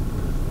for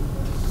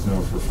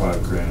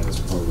 $5,000, it's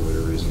probably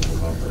a reasonable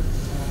number.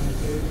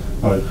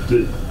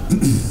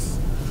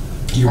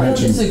 You I don't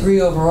mentioned disagree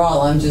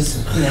overall. I'm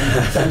just,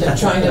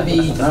 trying to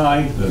be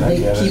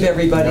keep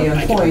everybody on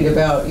point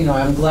about.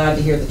 I'm glad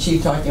to hear the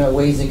chief talking about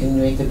ways he can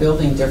make the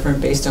building different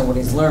based on what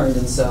he's learned,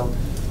 and so,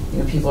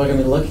 people are going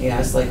to be looking at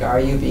us like, are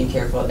you being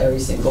careful at every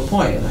single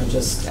point? And I'm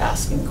just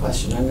asking the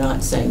question. I'm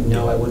not saying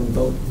no, I wouldn't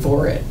vote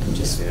for it. I'm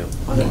just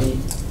want to be.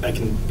 I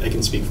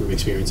can speak from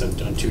experience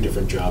on 2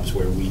 different jobs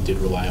where we did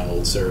rely on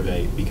old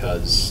survey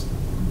because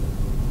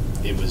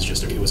it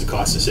was a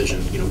cost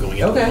decision, going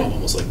into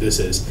almost like this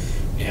is.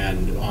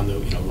 And on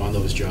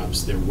those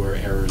jobs, there were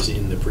errors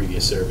in the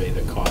previous survey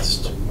that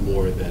cost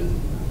more than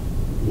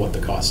what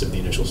the cost of the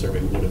initial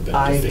survey would have been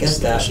to fix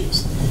the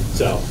issues.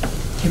 So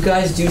you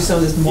guys do some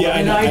of this more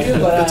than I do,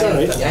 but that's all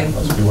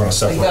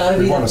right.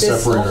 we want to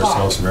separate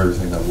ourselves from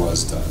everything that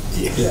was done.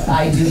 Yeah.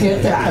 I do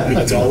get that.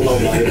 That's all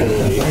about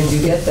liability. I do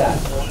get that.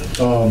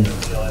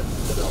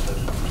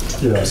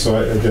 So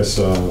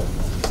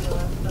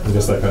I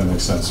guess that kind of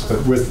makes sense.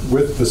 But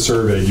with the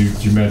survey,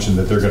 you mentioned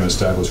that they're going to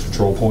establish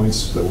control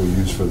points that we'll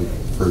use for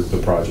the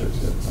project.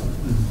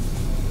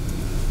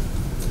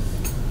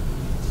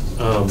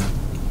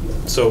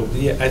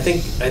 I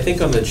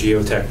think on the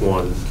geotech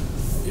one,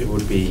 it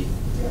would be,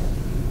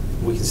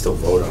 we can still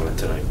vote on it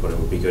tonight, but it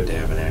would be good to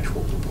have an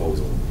actual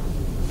proposal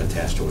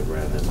attached to it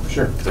rather than.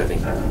 Sure. Because I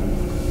think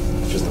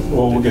it's just.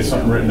 We'll get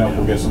something written up.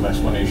 We'll get some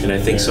explanation. And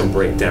I think some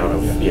breakdown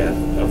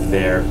of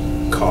their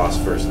cost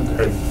versus.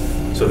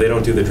 So they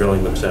don't do the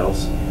drilling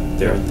themselves.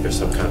 They're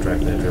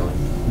subcontracting the drilling.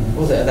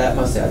 Well, that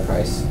must add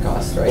price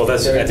cost, right? Well, I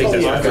think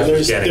that's what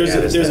there's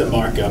getting a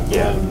markup.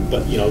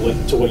 But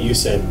to what you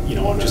said,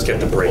 on just get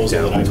the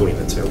breakdown between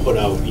the two. Put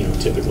out,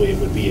 typically it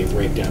would be a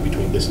breakdown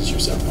between this is your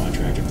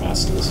subcontractor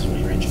cost and this is what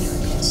your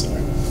engineering costs are.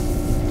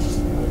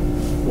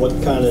 What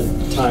kind of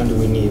time do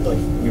we need? Like,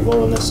 we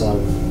vote on this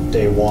on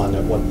day 1.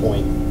 At what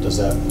point does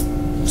that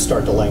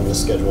start delaying the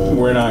schedule?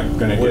 We're not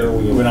going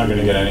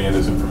to get any of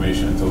this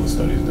information until the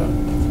study's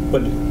done.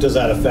 But does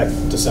that affect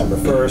December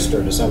 1st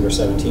or December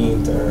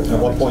 17th? Or at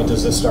what point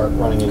does this start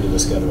running into the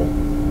schedule?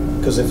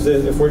 Because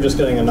if we're just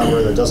getting a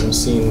number that doesn't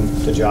seem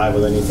to jive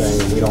with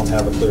anything, and we don't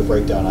have a clear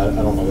breakdown, I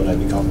don't know that I'd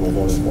be comfortable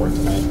voting for it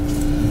tonight.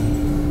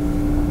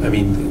 I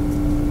mean,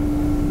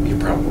 you're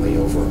probably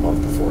over a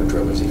month before a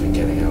driller's even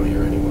getting out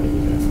here anyway,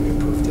 even if we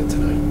approved it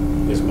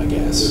tonight, is my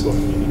guess. We're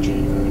looking into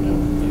January now.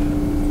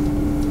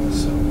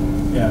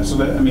 So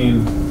that, I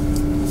mean,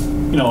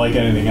 like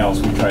anything else,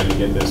 we tried to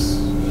get this,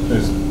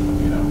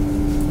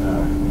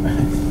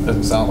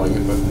 doesn't sound like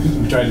it, but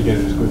we tried to get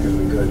it as quick as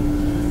we could,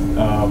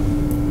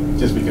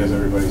 just because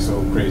everybody's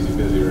so crazy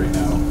busy right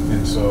now.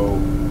 And so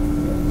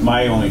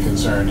my only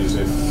concern is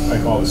if I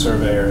call the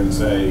surveyor and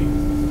say,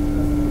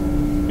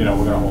 we're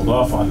going to hold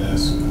off on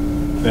this,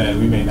 then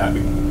we may not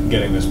be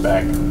getting this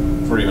back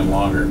for even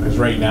longer. Because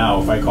right now,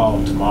 if I call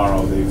them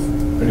tomorrow,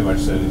 they've pretty much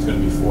said it's going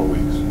to be 4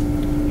 weeks.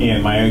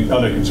 And my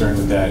other concern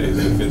with that is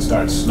if it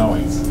starts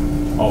snowing,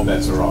 all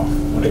bets are off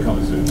when it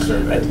comes to the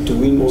survey. Do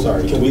we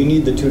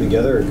need the 2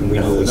 together, or can we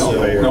do this? No,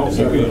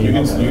 you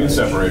can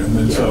separate them.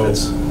 And so,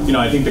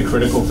 I think the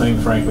critical thing,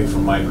 frankly,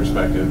 from my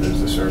perspective, is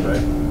the survey.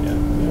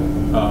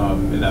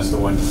 And that's the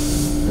one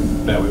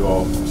that we've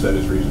all said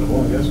is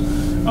reasonable, I guess.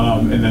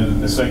 And then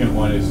the second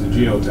one is the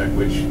geotech,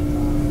 which,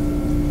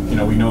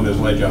 we know there's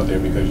ledge out there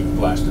because you've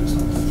blasted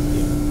something.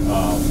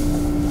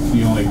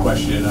 The only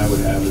question I would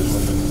have is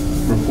when the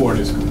report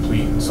is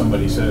complete and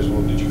somebody says,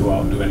 well, did you go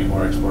out and do any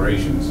more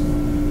explorations?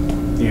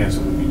 The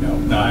answer would be no.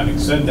 Now, having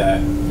said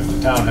that, if the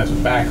town has a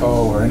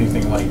backhoe or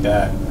anything like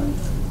that,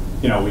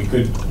 we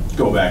could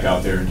go back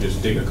out there and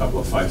just dig a couple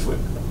of 5-foot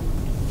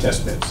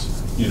test pits,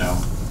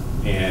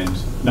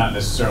 and not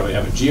necessarily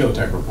have a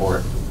geotech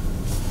report,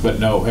 but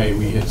no, hey,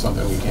 we hit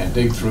something we can't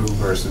dig through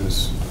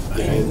versus.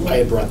 Yeah, I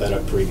had brought that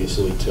up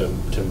previously to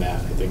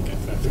Matt, I think, I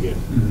forget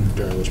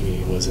during which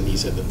meeting it was, and he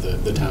said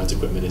that the town's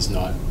equipment is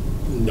not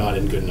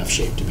in good enough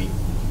shape to be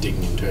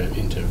digging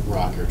into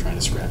rock or trying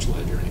to scratch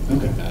ledge or anything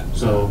like that.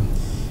 So,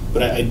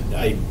 but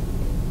I'm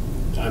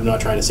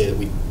not trying to say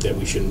that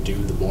we shouldn't do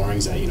the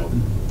borings. I'm a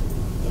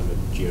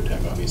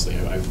geotech, obviously.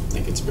 I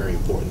think it's very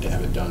important to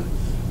have it done,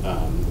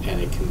 and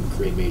it can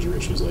create major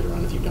issues later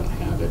on if you don't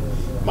have it.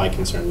 My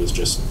concern was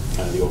just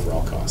kind of the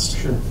overall cost.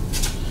 Sure.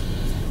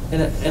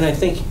 And I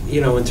think,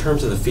 in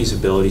terms of the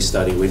feasibility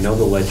study, we know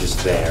the ledge is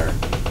there.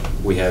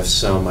 We have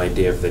some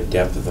idea of the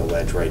depth of the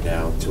ledge right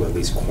now to at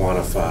least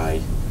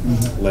quantify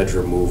ledge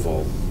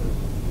removal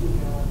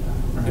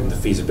in the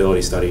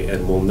feasibility study,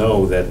 and we'll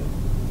know that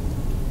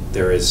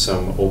there is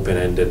some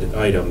open-ended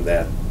item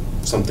that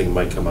something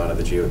might come out of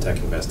the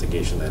geotech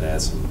investigation that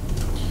adds some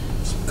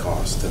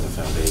cost to the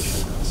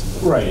foundation.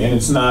 Possibly. right, and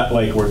it's not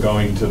like we're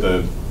going to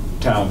the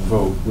town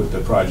vote with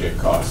the project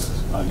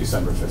costs on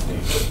December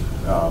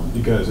 15th.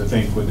 Because I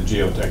think what the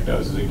geotech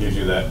does is it gives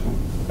you that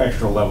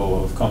extra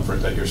level of comfort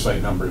that your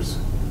site numbers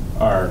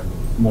are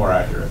more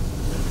accurate.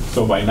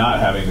 So by not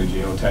having the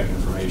geotech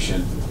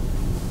information,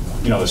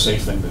 the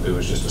safe thing to do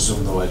is just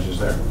assume the ledge is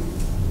there.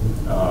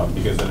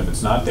 Because then if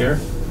it's not there,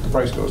 the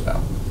price goes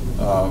down.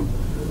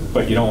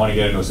 But you don't want to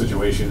get into a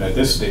situation at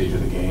this stage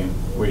of the game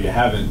where you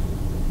haven't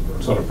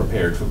sort of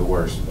prepared for the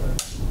worst.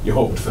 You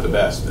hoped for the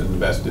best, and the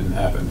best didn't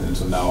happen, and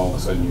so now all of a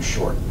sudden you're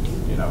short,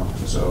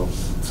 So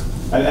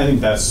I think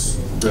that's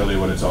really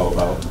what it's all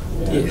about.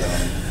 And,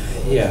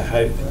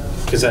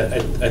 because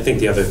I think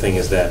the other thing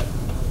is that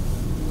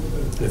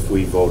if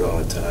we vote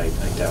on it tonight,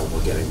 I doubt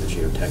we're getting the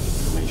geotech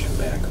information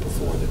back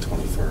before the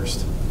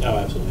 21st. No,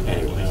 absolutely.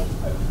 Anyway,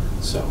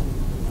 so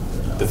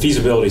the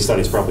feasibility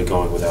study is probably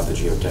going without the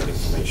geotech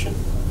information,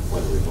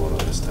 whether we vote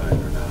on this time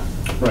or not.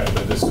 Right,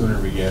 but the sooner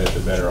we get it,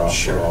 the better off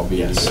we'll all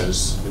be,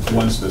 because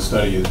once the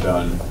study is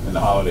done and the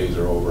holidays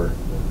are over,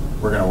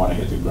 we're going to want to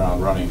hit the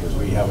ground running, because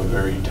we have a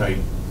very tight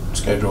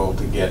schedule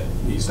to get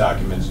these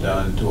documents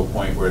done to a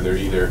point where they're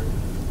either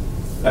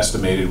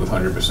estimated with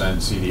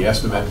 100% CD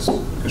estimates,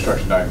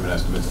 construction document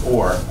estimates,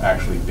 or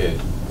actually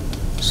bid.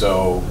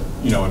 So,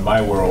 in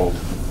my world,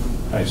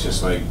 it's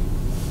just like,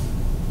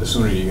 the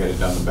sooner you get it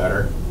done, the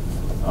better.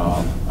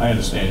 I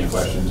understand your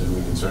questions, and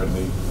we can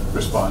certainly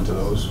respond to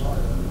those.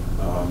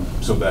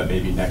 So that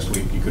maybe next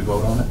week you could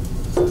vote on it?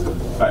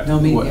 No,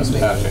 me. I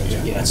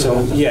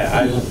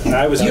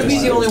was. You'd be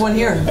the only one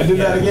here. I did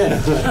that again.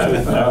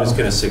 I was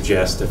going to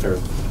suggest if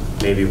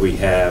maybe we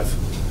have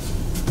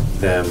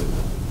them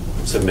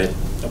submit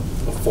a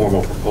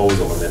formal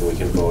proposal, and then we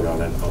can vote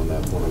on it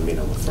when we meet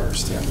on the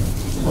 1st. Yeah.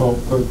 Well,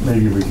 but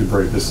maybe we could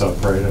break this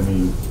up, right? I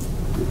mean,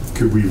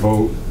 could we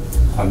vote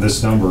on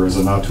this number as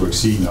a not to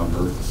exceed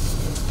number,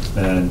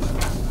 and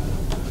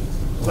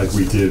like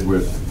we did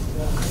with,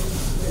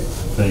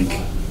 I think,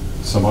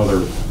 some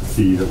other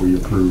fee that we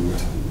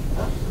approved,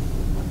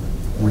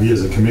 we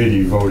as a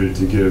committee voted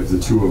to give the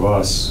two of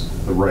us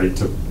the right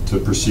to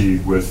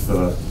proceed with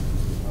the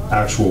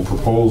actual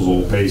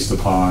proposal based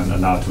upon a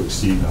not to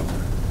exceed number,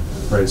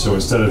 right? So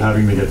instead of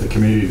having to get the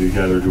committee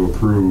together to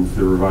approve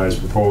the revised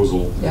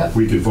proposal,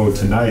 we could vote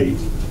tonight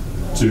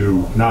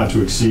to not to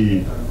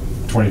exceed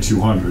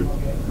 2,200 or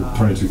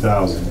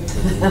 22,000.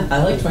 I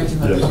like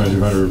 2,200. Yeah,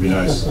 2,200 would be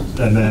nice.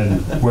 And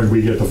then when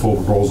we get the full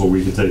proposal,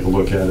 we could take a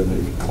look at it,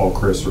 maybe call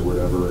Chris or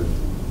whatever,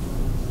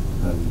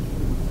 and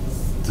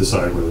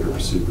decide whether to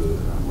proceed with it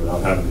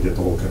without having to get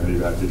the whole committee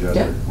back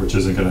together, which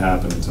isn't going to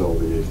happen until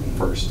the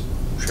 1st.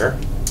 Sure.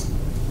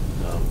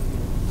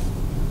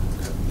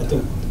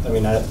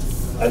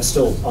 I'm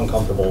still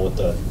uncomfortable with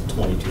the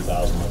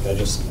 22,000.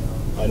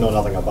 I know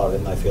nothing about it,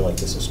 and I feel like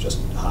this is just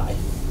high.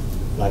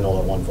 And I know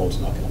that one vote's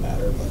not going to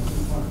matter, but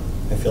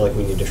I feel like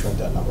we need to shrink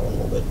that number a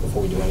little bit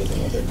before we do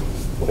anything with it.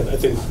 I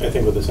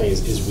think what they're saying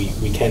is we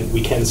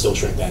can still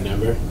shrink that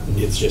number.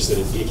 It's just that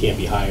it can't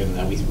be higher than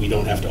that. We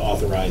don't have to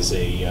authorize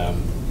we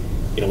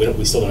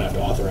still don't have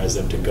to authorize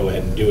them to go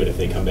ahead and do it if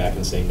they come back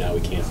and say, no,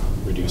 we can't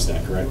reduce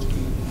that, correct?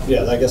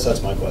 Yeah, I guess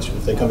that's my question.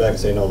 If they come back and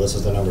say, no, this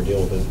is the number,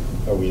 deal with it,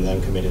 are we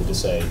then committed to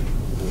say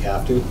we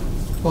have to?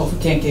 Well, if we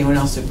can't get anyone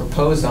else to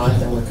propose on it,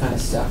 then we're kind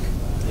of stuck.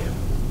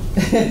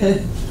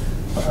 Yeah.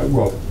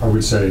 Well, I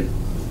would say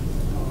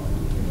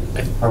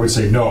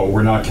no,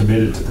 we're not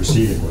committed to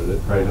proceeding with it,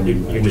 right? I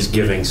mean, you're just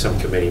giving some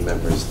committee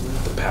members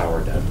the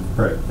power to.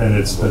 Right, and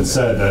it's been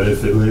said that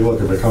if it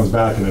comes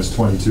back and it's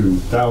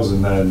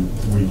 22,000, then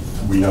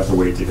we have to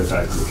wait to get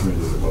back to the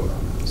committee to vote on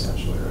it,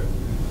 essentially, right?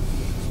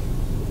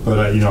 But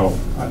I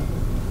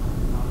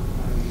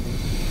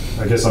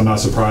guess I'm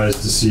not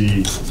surprised to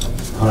see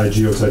high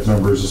geotech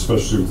numbers,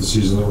 especially with the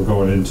season that we're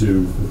going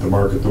into, with the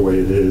market the way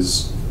it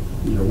is.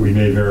 We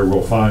may very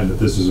well find that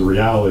this is a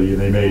reality, and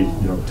they may,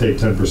 take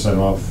 10%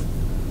 off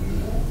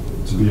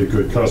to be a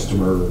good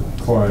customer or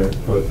client,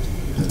 but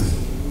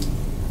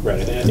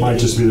it might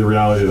just be the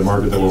reality of the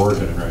market that we're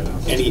working in right now.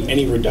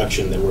 Any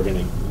reduction that we're going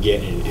to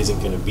get in isn't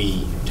going to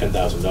be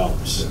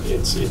 $10,000.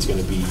 It's going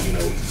to be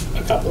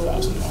a couple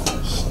of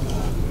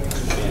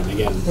 $1,000.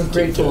 again. We're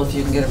grateful if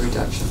you can get a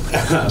reduction.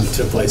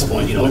 To Blake's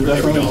point, you know, We'll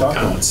every definitely dollar talk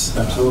about it. counts.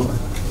 Absolutely.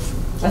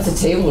 That's a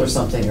table or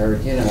something, or,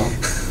 you know.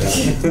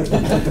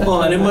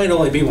 Well, and it might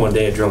only be one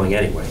day of drilling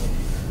anyway,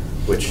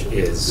 which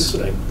is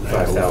I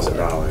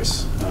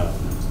 $5,000.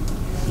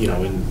 You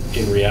know,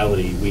 in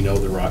reality, we know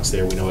the rock's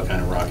there, we know what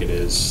kind of rock it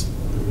is.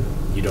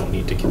 You don't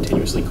need to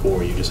continuously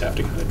core, you just have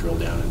to kind of drill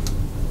down and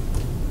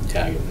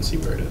tag it and see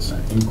where it is.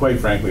 And quite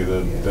frankly,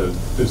 the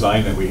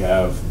design that we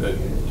have, that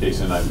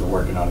Jason and I have been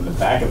working on in the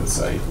back of the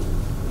site,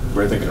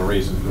 we're thinking of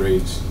raising the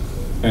grades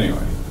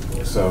anyway.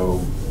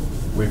 So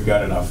we've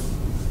got enough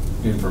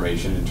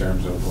information in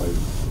terms of like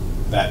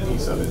that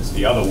piece of it. It's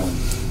the other one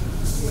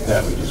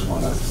that we just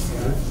want to,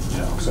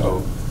 you know,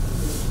 so,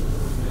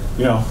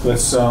 you know,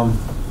 let's,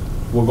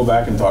 we'll go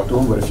back and talk to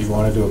them, but if you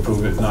wanted to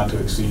approve it not to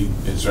exceed,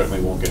 it certainly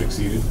won't get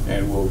exceeded,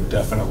 and we'll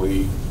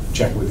definitely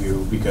check with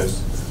you,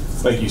 because,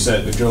 like you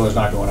said, the driller's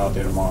not going out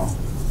there tomorrow.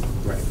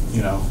 Right.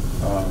 You know,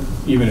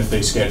 even if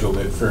they scheduled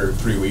it for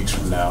 3 weeks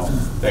from now,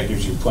 that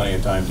gives you plenty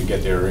of time to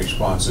get their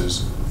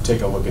responses, take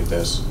a look at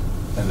this,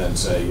 and then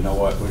say, you know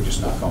what, we're just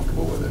not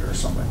comfortable with it, or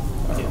something.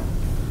 I don't know.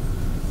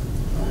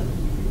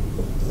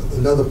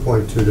 Another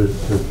point too to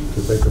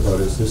think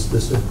about is this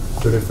is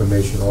good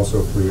information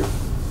also if we're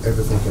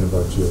ever thinking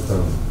about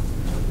geothermal.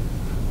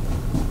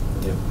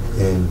 Yep.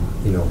 And,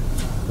 you know,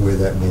 where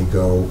that may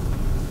go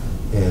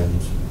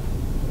and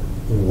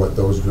what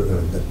those,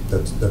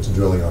 that's a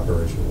drilling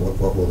operation.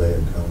 What will they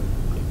encounter?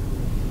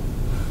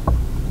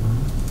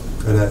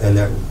 And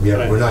that,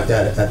 we're not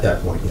at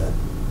that point yet.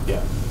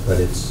 Yeah. But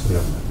it's, you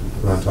know,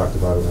 Ron talked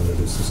about it under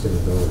the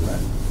sustainability.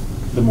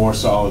 Right. The more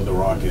solid the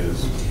rock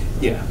is,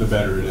 Yeah. the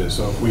better it is.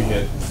 So if we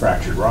hit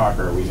fractured rock,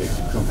 or we hit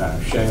some kind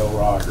of shale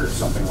rock or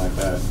something like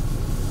that.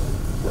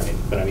 Right,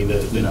 but I mean,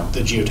 the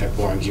geotech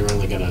borings, you're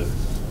only gonna,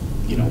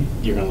 you know,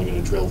 you're only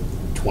gonna drill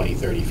 20,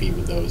 30 feet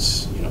with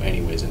those, you know,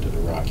 anyways into the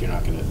rock. You're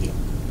not gonna, you know,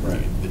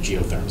 Right. The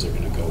geotherms are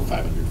gonna go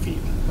 500 feet,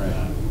 Right.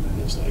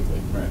 Most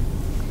likely. Right.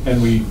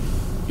 And we,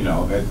 you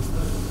know, at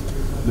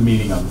the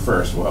meeting on the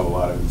 1st, we'll have a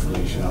lot of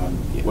information on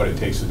what it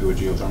takes to do a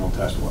geothermal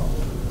test well.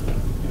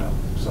 You know,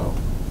 so.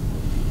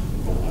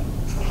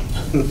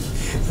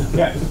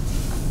 Yeah,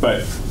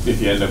 but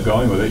if you end up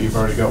going with it, you've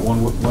already got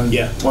one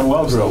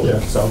well drilled. Yeah.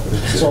 So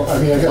I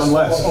mean, I guess one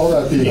less. all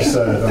that being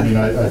said, I mean,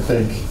 I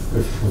think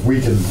if we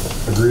can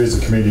agree as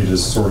a committee to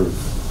sort of,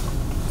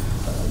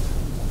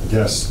 I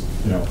guess,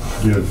 you know,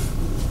 give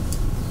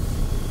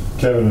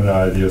Kevin and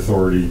I the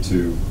authority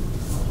to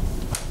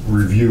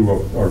review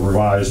a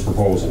revised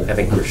proposal. I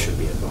think Chris should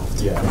be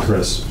involved. Yeah. And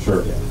Chris,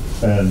 sure. Yeah.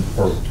 And,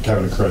 or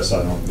Kevin and Chris,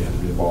 I don't need to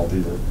be involved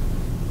either.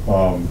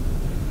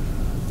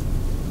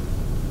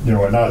 You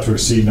know, a not to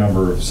exceed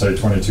number of, say,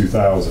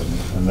 22,000,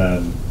 and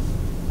then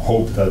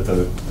hope that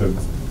the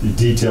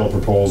detailed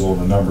proposal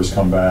and the numbers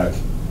come back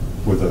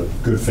with a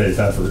good faith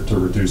effort to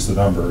reduce the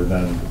number, and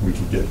then we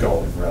can get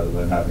going rather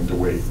than having to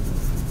wait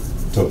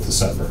till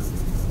December.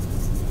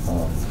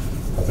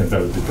 I think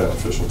that would be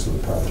beneficial to the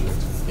project.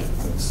 Yeah.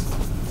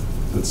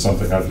 It's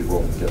something I'd be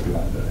willing to get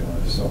behind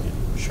anyway, so.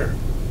 Sure.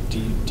 Do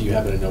you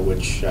happen to know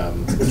which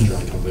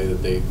drilling company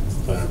that they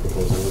plan on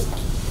proposing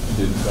with?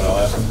 Didn't, but I'll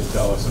ask them to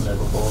tell us in their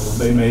proposal.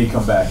 They may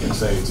come back and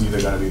say it's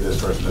either going to be this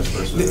person, this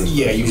person, this person.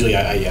 Yeah, usually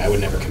I would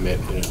never commit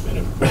in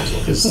a proposal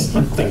because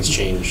things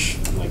change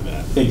like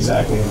that.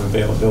 Exactly, and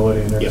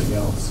availability and everything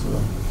else. So.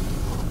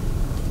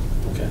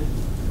 Okay.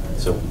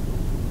 So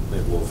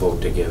maybe we'll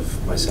vote to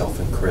give myself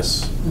and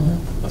Chris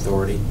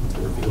authority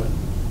to review it,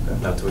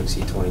 not to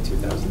exceed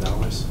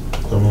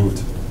 $22,000. So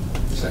moved.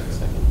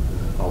 Second.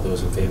 All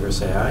those in favor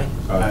say aye.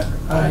 Aye.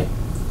 Aye.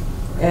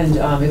 And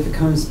if it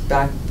comes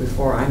back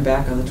before I'm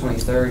back on the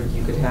 23rd,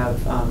 you could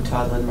have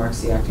Todd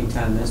Lindmark's the acting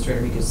town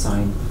administrator. He could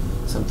sign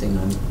something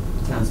on the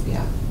town's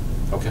behalf.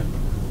 Okay.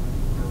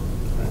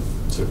 All right.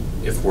 So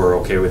if we're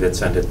okay with it,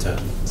 send it to.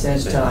 Send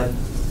it to Todd.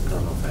 I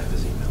don't know if I have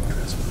his email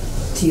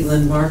address. T.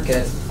 Lindmark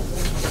at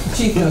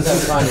Chief knows how to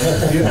find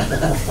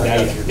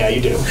it. Now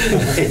you do.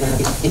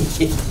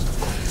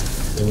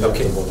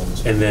 Okay.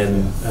 And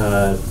then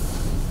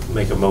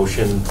make a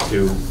motion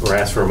to, or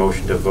ask for a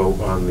motion to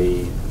vote on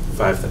the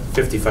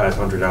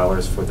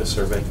 $5,500 for the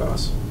survey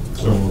costs.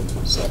 So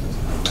moved. Second.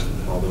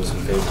 All those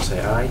in favor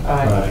say aye.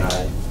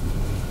 Aye.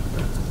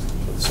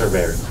 The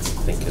surveyor,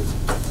 I think, can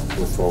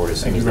move forward as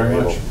soon Thank as you they're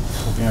very able. much.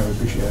 Yeah, we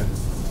appreciate it.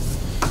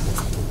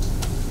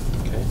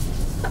 Okay.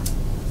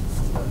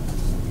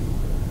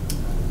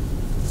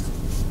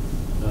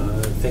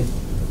 I think,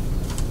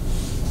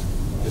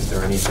 is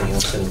there anything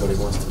else anybody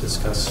wants to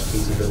discuss,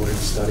 feasibility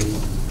study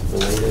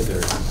related,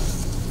 or?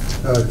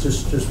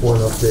 Just one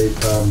update.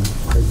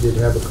 I did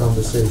have a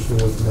conversation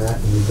with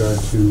Matt in regard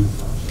to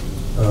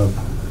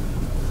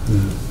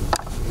the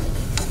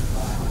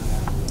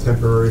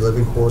temporary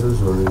living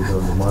quarters or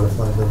the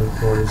modified living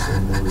quarters,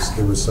 and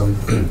there was some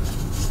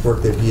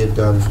work that he had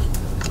done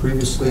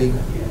previously,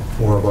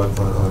 more about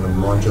on a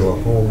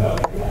modular home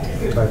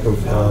type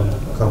of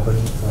company.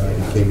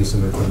 He gave me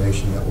some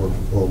information that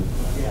we'll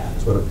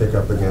sort of pick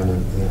up again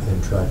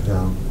and track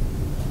down.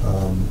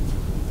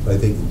 But I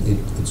think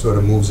it sort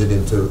of moves it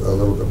into a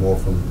little bit more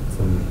from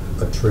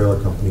a trailer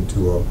company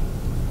to a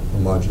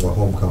modular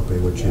home company,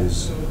 which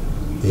is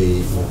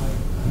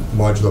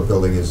modular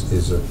building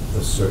is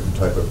a certain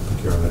type of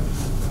procurement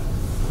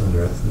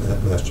under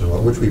Mass General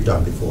law, which we've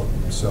done before.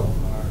 So,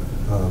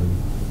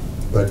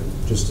 but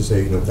just to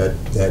say,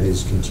 that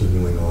is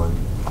continuing on,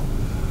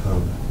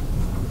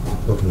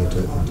 looking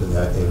into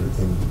that,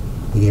 and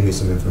he gave me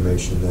some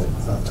information that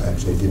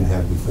actually I didn't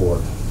have before,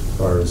 as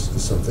far as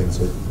some things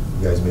that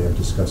you guys may have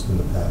discussed in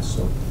the past.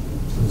 So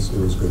it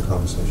was a good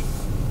conversation.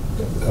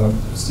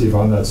 Steve,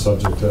 on that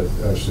subject, I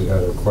actually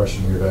had a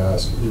question here to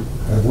ask.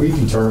 Have we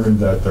determined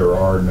that there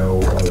are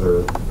no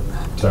other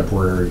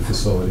temporary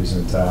facilities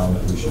in town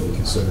that we should be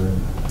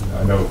considering?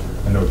 I know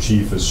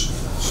Chief is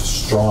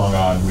strong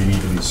on we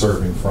need to be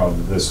serving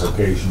from this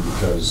location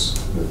because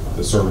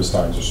the service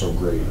times are so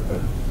great.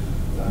 But,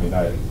 I mean,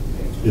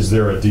 is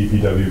there a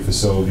DPW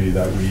facility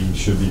that we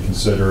should be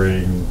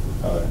considering?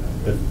 I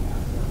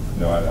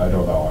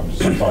don't know. I'm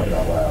just talking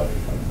out loud. I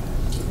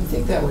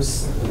think that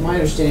was, my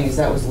understanding is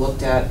that was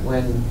looked at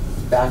when,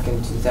 back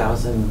in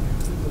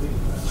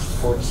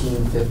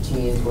 2014,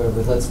 15,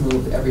 whatever, let's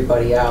move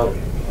everybody out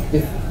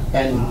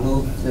and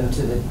move them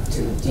to the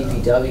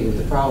DPW.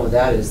 The problem with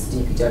that is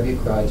the DPW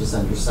garage is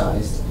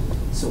undersized.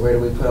 So where do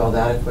we put all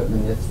that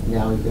equipment if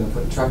now you're going to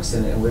put trucks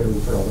in it, and where do we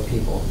put all the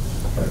people?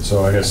 Right,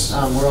 so I guess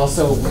we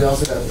also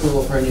got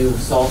approval for a new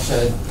salt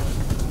shed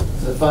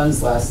for the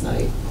funds last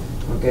night.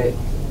 We're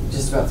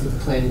just about through the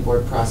planning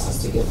board process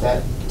to get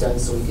that done,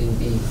 so we can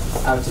be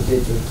out to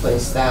bid to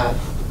replace that.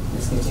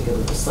 It's going to take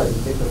a slightly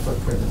bigger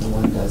footprint than the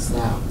one does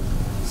now.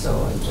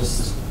 So I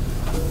just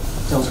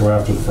don't. So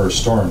after the first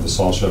storm, the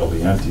salt shed will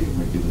be empty, and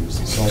we can use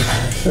the salt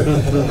shed.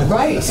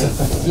 Right.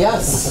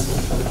 Yes.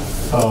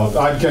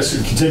 I guess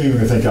continuing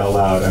to think out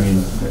loud. I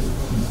mean,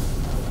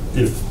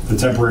 if the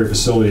temporary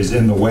facility is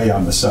in the way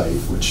on the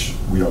site, which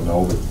we don't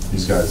know, but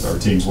these guys, our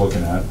team's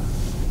looking at,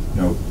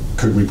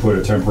 could we put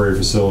a temporary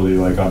facility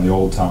like on the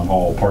old town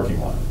hall parking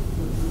lot?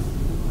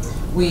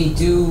 We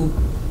do,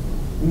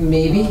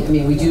 maybe. I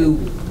mean, we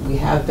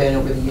have been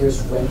over the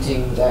years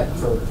renting that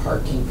for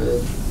parking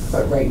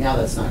but right now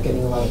that's not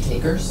getting a lot of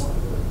takers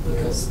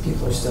because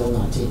people are still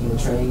not taking the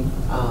train.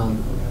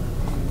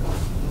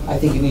 I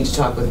think you need to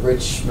talk with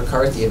Rich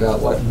McCarthy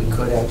about what we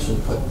could actually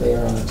put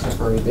there on a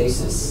temporary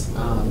basis.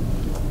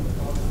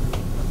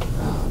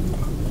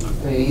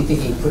 Are you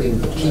thinking putting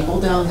the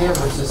people down there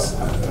versus?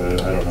 I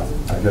don't know.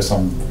 I guess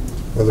I'm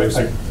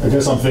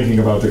thinking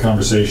about the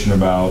conversation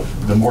about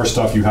the more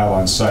stuff you have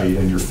on site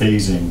and you're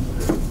phasing,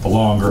 the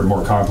longer and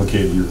more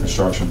complicated your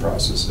construction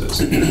process is.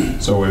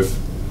 So if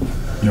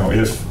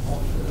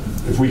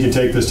we could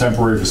take this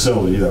temporary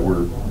facility that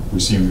we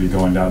seem to be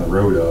going down the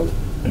road of,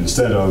 and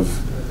instead of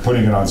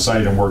putting it on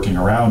site and working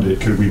around it,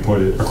 could we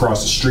put it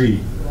across the street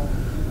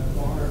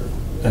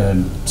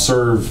and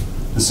serve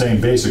the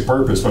same basic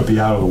purpose but be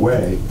out of the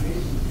way?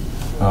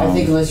 I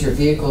think unless your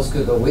vehicles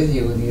could go with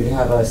you, you'd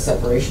have a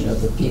separation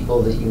of the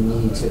people that you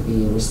need to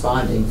be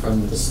responding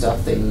from the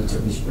stuff they need to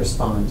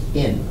respond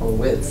in or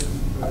with.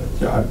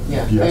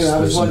 Yes, I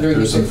was wondering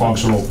there's some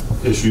functional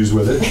issues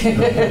with it.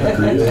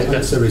 Agreed.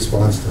 That's the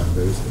response time,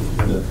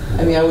 basically.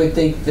 I mean, I would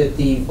think that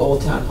the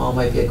Old Town Hall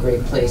might be a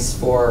great place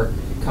for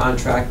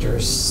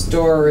contractors'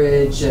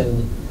 storage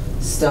and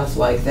stuff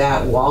like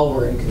that while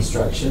we're in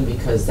construction,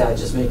 because that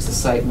just makes the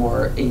site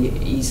more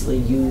easily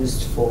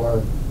used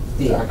for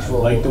the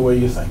actual. I like the way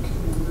you think.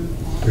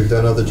 We've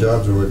done other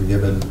jobs where we've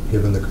given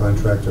the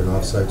contractor an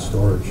off-site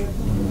storage,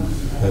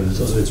 and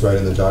it's right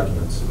in the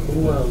documents.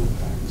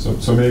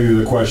 So maybe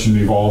the question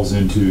evolves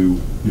into,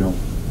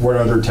 what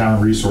other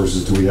town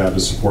resources do we have to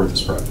support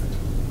this project?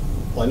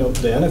 Well, I know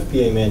the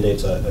NFPA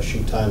mandates a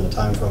shoot time, the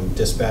time from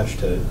dispatch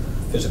to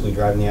physically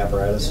driving the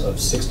apparatus of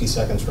 60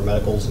 seconds for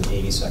medicals and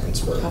 80 seconds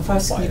for How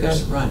fast can you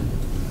guys run?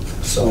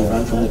 So we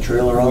run from the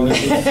trailer all we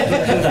need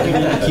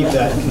to keep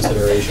that in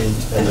consideration.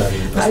 And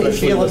then how do you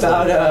feel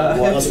about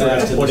once we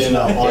have to put in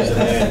an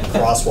on-demand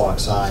crosswalk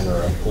sign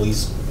or a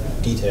police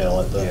detail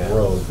at the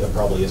road, that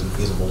probably isn't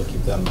feasible to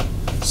keep them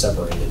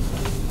separated.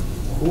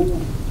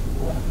 Who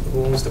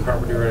owns the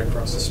property right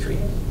across the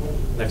street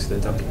next to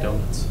the Dunkin'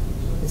 Donuts?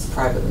 It's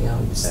privately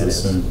owned. It's the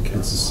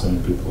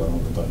same people that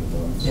own the Dunkin'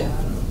 Donuts. Yeah.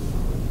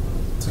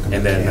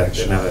 And then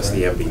now that's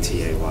the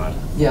MBTA lot.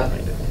 Yeah.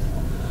 Right.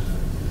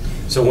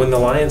 So when the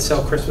Lions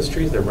sell Christmas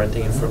trees, they're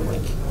renting it from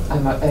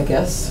I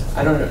guess.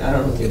 I don't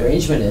know what the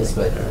arrangement is,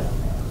 but.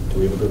 Do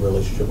we have a good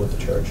relationship with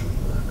the church?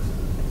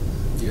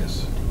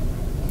 Yes.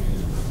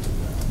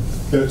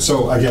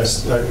 So I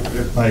guess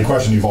my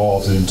question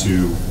evolves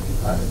into,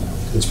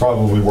 it's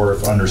probably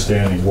worth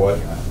understanding what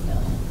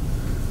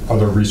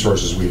other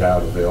resources we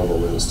have available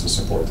with us to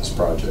support this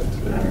project.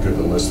 It'd be good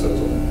to list those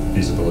on a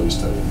feasibility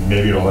study.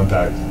 Maybe it'll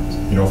impact,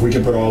 if we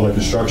can put all the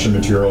construction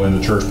material in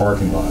the church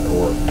parking lot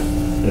or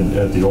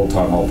at the Old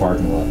Town Hall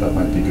parking lot, that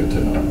might be good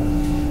to know.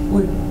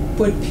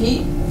 Would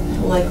Pete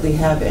likely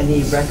have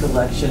any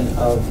recollection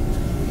of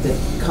the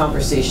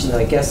conversation that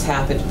I guess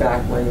happened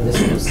back when this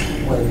was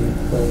when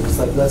it was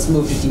like, let's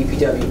move to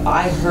DPW?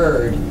 I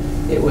heard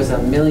it was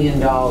 $1 million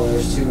to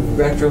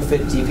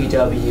retrofit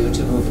DPW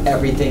to move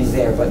everything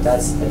there, but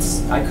that's,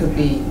 I could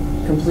be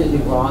completely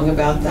wrong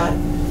about that.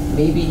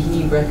 Maybe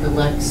he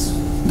recollects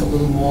a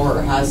little more,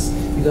 or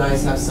you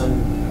guys have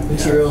some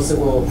materials that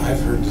will...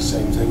 I've heard the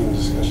same thing in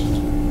discussions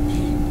with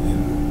Pete,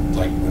 and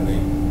like when they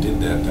did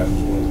that, that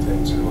was one of the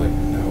things they were like,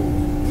 no, we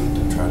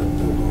need to try to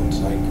build on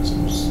site because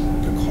it was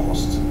the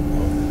cost of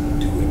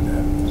doing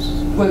that.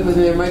 But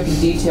there might be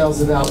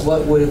details about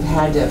what would have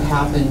had to have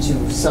happened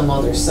to some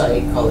other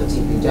site, call it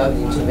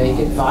DPW, to make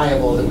it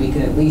viable, that we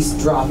can at least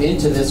drop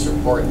into this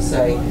report and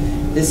say,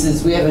 this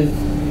is, we haven't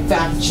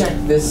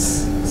fact-checked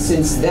this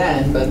since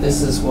then, but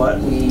this is what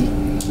we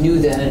knew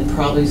then, and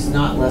probably is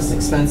not less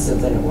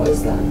expensive than it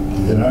was then.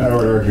 And I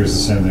would argue it's the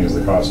same thing as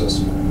the cost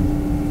estimate.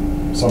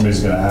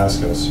 Somebody's going to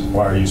ask us,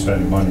 why are you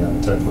spending money on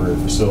a temporary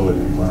facility?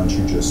 Why don't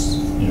you just,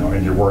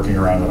 and you're working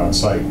around it on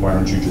site, why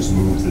don't you just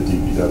move the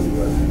DPW?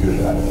 I'd be good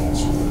at it.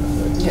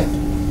 Yeah.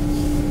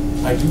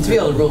 I do to be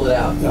able to rule it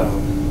out.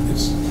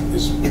 It's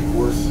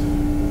worth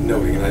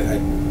noting, and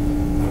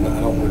I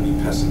don't want to be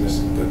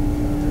pessimistic, but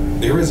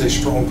there is a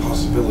strong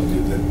possibility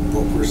that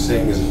what we're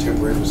saying is a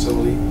temporary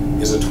facility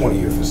is a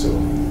 20-year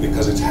facility,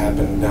 because it's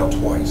happened now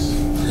twice.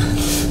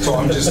 So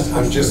I'm just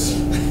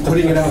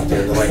putting it out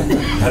there. Like,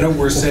 I know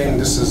we're saying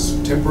this is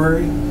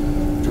temporary.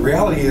 The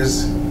reality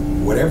is,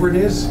 whatever it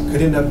is,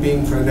 could end up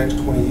being for the next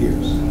 20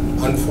 years.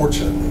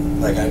 Unfortunately,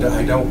 like I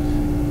don't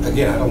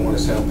want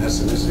to sound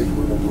pessimistic.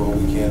 We're going to do all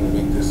we can to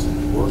make this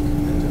work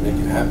and to make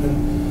it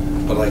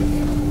happen. But like,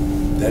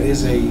 that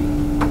is a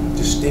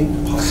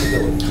distinct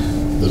possibility.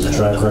 There's a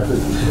track record.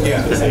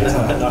 Yeah, It's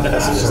not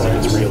pessimistic,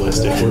 it's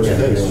realistic.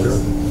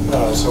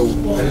 so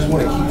I just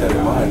want to keep that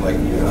in mind. Like,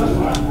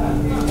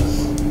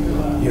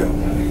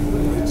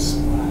 it's.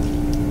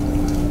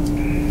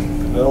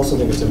 I also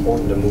think it's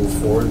important to move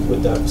forward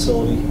with that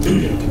facility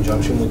in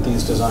conjunction with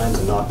these designs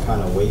and not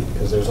kind of wait,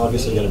 because there's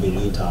obviously going to be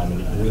lead time,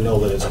 and we know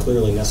that it's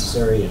clearly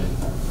necessary, and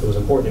it was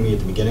important to me at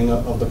the beginning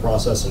of the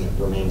process, and it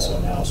remains so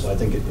now. So I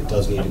think it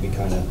does need to be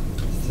kind of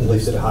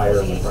lifted higher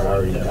in the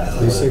priority path.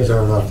 These things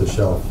aren't off the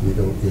shelf. You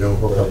don't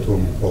hook up to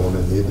them and pull them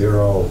in. They're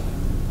all,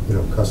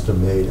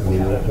 custom made. I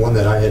mean, one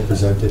that I had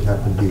presented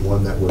happened to be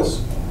one that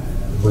was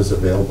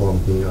available on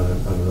being on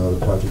another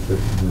project that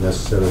didn't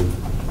necessarily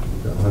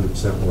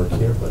 100% work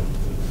here, but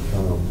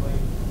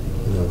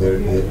they're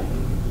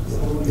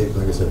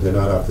like I said, they're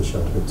not off the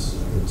shelf. It's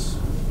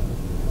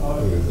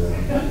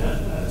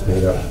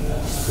made up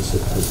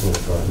specifically for the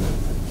project.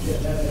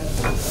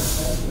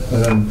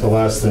 And then the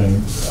last thing,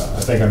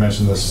 I think I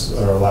mentioned this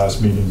at our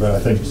last meeting, but I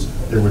think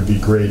it would be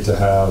great to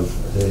have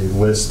a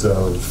list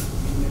of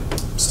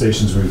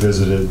stations we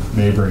visited,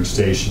 neighboring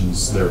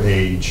stations, their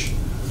age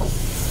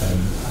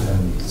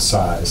and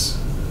size,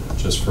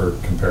 just for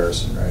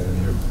comparison, right? I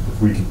mean,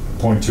 if we could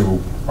point to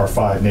our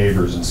 5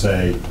 neighbors and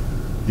say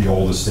the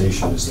oldest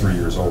station is 3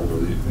 years old, or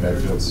the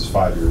Medfield's is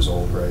 5 years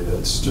old, right?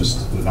 It's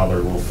just another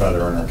little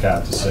feather in our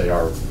cap to say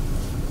our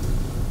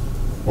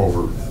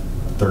over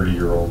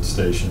 30-year-old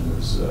station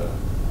is.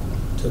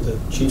 To the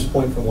chief's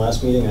point from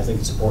last meeting, I think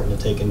it's important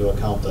to take into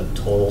account the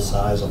total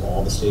size of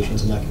all the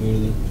stations in that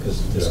community,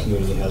 because this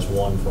community has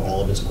one for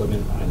all of its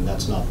equipment, and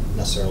that's not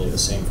necessarily the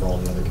same for all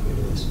the other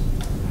communities.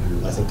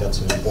 I think that's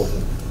an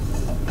important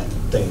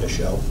thing to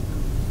show.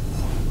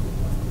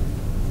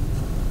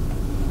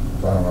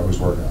 I don't know who's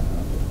working on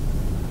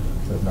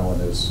that. If no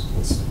one is,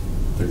 let's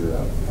figure it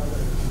out.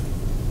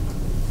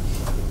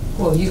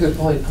 Well, you could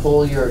probably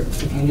pull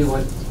if you knew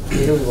what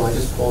data we want,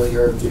 just pull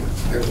your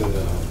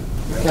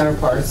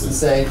counterparts and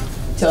say,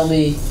 tell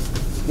me,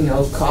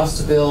 cost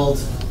to build,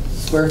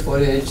 square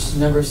footage,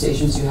 number of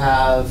stations you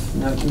have,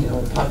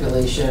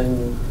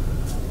 population,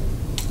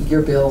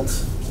 year built,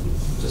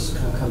 just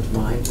kind of come to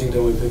mind. I think the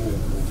only thing that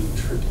would be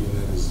tricky in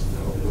that is,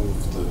 I don't know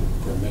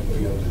if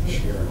Medfield and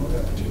Sharon,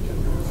 that particular,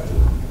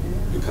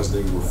 because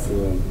they were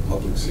full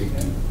public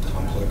safety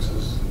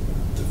complexes,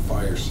 the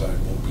fire side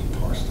won't be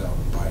parsed out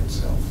by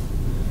itself.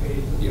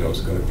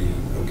 It's going to be,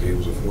 okay, it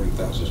was a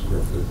 40,000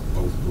 square foot,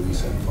 both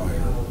police and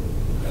fire,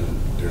 and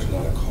there's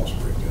not a cost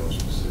breakdown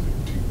specific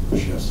to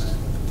just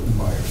the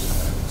fire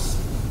side. It's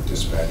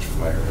dispatch,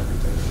 fire,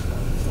 everything in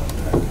one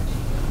package.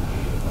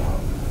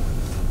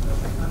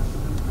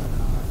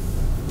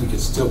 We could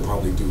still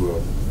probably do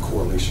a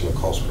correlation of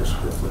cost per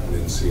square foot and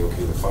then see,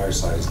 okay, the fire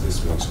side is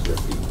this many square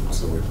feet,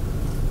 so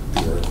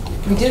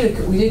we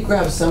did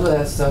grab some of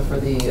that stuff for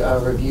the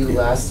review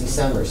last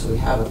December, so we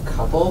have a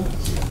couple.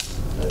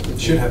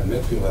 It should have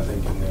Medfield, I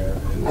think, in there.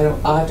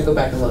 I'll have to go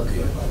back and look.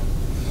 Yeah.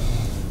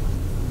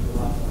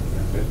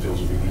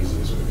 Medfield's would be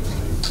easiest.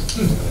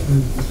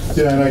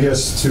 Yeah, and I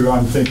guess too,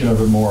 I'm thinking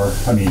of it more,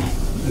 I mean,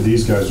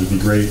 these guys would be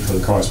great for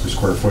the cost per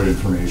square foot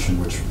information,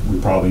 which we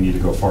probably need to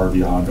go far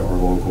beyond our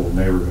local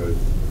neighborhood.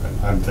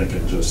 I'm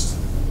thinking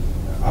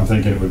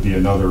it would be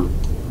another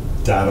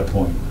data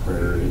point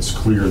where it's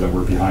clear that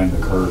we're behind the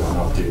curve on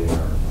updating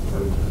our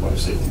life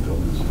safety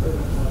buildings.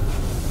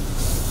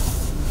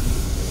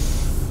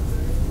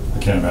 I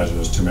can't imagine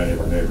there's too many of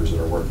our neighbors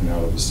that are working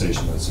out of a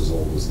station that's as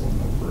old as the one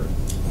that we're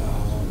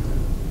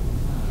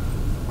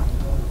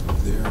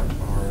There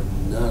are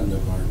none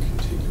of our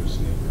contiguous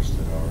neighbors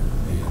that are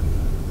in.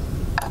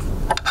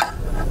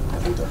 I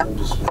think the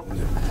oldest one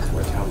that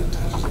what town that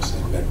touches us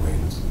in Medway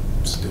is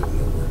still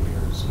nowhere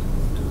near as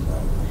good as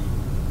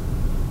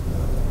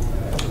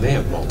ours. They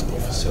have multiple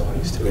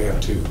facilities too. They have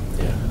two.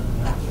 Yeah.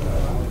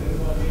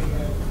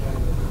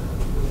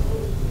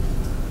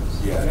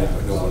 Yeah,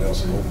 no one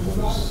else.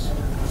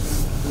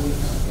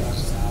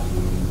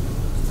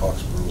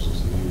 Foxborough's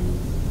is new.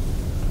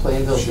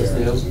 Plainville's is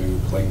Sharon's new. new.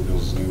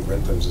 Plainville's new.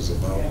 Rentham's is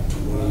about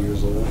 20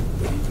 years old,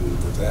 but even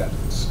with that,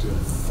 it's still a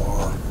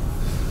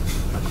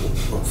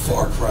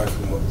far cry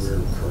from what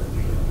we're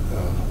currently in.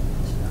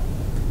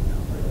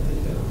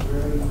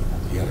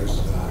 Yeah, there's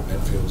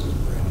Medfield's is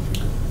brand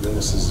new.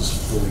 Willis's is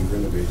fully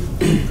renovated,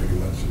 pretty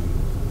much.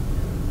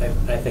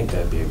 I think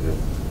that'd be a good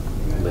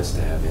list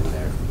to have in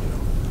there, you know.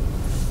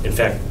 In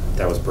fact,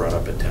 that was brought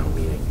up at town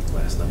meeting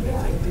last night,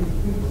 I think.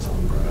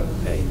 Someone brought up,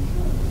 hey,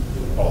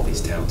 all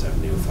these towns have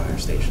new fire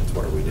stations,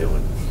 what are we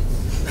doing?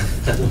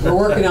 We're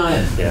working on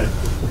it. Yeah,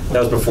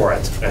 that was before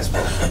I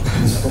spoke.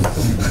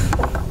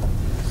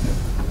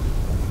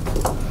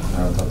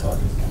 I'm not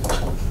talking.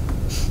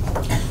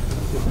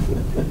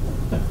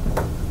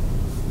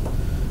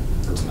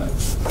 For tonight.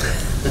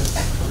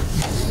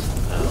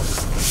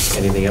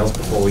 Anything else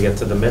before we get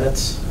to the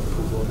minutes?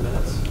 Approval of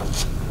minutes?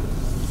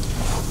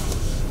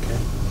 Okay.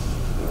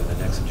 Go to the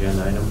next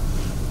agenda item.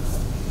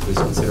 Please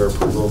consider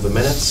approval of the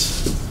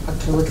minutes.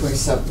 October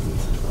 27th.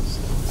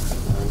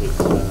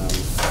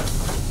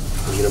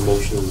 We need a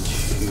motion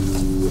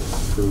to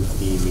approve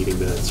the meeting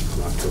minutes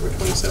from October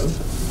 27th.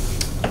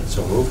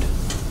 So moved.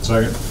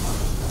 Second.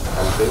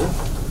 All in favor?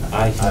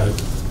 Aye. Aye.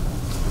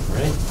 All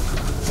right.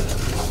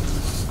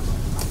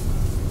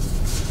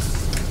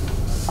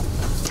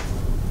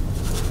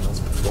 Anything else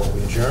before we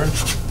adjourn?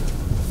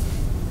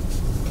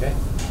 Okay.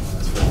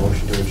 That's for a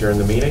motion to adjourn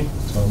the meeting.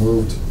 So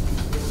moved.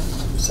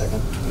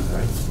 Second. All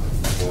right.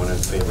 Everyone in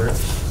favor?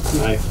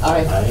 Aye.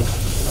 Aye. Aye.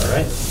 All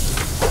right.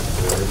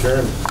 We're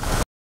adjourned.